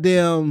your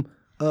goddamn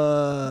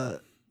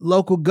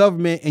local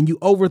government and you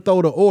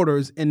overthrow the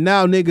orders, and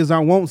now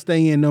niggas won't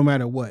stay in no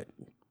matter what.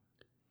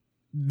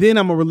 Then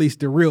I'm gonna release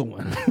the real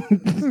one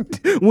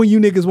when you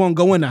niggas won't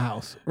go in the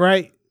house,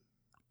 right?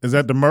 Is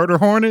that the murder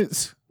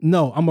hornets?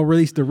 No, I'm gonna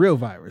release the real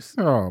virus,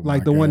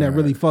 like the one that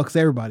really fucks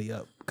everybody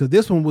up. Because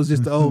this one was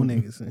just the old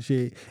niggas and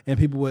shit, and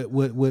people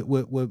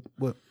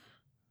with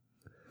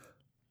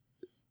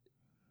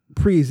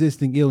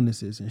pre-existing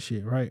illnesses and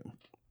shit, right?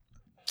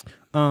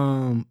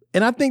 And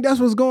I think that's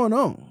what's going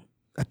on.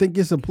 I think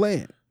it's a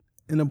plan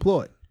and a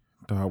ploy.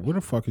 Dog, where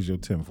the fuck is your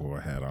tinfoil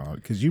hat on?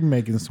 Because you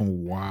making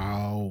some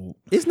wild...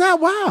 It's not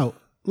wild.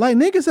 Like,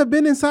 niggas have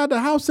been inside the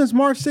house since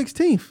March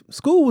 16th.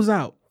 School was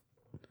out.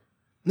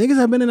 Niggas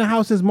have been in the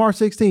house since March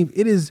 16th.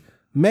 It is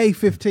May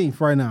 15th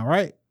right now,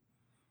 right?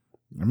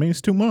 I mean,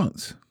 it's 2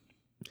 months.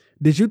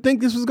 Did you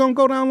think this was going to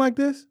go down like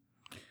this?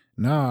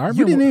 No, I remember.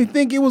 You didn't even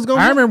think it was going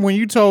to... I remember when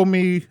you told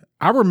me...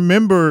 I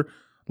remember...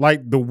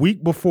 Like the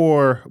week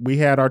before we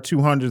had our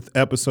 200th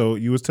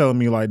episode, you was telling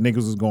me like niggas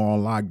was going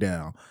on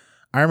lockdown.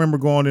 I remember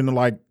going into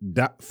like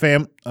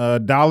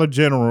Dollar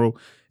General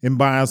and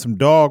buying some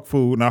dog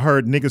food, and I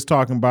heard niggas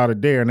talking about it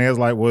there, and they was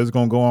like, well, it's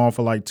going to go on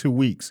for like 2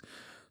 weeks.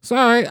 So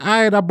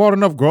I bought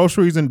enough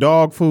groceries and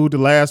dog food to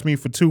last me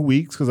for 2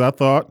 weeks because I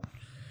thought,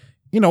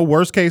 you know,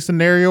 worst case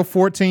scenario,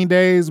 14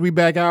 days, we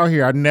back out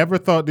here. I never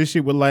thought this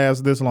shit would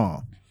last this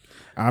long.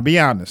 I'll be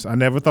honest. I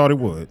never thought it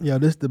would. Yo,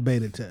 this is the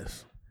beta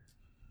test.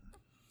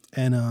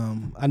 And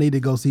I need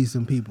to go see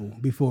some people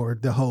before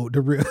before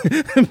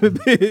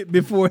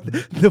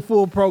the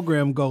full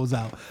program goes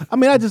out. I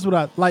mean, that's just what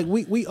I like.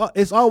 We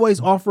it's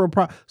always offer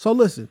a So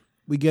listen,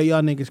 we gave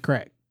y'all niggas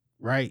crack,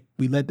 right?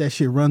 We let that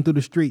shit run through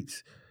the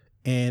streets,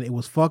 and it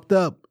was fucked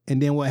up.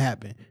 And then what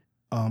happened?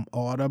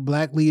 All the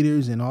black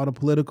leaders and all the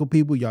political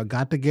people, y'all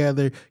got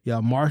together,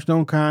 y'all marched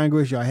on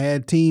Congress, y'all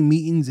had team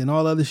meetings and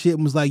all other shit,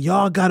 and was like,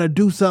 y'all gotta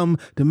do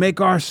something to make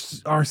our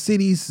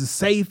cities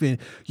safe, and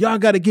y'all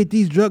gotta get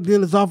these drug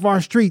dealers off our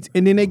streets.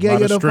 And then they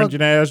gave you the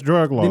stringent ass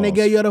drug laws. Then they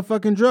gave you the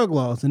fucking drug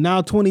laws. And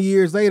now 20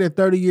 years later,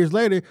 30 years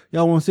later,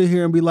 y'all want to sit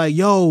here and be like,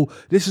 yo,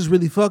 this is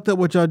really fucked up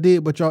what y'all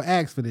did, but y'all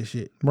asked for this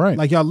shit. Right.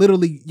 Like y'all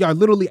literally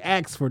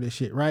asked for this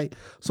shit, right?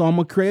 So I'm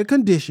gonna create a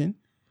condition,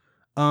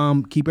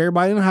 keep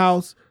everybody in the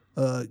house,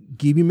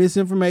 give you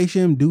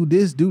misinformation, do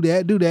this, do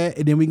that,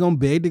 and then we gonna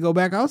beg to go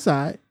back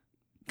outside.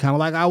 Kind of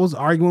like I was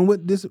arguing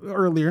with this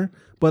earlier,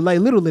 but like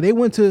literally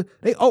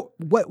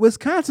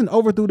Wisconsin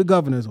overthrew the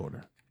governor's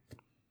order.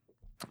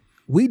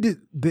 We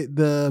did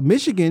the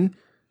Michigan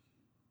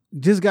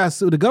just got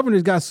sued. The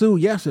governors got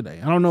sued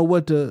yesterday. I don't know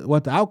what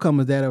the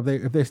outcome is that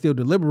if they're still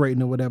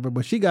deliberating or whatever,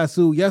 but she got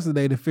sued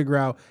yesterday to figure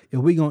out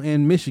if we gonna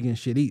end Michigan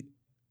shit.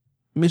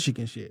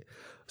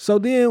 So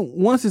then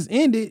once it's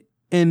ended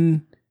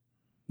and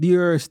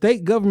your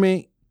state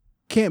government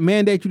can't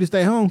mandate you to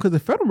stay home because the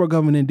federal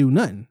government didn't do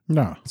nothing.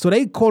 No. So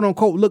they quote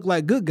unquote look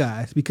like good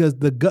guys because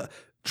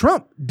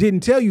Trump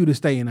didn't tell you to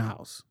stay in the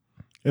house.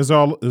 It's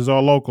all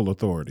local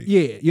authority.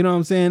 Yeah, you know what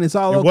I'm saying? It's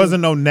all It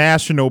wasn't no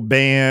national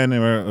ban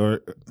or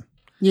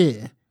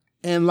yeah.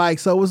 And like,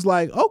 so it's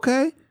like,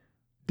 okay,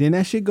 then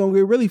that shit gonna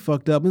get really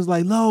fucked up. It's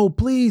like, no,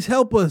 please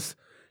help us.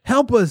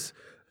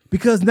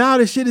 Because now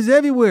this shit is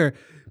everywhere.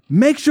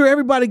 Make sure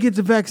everybody gets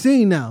a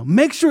vaccine now.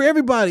 Make sure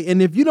everybody.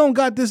 And if you don't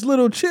got this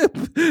little chip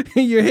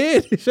in your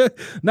head,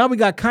 now we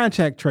got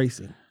contact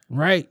tracing,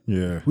 right?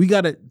 Yeah. We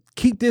got to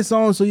keep this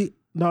on. So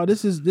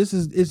it's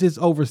just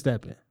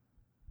overstepping.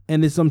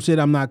 And it's some shit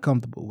I'm not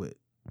comfortable with.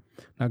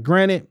 Now,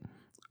 granted,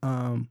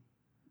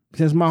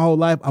 since my whole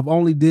life, I've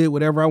only did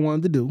whatever I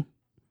wanted to do.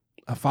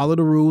 I follow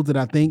the rules that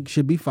I think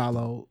should be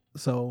followed.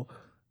 So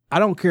I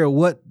don't care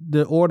what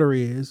the order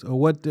is or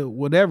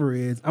whatever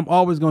is. I'm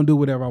always going to do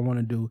whatever I want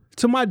to do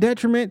to my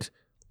detriment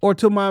or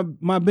to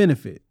my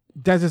benefit.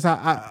 That's just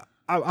how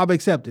I've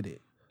accepted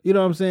it. You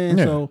know what I'm saying?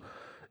 Yeah. So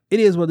it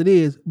is what it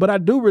is. But I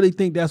do really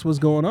think that's what's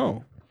going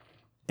on.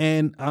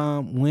 And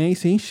we ain't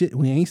seen shit.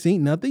 We ain't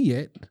seen nothing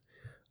yet.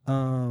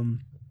 And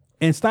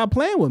stop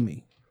playing with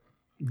me.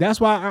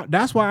 That's why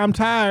I'm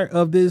tired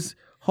of this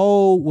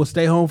whole, we'll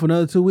stay home for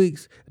another 2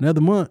 weeks,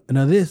 another month,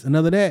 another this,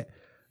 another that.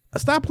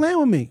 Stop playing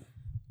with me.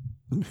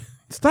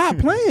 Stop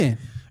playing.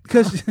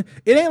 Because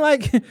it ain't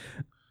like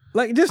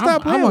just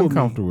stop playing I'm with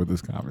uncomfortable with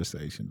this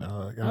conversation,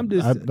 dog. I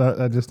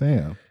just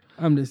am.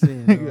 I'm just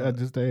saying. I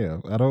just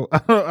am. I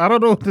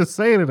don't know what to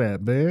say to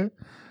that, man.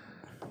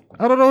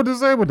 I don't know what to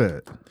say with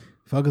that.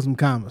 Fuck with some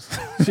commas.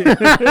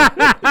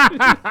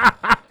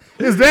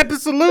 Is that the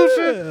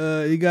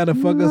solution? You gotta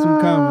fuck up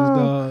some commas,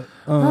 dog.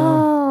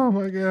 Oh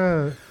my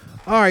god.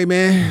 All right,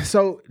 man.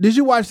 So, did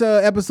you watch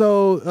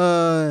episode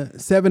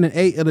 7 and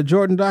 8 of the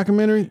Jordan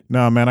documentary?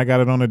 No, man. I got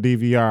it on a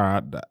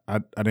DVR. I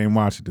didn't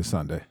watch it this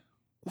Sunday.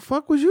 What the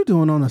fuck was you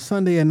doing on a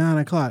Sunday at 9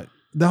 o'clock?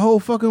 The whole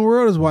fucking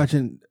world is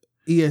watching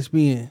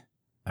ESPN.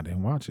 I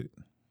didn't watch it.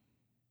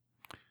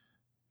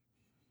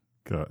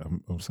 God,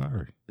 I'm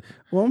sorry.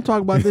 Well, I'm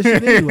talking about this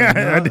shit anyway.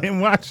 I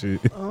didn't watch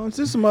it. It's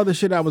just some other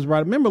shit I was right.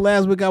 Remember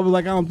last week I was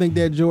like, I don't think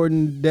that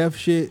Jordan death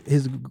shit,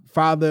 his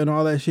father and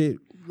all that shit,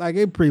 like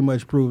it pretty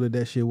much proved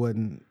that shit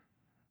wasn't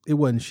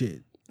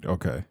shit.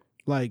 Okay.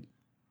 Like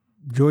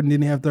Jordan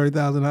didn't have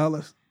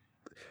 $30,000.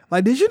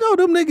 Like, did you know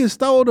them niggas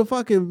stole the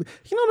fucking,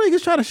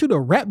 niggas trying to shoot a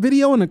rap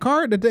video in the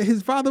car that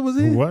his father was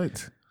in?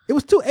 What? It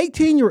was 2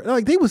 18-year-olds,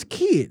 like they was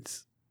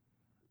kids.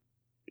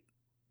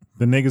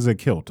 The niggas that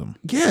killed him.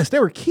 Yes, they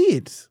were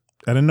kids.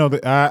 I didn't know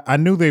that. I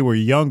knew they were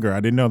younger. I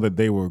didn't know that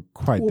they were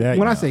quite that young.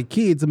 When I say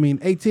kids, I mean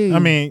 18. I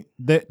mean,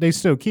 they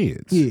still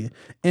kids. Yeah.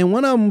 And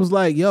one of them was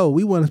like, yo,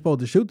 we wasn't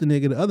supposed to shoot the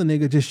nigga. The other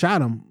nigga just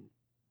shot him.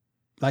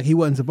 Like he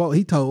wasn't supposed,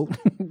 he told,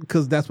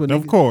 because that's what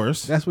Of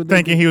course. That's what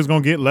thinking he was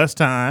going to get less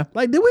time.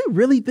 Like, did we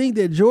really think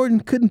that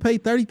Jordan couldn't pay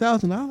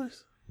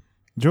 $30,000?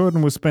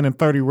 Jordan was spending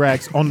 30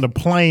 racks on the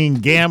plane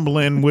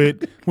gambling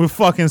with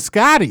fucking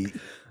Scotty.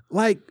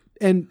 Like,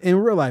 and in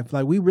real life,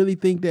 like, we really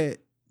think that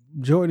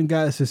Jordan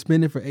got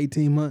suspended for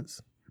 18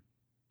 months?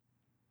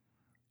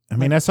 I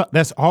mean,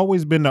 that's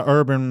always been the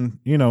urban,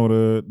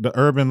 the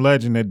urban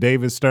legend that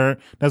David Stern,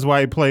 that's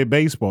why he played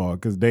baseball,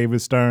 because David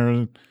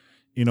Stern,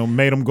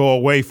 made him go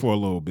away for a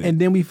little bit.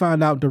 And then we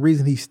found out the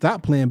reason he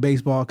stopped playing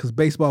baseball, because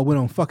baseball went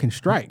on fucking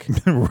strike.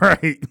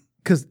 Right.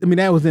 Because, I mean,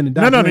 that was in the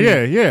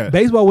documentary. Yeah.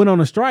 Baseball went on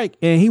a strike,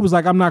 and he was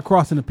like, I'm not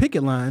crossing the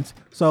picket lines.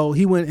 So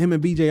him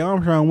and B.J.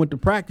 Armstrong went to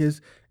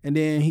practice, and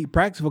then he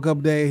practiced for a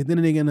couple days,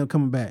 then the nigga ended up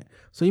coming back.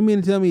 So you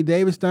mean to tell me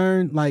David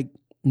Stern, like,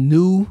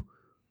 knew?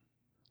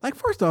 Like,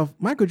 first off,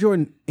 Michael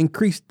Jordan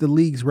increased the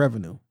league's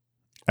revenue.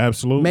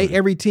 Absolutely. Made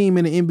every team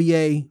in the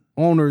NBA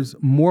owners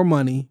more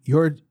money.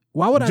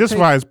 Why would Just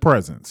by his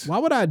presence. Why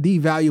would I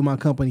devalue my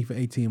company for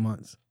 18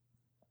 months?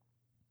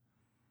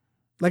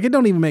 Like, it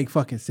don't even make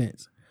fucking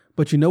sense.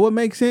 But you know what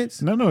makes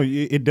sense? No,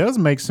 it does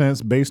make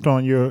sense based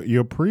on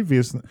your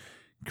previous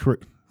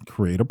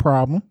create a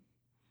problem,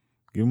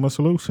 give them a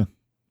solution.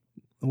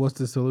 What's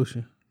the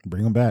solution?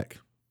 Bring them back.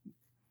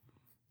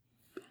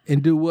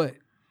 And do what?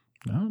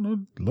 I don't know.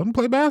 Let him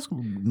play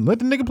basketball. Let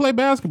the nigga play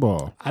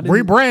basketball. didn't-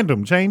 Rebrand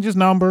him. Change his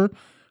number.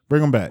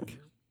 Bring him back.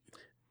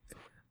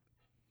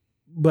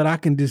 But I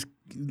can just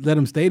let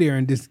him stay there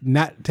and just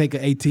not take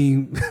an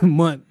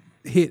 18-month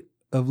hit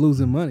of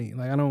losing money.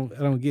 Like, I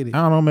don't get it.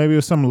 I don't know. Maybe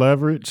it's some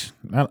leverage.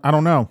 I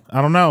don't know.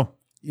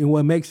 And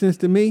what makes sense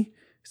to me,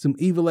 some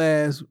evil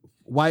ass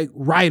white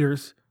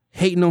writers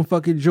hating on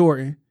fucking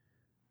Jordan,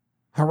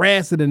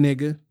 harassing the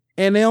nigga,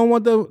 and they don't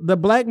want the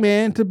black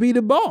man to be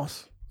the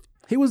boss.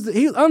 He's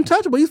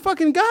untouchable. He's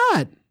fucking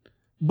God.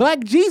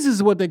 Black Jesus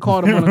is what they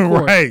called him on the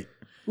court. Right.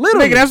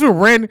 Literally. Nigga,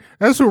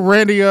 that's what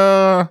Randy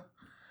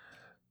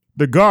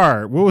the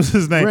guard, what was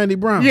his name? Randy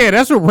Brown. Yeah,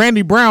 that's what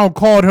Randy Brown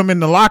called him in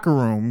the locker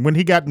room when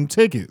he got them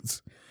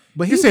tickets.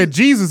 But he said,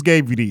 Jesus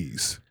gave you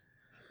these.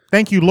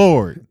 Thank you,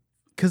 Lord.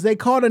 Because they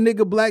called a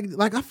nigga black.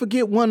 Like, I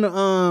forget one,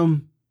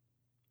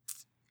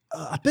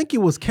 I think it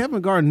was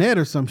Kevin Garnett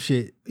or some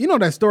shit. You know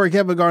that story,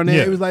 Kevin Garnett?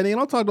 Yeah. He was like, they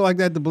don't talk like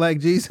that to Black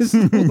Jesus.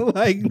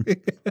 Like,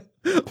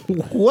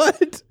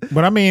 what?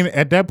 But I mean,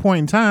 at that point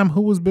in time,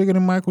 who was bigger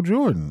than Michael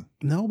Jordan?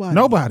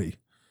 Nobody.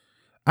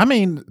 I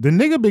mean, the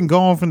nigga been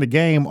gone from the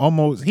game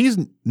almost, he's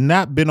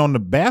not been on the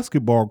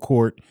basketball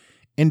court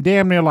in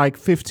damn near like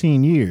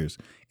 15 years.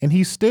 And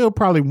he's still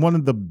probably one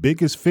of the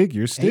biggest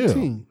figures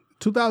still.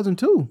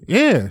 2002.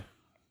 Yeah.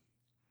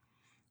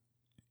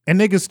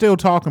 And niggas still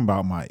talking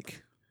about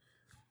Mike.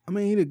 I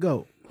mean, he the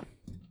GOAT.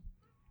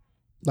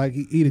 Like,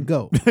 he the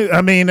GOAT.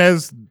 I mean,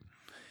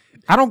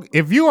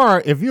 if you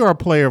are a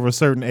player of a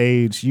certain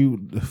age, you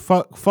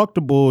fuck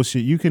the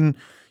bullshit. You can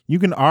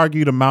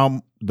argue the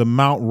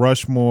Mount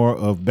Rushmore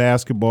of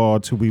basketball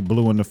till we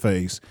blue in the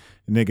face.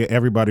 Nigga,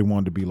 everybody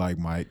wanted to be like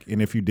Mike,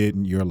 and if you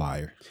didn't, you're a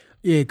liar.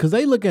 Yeah, because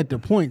they look at the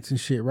points and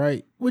shit,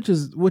 right? Which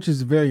is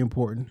very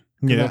important.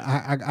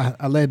 Yeah,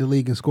 I led the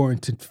league in scoring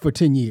for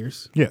 10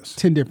 years. Yes,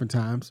 10 different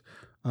times.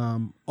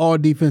 All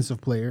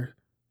defensive player.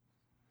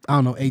 I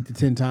don't know, 8 to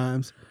 10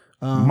 times.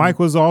 Mike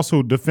was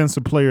also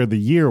Defensive Player of the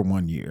Year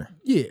one year.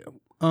 Yeah.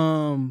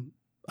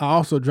 I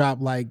also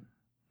dropped like,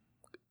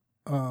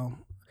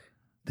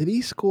 did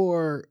he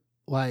score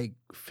like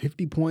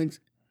 50 points,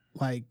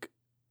 like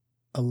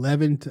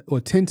 11 or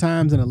 10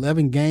 times in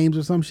 11 games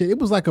or some shit? It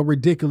was like a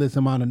ridiculous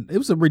amount it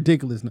was a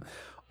ridiculous.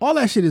 All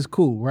that shit is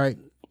cool, right?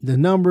 The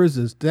numbers,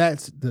 the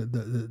stats,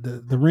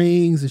 the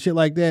rings and shit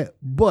like that.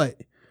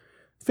 But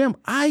fam,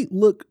 I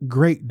look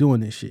great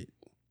doing this shit.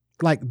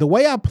 Like the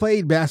way I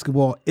played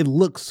basketball, it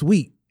looked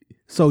sweet.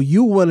 So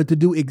you wanted to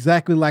do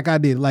exactly like I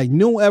did. Like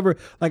no ever,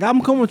 like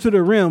I'm coming to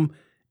the rim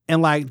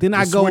and like then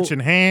I go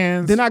switching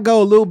hands. Then I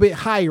go a little bit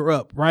higher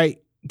up,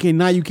 right? Okay,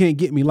 now you can't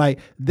get me. Like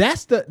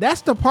that's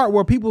the part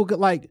where people could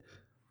like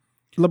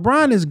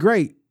LeBron is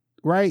great,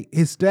 right?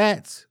 His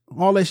stats,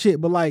 all that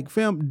shit. But like,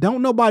 fam,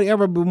 don't nobody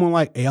ever be more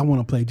like, hey, I want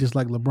to play just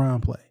like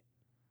LeBron play.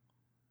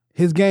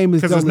 His game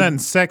is because there's nothing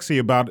sexy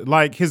about it.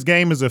 Like his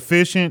game is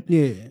efficient.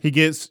 Yeah, he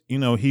gets,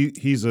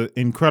 he's an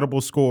incredible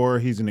scorer.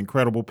 He's an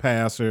incredible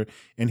passer,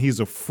 and he's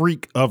a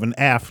freak of an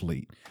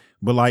athlete.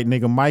 But like,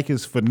 nigga, Mike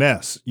is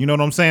finesse. You know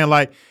what I'm saying?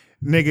 Like,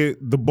 nigga,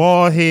 the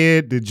ball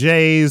head, the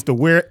J's, the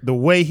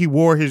way he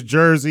wore his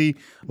jersey,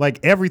 like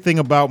everything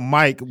about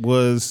Mike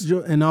was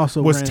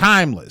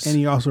timeless. And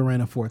he also ran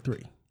a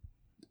 4.3.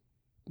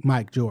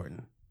 Mike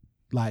Jordan.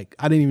 Like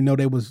I didn't even know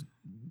they was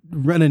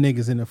running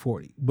niggas in the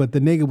 40, but the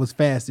nigga was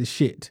fast as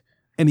shit,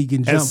 and he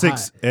can jump high.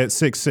 At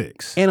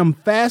 6'6". And I'm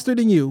faster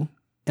than you,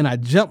 and I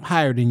jump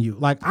higher than you.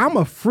 Like I'm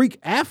a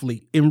freak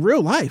athlete in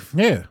real life.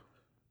 Yeah.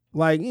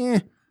 Like,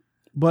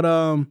 but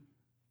I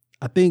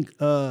think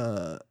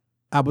I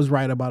was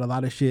right about a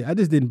lot of shit. I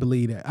just didn't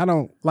believe that. I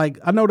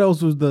know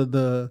those was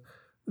the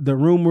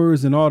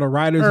rumors and all the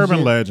writers,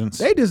 urban legends.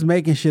 They just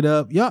making shit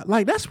up. Y'all,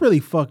 like that's really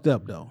fucked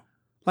up though.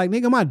 Like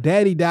nigga, my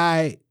daddy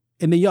died,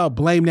 and then y'all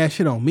blame that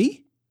shit on me.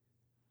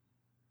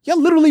 Y'all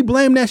literally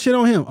blame that shit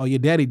on him. Oh, your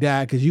daddy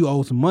died because you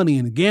owe some money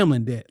in the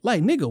gambling debt.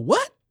 Like, nigga,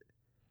 what?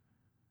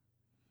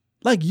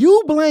 Like,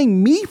 you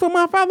blame me for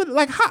my father?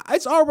 Like, how?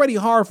 It's already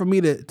hard for me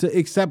to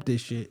accept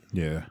this shit.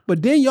 Yeah.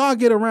 But then y'all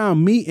get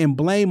around me and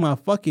blame my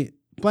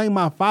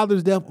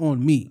father's death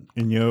on me.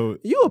 And you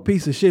a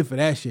piece of shit for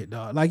that shit,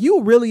 dog. Like,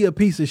 you really a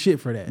piece of shit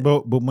for that.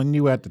 But when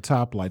you at the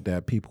top like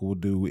that, people will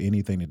do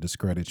anything to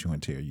discredit you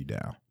and tear you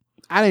down.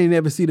 I didn't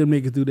ever see them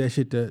niggas do that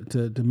shit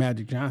to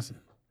Magic Johnson.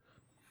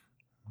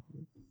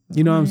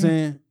 You know what I'm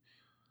saying?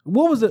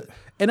 What was it?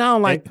 And I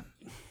don't like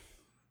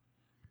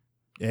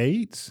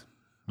AIDS.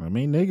 I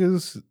mean,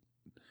 niggas.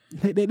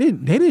 They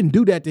didn't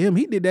do that to him.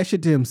 He did that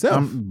shit to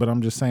himself. But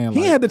I'm just saying,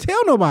 he had to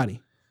tell nobody.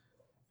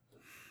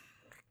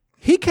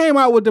 He came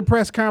out with the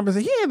press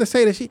conference. He had to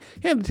say that shit.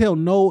 He had to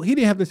tell He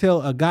didn't have to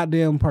tell a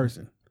goddamn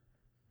person.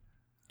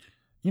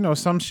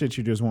 Some shit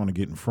you just want to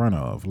get in front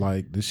of.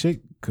 Like the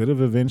shit could have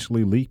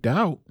eventually leaked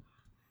out.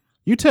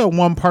 You tell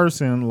one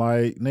person,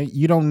 like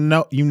you don't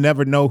know, you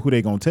never know who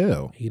they gonna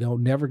tell. He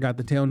never got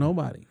to tell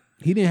nobody.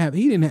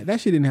 That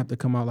shit didn't have to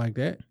come out like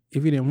that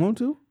if he didn't want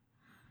to.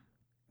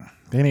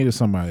 They needed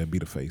somebody to be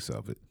the face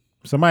of it.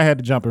 Somebody had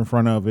to jump in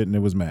front of it, and it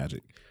was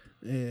Magic.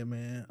 Yeah,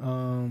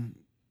 man.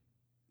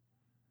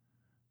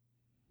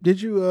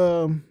 Did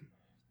you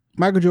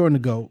Michael Jordan the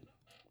GOAT?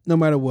 No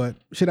matter what,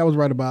 shit I was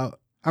right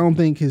about. I don't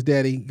think his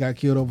daddy got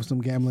killed over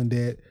some gambling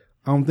debt.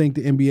 I don't think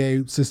the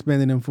NBA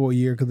suspended him for a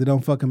year because it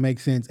don't fucking make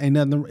sense. Ain't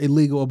nothing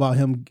illegal about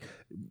him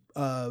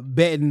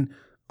betting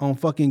on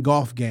fucking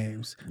golf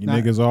games.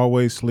 Niggas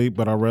always sleep,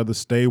 but I'd rather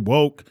stay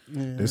woke.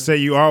 Yeah. They say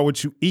you are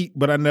what you eat,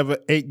 but I never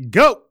ate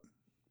goat.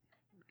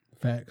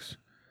 Facts.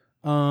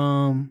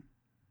 What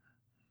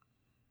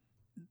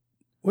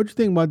you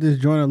think about this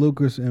Joyner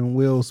Lucas and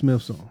Will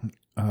Smith song?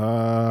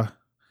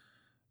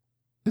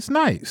 It's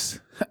nice.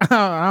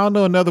 I don't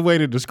know another way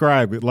to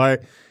describe it.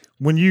 Like,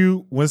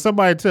 when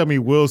somebody tell me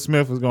Will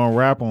Smith is gonna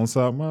rap on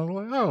something, I was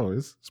like, oh,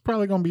 it's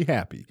probably gonna be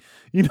happy.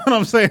 You know what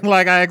I'm saying?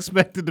 Like I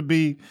expect it to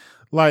be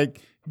like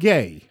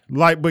gay,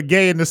 like but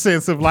gay in the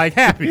sense of like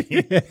happy.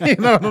 You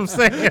know what I'm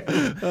saying?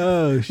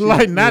 Oh shit!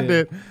 Like not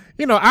that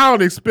I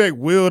don't expect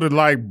Will to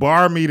like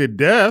bar me to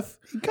death.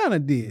 He kind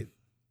of did.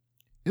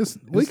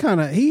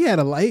 He had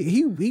a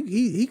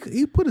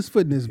he put his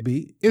foot in his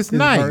beat. It's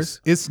nice.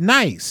 Verse. It's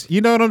nice.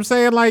 You know what I'm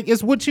saying? Like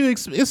it's what you.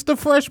 It's the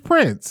Fresh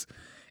Prince.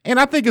 And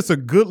I think it's a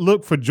good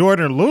look for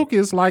Joyner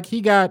Lucas. Like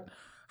he got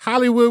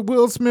Hollywood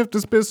Will Smith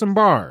to spit some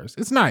bars.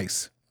 It's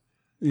nice.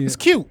 Yeah. It's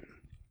cute.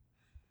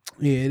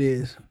 Yeah, it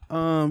is.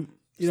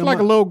 It's like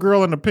a little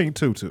girl in a pink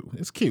tutu.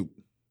 It's cute.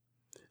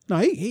 No,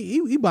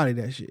 he bodied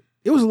that shit.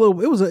 It was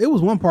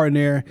one part in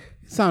there.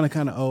 It sounded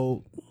kind of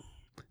old.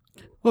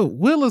 Well,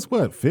 Will is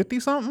what,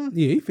 50 something?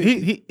 Yeah, he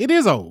 50. It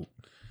is old.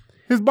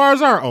 His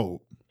bars are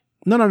old.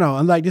 No.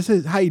 And like this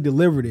is how he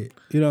delivered it.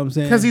 You know what I'm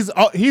saying? Because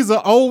he's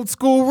an old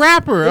school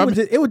rapper.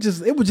 It was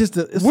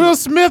just Will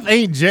Smith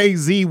ain't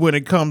Jay-Z when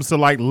it comes to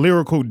like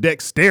lyrical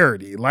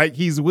dexterity. Like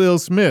he's Will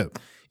Smith.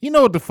 You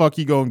know what the fuck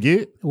he gonna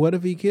get? What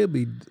if he could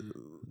be?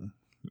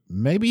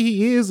 Maybe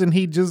he is, and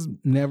he just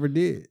never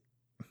did.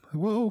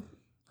 Well,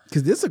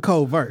 because this is a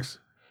cold verse.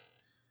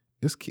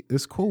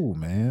 It's cool,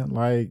 man.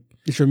 Like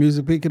it's your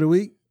music pick of the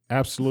week?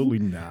 Absolutely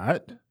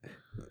not.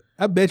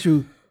 I bet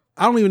you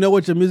I don't even know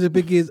what your music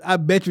pick is. I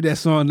bet you that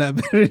song not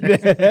better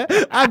than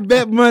that. I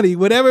bet money.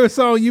 Whatever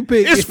song you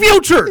pick. It's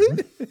Future.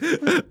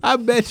 I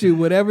bet you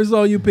whatever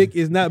song you pick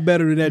is not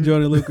better than that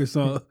Jordan Lucas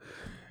song.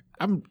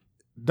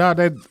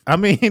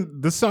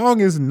 The song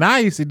is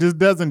nice. It just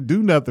doesn't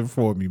do nothing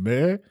for me,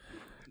 man.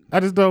 I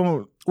just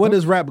don't. What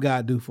does Rap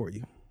God do for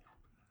you?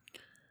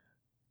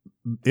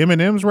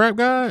 Eminem's Rap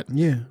God?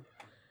 Yeah.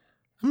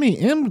 I mean,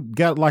 M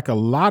got like a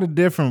lot of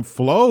different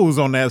flows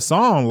on that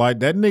song. Like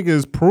that nigga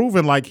is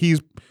proven like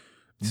he's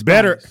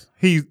better.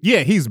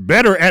 He's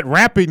better at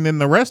rapping than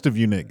the rest of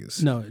you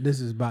niggas. No,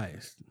 this is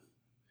biased.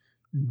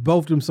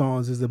 Both them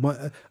songs is a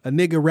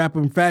nigga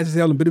rapping fast as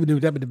hell.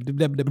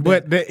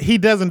 But he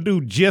doesn't do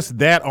just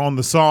that on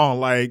the song.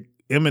 Like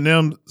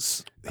Eminem,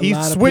 he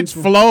switched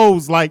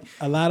flows like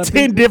a lot of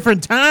 10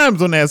 different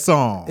times on that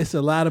song. It's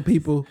a lot of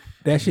people.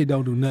 That shit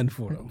don't do nothing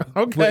for them.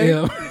 Okay.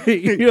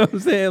 You know what I'm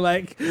saying?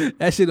 Like,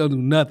 that shit don't do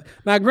nothing.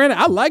 Now, granted,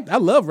 I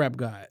love Rap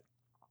God.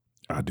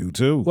 I do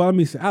too. Well, let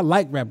me say, I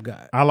like Rap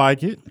God. I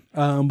like it.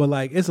 But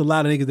like, it's a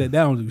lot of niggas that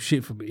don't do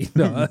shit for me.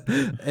 No,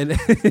 and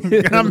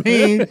I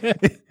mean,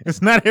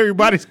 it's not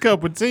everybody's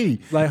cup of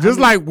tea. Like, just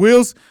like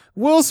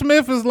Will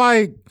Smith is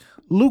like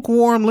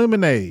lukewarm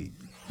lemonade.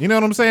 You know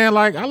what I'm saying?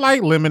 Like, I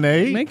like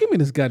lemonade. Man, give me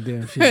this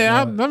goddamn shit.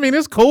 Yeah, I mean,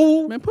 it's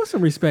cool. Man, put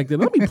some respect in.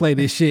 Let me play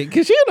this shit.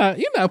 Cause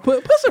you're not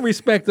put some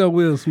respect on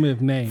Will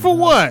Smith's name. For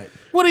what?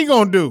 What are you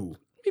gonna do?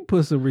 You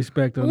put some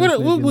respect on What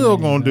Will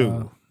gonna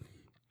do?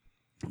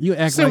 You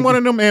act Send like one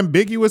of them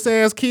ambiguous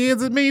ass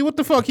kids at me. What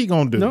the fuck he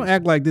gonna do? Don't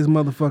act like this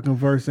motherfucking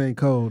verse ain't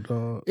cold,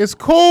 dog. It's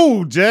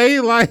cool, Jay.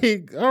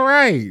 Like, all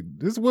right,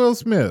 this Will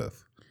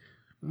Smith.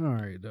 All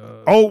right,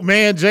 dog. Old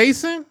man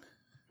Jason.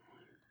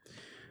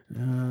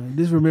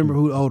 Just remember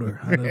who's older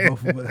out of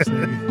both of us.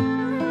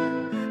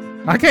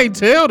 Nigga. I can't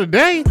tell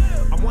today.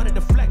 I wanted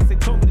to flex, they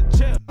told me to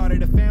chill.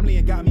 Started a family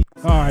and got me.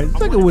 All right,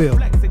 take a Will.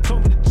 Flex, they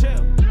told me to chill.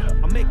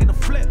 I'm making a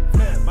flip.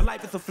 My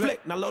life is a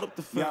flick. Now load up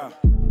the film.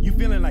 Yeah. You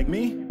feeling like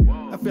me?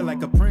 I feel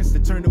like a prince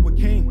that turned to a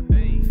king.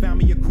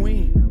 Found me a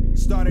queen.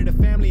 Started a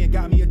family and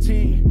got me a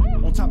team.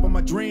 On top of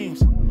my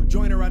dreams.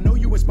 Joiner, I know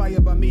you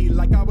inspired by me.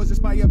 Like I was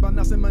inspired by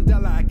Nelson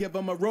Mandela. I give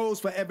him a rose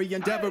for every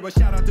endeavor. A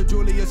shout out to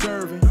Julius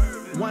Erving.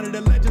 One of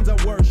the legends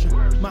I worship.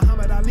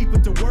 Muhammad Ali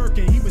put to work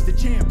and he was the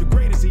champ. The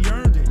greatest, he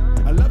earned it.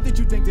 I love that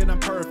you think that I'm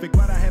perfect,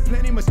 but I had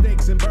plenty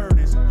mistakes and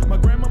burdens. My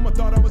grandmama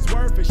thought I was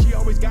worth it. She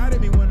always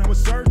guided me when I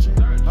was searching.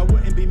 I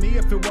wouldn't be me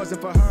if it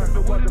wasn't for her.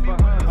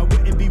 I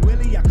wouldn't be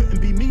Willie. I couldn't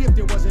be me if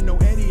there wasn't no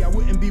Eddie. I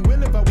wouldn't be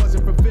Will if I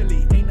wasn't from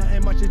Philly. Ain't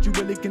nothing much that you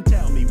really can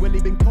tell me.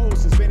 Willie been cold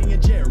since Benny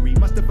and Jerry.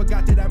 Must have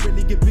forgot that I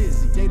really get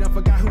busy. They done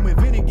forgot who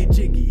invented get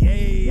jiggy.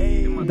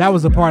 Hey. That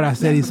was the part I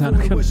said he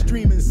sounded like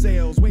streaming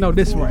sales. No,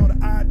 this one. All the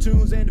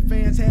iTunes and the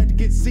fans had to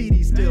get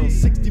CDs still.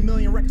 60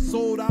 million records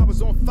sold. I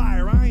was on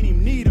fire. I ain't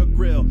even need a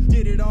grill.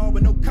 Did it all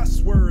with no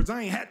cuss words.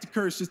 I ain't had to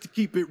curse just to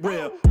keep it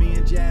real. Me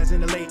and Jazz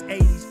in the late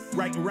 80s.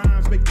 Writing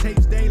rhymes, make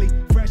tapes daily.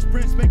 Fresh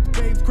Prince make the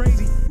babes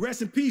crazy.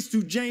 Rest in peace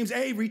to James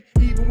Avery.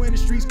 Even when the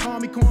streets call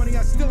me corny,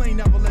 I still ain't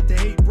never let the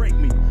hate break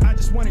me. I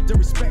just wanted the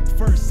respect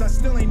first. I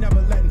still ain't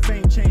never letting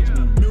fame change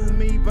me. New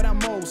me, but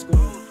I'm old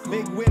school.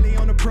 Big Willie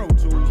on the Pro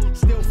Tools.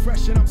 Still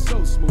fresh and I'm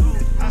so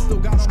smooth. I still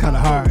got it's kind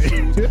of hard. I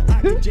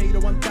give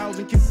Jada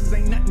 1,000 kisses.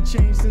 Ain't nothing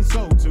changed since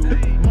 '02.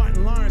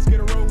 Martin Lawrence get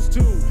a rose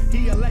too.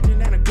 He a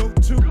legend and a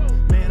go-to.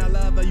 Man, I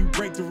love how you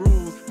break the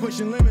rules.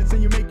 Pushing limits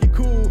and you make it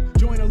cool.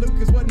 Joyner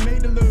Lucas wasn't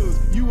made to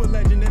lose. You a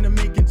legend in the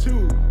making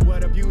too.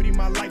 What a beauty,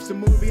 my life's a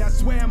movie. I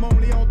swear I'm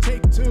only on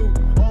take 2.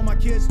 All my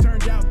kids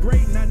turned out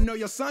great, and I know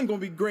your son gonna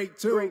be great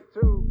too.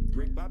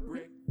 Brick by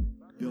brick,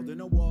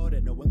 building a wall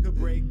that no one could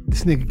break.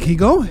 This nigga keep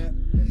going.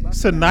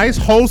 It's a nice,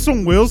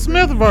 wholesome Will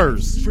Smith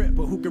verse. Trip,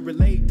 but who can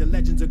relate? The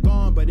legends are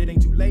gone, but it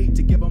ain't too late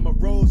to give them a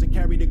rose and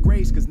carry the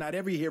grace, cause not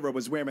every hero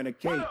is wearing a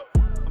cape.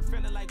 I'm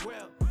feeling like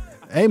Will.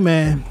 Hey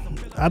man,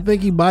 I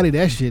think he bodied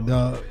that shit,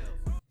 dog.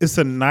 It's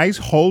a nice,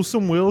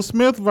 wholesome Will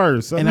Smith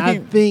verse. I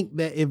think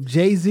that if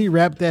Jay-Z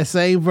rapped that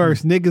same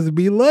verse, niggas would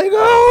be like,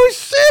 oh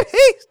shit,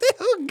 he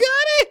still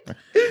got it.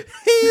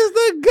 He's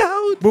the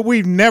GOAT. But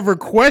we've never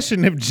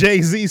questioned if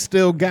Jay-Z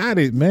still got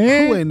it,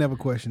 man. Who ain't never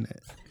questioned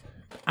that?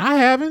 I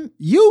haven't.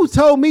 You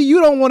told me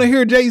you don't want to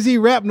hear Jay-Z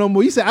rap no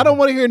more. You said, I don't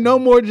want to hear no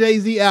more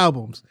Jay-Z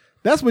albums.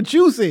 That's what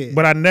you said.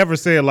 But I never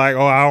said like,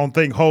 oh, I don't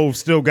think Hov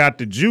still got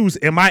the juice.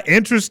 Am I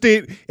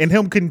interested in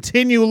him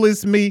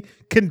continuously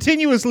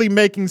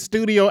making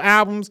studio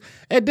albums?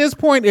 At this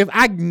point, if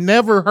I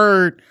never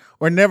heard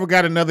or never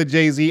got another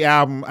Jay-Z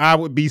album, I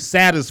would be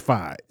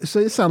satisfied. So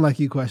it sounds like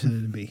you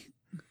questioning me.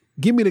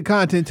 Give me the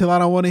content until I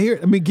don't want to hear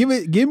it. I mean, give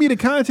me the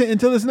content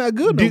until it's not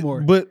good no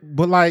more. But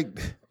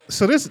like,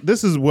 so this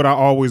is what I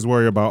always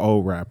worry about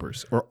old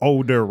rappers or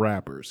older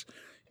rappers.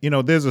 You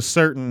know, there's a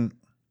certain.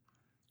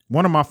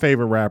 One of my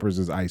favorite rappers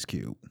is Ice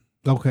Cube.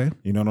 Okay.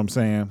 You know what I'm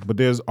saying? But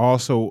there's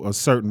also a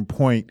certain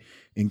point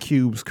in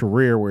Cube's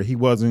career where he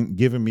wasn't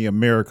giving me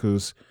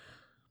America's,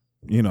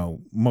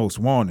 most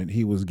wanted.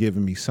 He was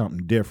giving me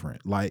something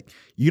different. Like,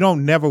 you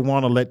don't never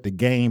want to let the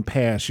game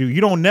pass you.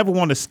 You don't never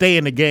want to stay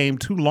in the game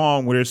too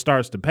long where it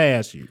starts to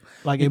pass you.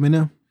 Like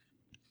Eminem?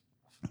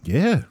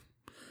 Yeah.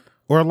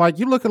 Or like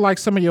you look at like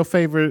some of your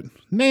favorite,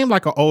 name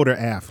like an older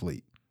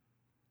athlete.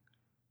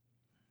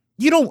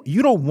 You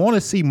don't want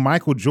to see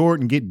Michael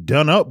Jordan get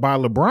done up by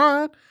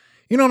LeBron.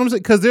 You know what I'm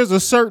saying? Because there's a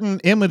certain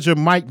image of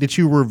Mike that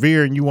you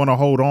revere and you want to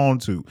hold on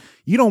to.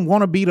 You don't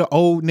want to be the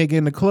old nigga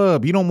in the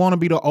club. You don't want to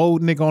be the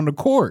old nigga on the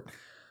court.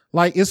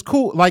 Like, it's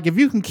cool. Like, if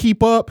you can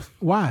keep up.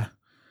 Why?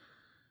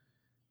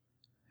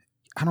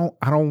 I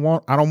don't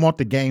want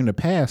the game to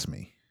pass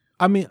me.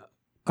 I mean,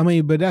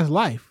 but that's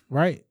life,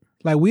 right?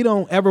 Like, we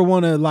don't ever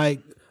want to,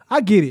 like,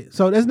 I get it.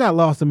 So that's not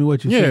lost to me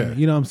what you're saying.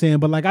 You know what I'm saying?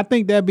 But like, I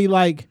think that'd be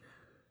like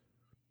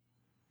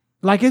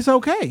it's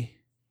okay.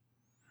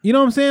 You know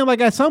what I'm saying? Like,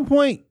 at some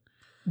point,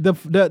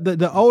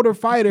 the older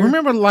fighter.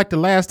 Remember, like, the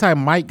last time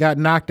Mike got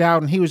knocked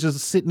out and he was just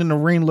sitting in the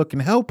ring looking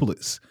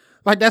helpless.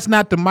 Like, that's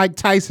not the Mike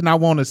Tyson I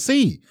want to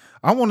see.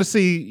 I want to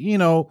see, you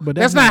know, but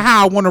that's not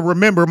how I want to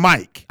remember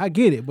Mike. I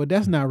get it, but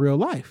that's not real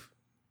life.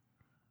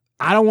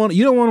 You don't want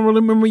to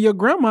remember your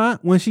grandma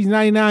when she's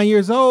 99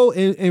 years old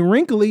and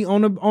wrinkly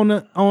on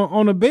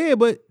the bed,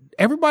 but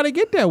everybody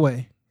get that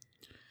way.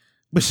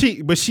 But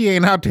she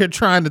ain't out there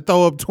trying to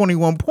throw up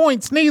 21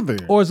 points neither.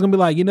 Or it's gonna be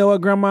like, you know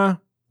what, grandma?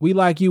 We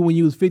like you when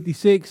you was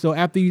 56, so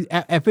after you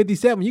at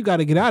 57, you got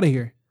to get out of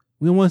here.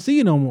 We don't want to see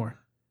you no more.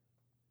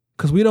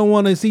 Because we don't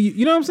want to see you.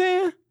 You know what I'm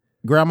saying?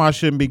 Grandma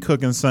shouldn't be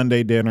cooking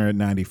Sunday dinner at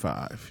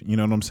 95. You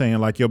know what I'm saying?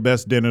 Like, your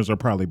best dinners are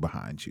probably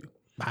behind you.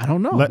 I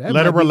don't know.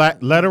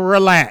 Let her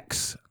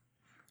relax.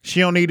 She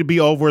don't need to be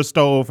over a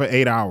stove for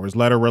 8 hours.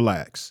 Let her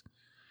relax.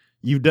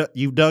 You've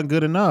done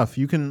good enough.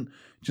 You can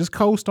just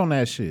coast on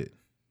that shit.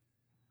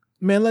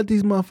 Man, let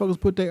these motherfuckers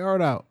put their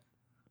art out.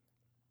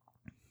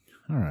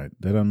 All right.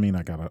 That doesn't mean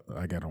I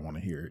gotta want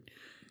to hear it.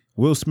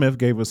 Will Smith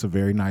gave us a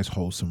very nice,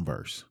 wholesome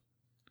verse.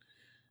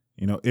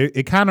 You know,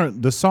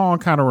 the song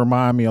kind of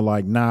remind me of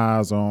like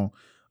Nas on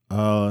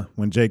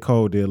when J.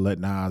 Cole did Let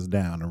Nas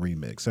Down, a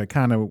remix. That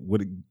kind of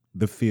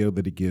the feel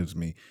that it gives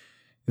me.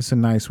 It's a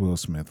nice Will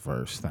Smith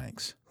verse.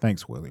 Thanks,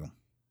 William.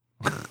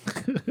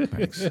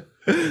 Thanks.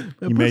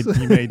 You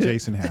made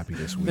Jason happy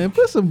this week. Man,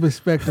 put some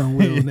respect on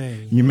Will's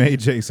name. You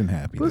made Jason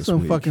happy this week. Put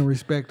some fucking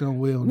respect on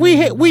Will's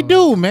name. We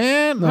do,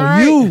 man. No,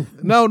 right? you.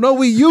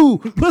 No, you.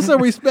 Put some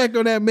respect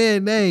on that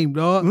man's name,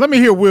 dog. Let me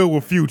hear Will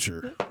with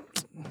Future.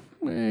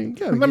 Man,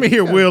 let me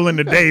hear Will in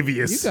the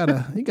Davies.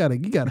 You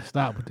gotta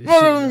stop with this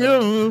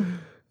shit.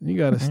 You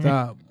gotta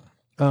stop.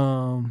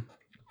 Damn,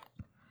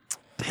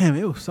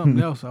 it was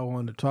something else I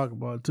wanted to talk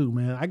about too,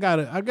 man. I got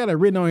it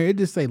written on here. It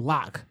just say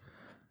lock.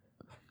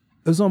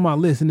 It's on my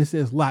list and it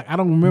says lock. I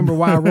don't remember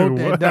why I wrote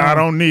that down. I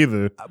don't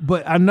neither.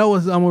 But I know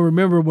I'm gonna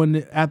remember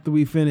after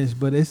we finish.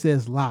 But it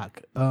says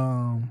lock.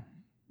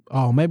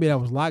 Maybe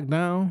that was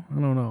lockdown. I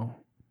don't know.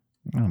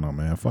 I don't know,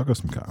 man. Fuck us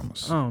some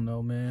commas. I don't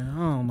know, man. I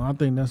don't know. I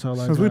think that's all I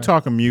got. Since we're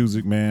talking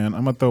music, man,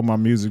 I'm gonna throw my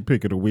music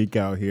pick of the week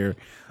out here.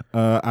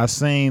 I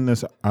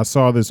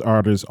saw this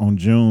artist on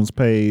June's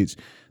page.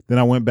 Then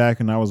I went back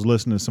and I was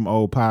listening to some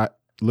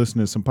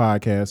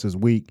podcasts this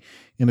week,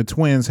 and the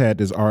Twins had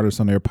this artist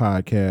on their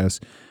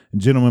podcast, a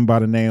gentleman by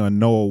the name of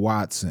Noah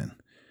Watson.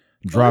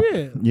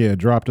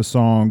 Dropped a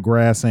song,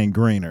 Grass Ain't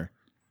Greener.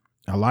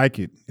 I like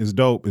it. It's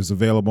dope. It's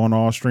available on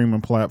all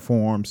streaming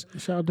platforms.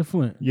 Shout out to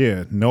Flint.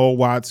 Yeah, Noah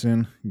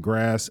Watson,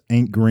 Grass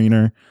Ain't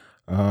Greener,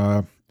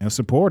 and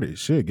support it.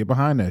 Shit, get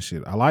behind that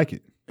shit. I like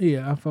it.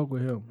 Yeah, I fuck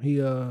with him. He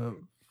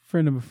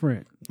friend of a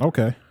friend.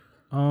 Okay.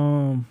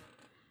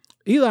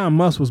 Elon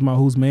Musk was my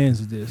whose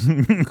man's is this?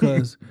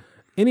 Because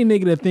any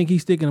nigga that think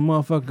he's sticking a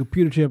motherfucking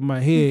computer chip in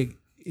my head,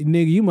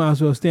 nigga, you might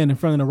as well stand in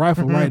front of the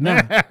rifle right now.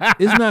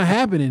 It's not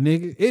happening,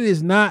 nigga. It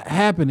is not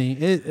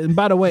happening. And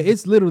by the way,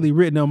 it's literally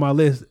written on my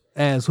list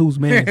as whose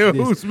man's is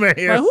this? Whose man?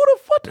 Like,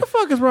 what the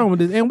fuck is wrong with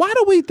this? And why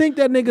do we think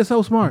that nigga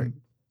so smart?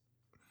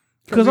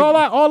 Because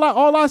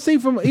all I see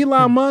from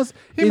Elon Musk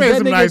he made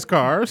some nice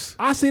cars.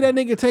 I see that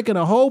nigga taking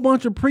a whole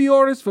bunch of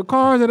pre-orders for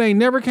cars that ain't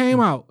never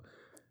came out.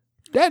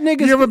 That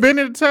nigga. You ever been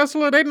in a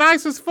Tesla? They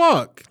nice as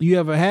fuck. You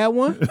ever had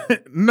one?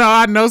 No,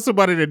 I know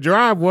somebody that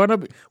drive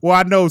one. Well,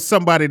 I know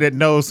somebody that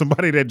knows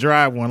somebody that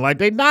drive one. Like,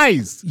 they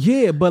nice.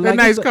 Yeah, but they're like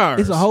nice cars.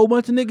 It's a whole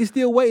bunch of niggas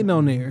still waiting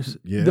on theirs.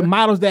 Yeah. The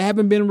models that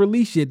haven't been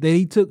released yet that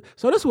he took.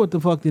 So that's what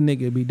the fuck the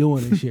nigga be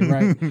doing and shit,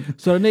 right?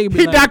 So the nigga be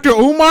he like, Dr.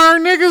 Umar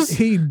niggas?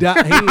 He is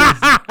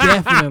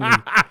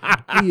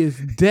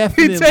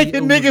definitely He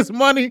taking niggas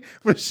money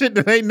for shit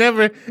that ain't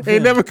never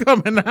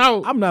coming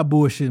out. I'm not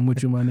bullshitting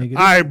with you, my nigga.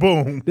 All right,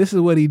 boom. This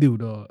is what he do,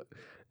 dog.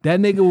 That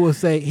nigga will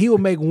say he will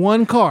make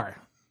one car,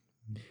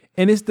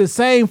 and it's the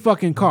same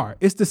fucking car.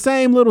 It's the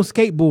same little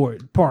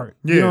skateboard part.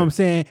 Yeah. You know what I'm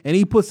saying? And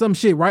he put some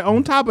shit right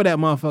on top of that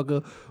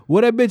motherfucker.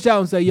 With that bitch out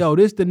and say, yo,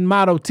 this the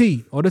Model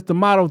T, or this the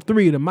Model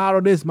 3, the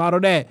Model this,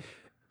 Model that.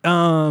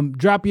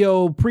 Drop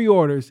your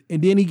pre-orders,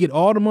 and then he get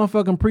all the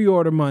motherfucking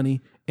pre-order money,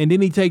 and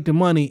then he take the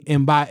money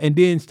and buy, and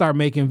then start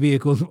making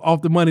vehicles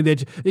off the money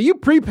that you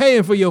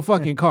prepaying for your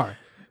fucking car.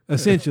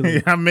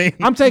 Essentially, I mean,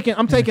 I'm taking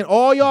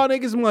all y'all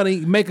niggas'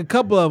 money, make a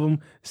couple of them,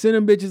 send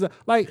them bitches.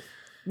 Like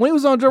when he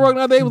was on Joe Rogan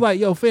the other day, he was like,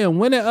 "Yo, fam,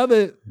 when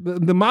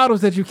the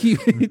models that you keep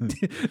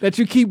that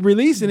you keep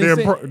releasing,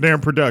 they're in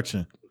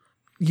production."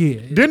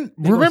 Yeah. Didn't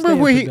They gonna remember stay in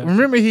when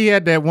production. he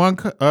had that one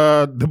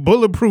the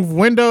bulletproof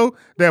window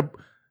that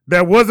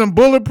wasn't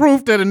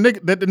bulletproof that the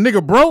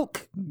nigga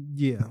broke.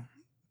 Yeah.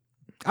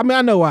 I mean,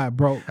 I know why it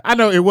broke. I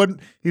know it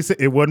wasn't. He said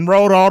it wasn't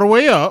rolled all the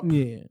way up.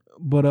 Yeah.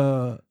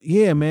 But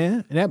yeah,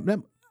 man.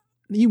 That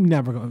you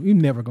never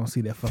gonna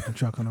see that fucking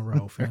truck on the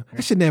road, fam.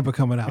 That shit never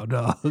coming out,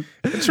 dog.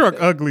 The truck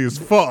ugly as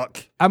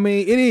fuck. I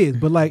mean, it is,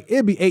 but like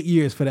it'd be 8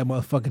 years for that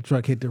motherfucking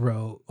truck hit the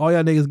road. All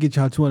y'all niggas get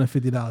y'all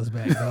 $250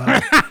 back,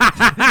 dog.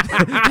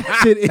 That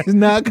shit is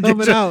not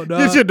coming out, dog.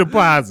 Get your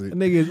deposit. That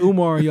nigga is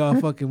Umar y'all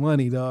fucking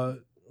money, dog.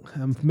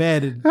 I'm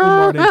mad at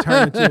Umar they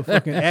turned into a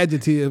fucking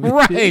adjective. and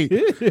Right.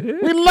 shit.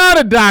 We love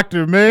the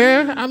doctor,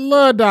 man. I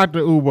love Dr.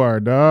 Umar,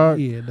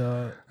 dog. Yeah,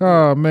 dog.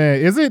 Oh man,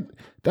 is it?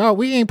 Dog,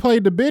 we ain't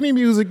played the Benny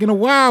music in a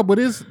while, but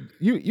it's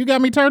you got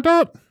me turned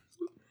up.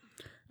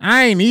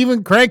 I ain't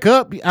even crank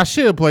up. I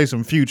should play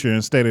some Future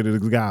instead of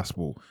the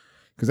gospel,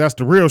 because that's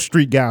the real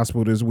street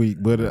gospel this week.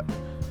 But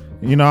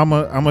you know, I'm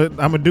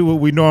a do what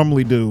we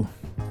normally do.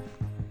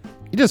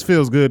 It just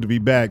feels good to be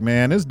back,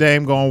 man. This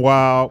Dame Gone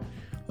Wild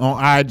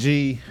on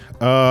IG.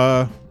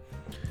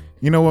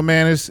 You know what,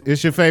 man?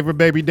 It's your favorite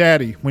baby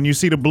daddy. When you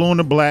see the blue and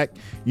the black,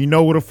 you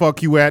know where the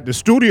fuck you at. The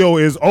studio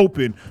is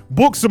open.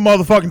 Book some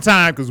motherfucking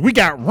time, because we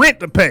got rent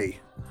to pay.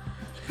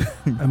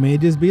 I mean,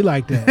 it just be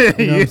like that.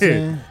 You know what I'm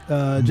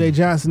saying? Jay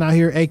Johnson out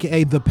here,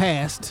 aka the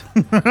past.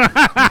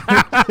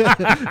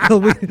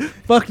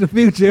 Fuck the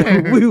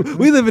future.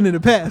 We living in the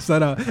past,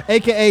 so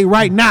aka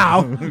right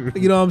now.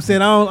 You know what I'm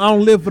saying? I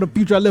don't live for the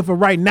future. I live for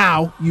right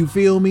now. You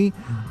feel me?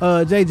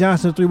 Jay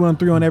Johnson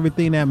 313 on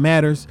everything that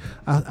matters.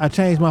 I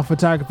changed my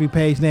photography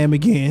page name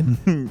again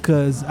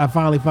because I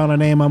finally found a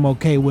name I'm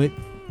okay with.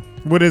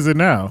 What is it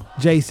now?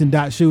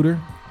 Jason.shooter.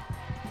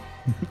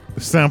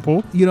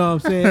 Simple. You know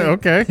what I'm saying?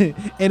 Okay.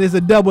 And it's a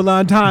double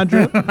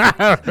entendre.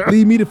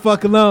 Leave me the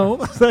fuck alone.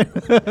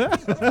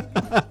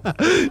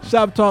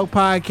 Shop Talk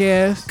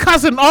Podcast.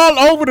 Cussing all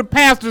over the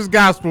pastor's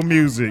gospel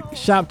music.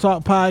 Shop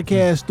Talk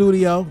Podcast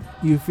Studio.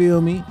 You feel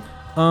me?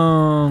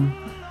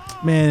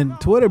 Man,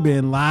 Twitter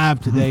been live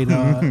today,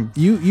 dog.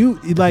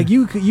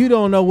 you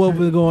don't know what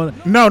was going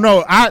on.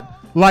 No,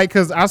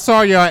 because I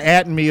saw y'all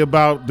at me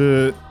about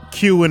the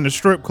Q in the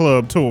strip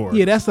club tour.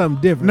 Yeah, that's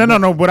something different.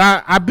 No, but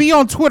I be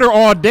on Twitter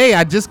all day.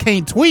 I just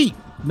can't tweet.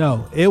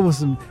 No, it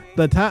was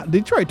the time.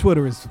 Detroit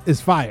Twitter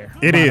is fire.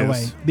 It by is. the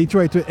way.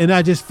 Detroit Twitter, and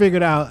I just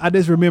figured out. I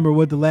just remember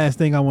what the last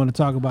thing I want to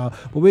talk about,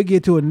 but we'll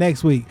get to it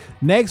next week.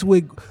 Next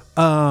week,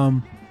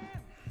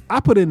 I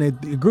put in a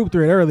group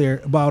thread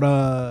earlier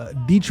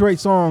about Detroit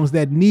songs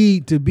that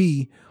need to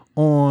be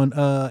on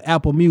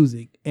Apple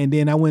Music, and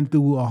then I went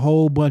through a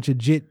whole bunch of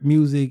JIT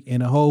music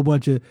and a whole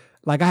bunch of.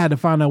 Like, I had to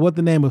find out what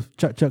the name of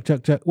Chuck.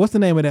 What's the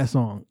name of that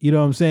song? You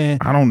know what I'm saying?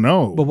 I don't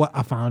know. But what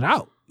I found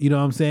out. You know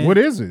what I'm saying? What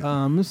is it?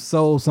 It's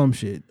soul some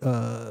shit.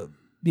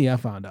 Yeah, I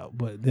found out,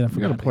 but then I You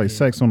forgot. gotta play again.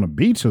 Sex on the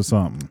Beach or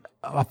something.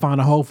 I found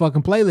a whole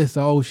fucking playlist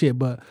of old shit,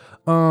 but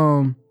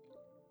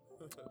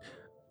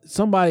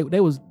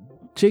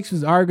chicks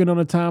was arguing on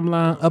the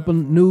timeline,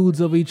 upping nudes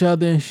of each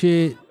other and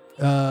shit,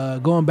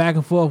 going back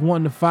and forth,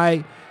 wanting to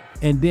fight,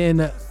 and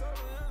then.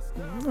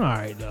 All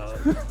right, dog.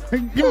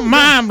 Your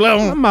mind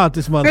blown. I'm out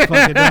this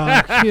motherfucker,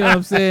 dog. You know what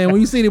I'm saying?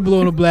 When you see the blue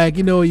and the black,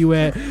 you know where you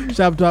at.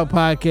 Shop Talk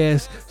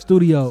Podcast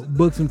Studio.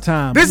 Book some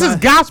time. This is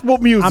gospel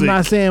music. I'm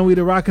not saying we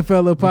the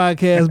Rockefeller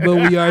Podcast,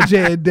 but we are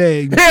Jay and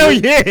Dave. Hell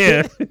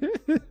yeah.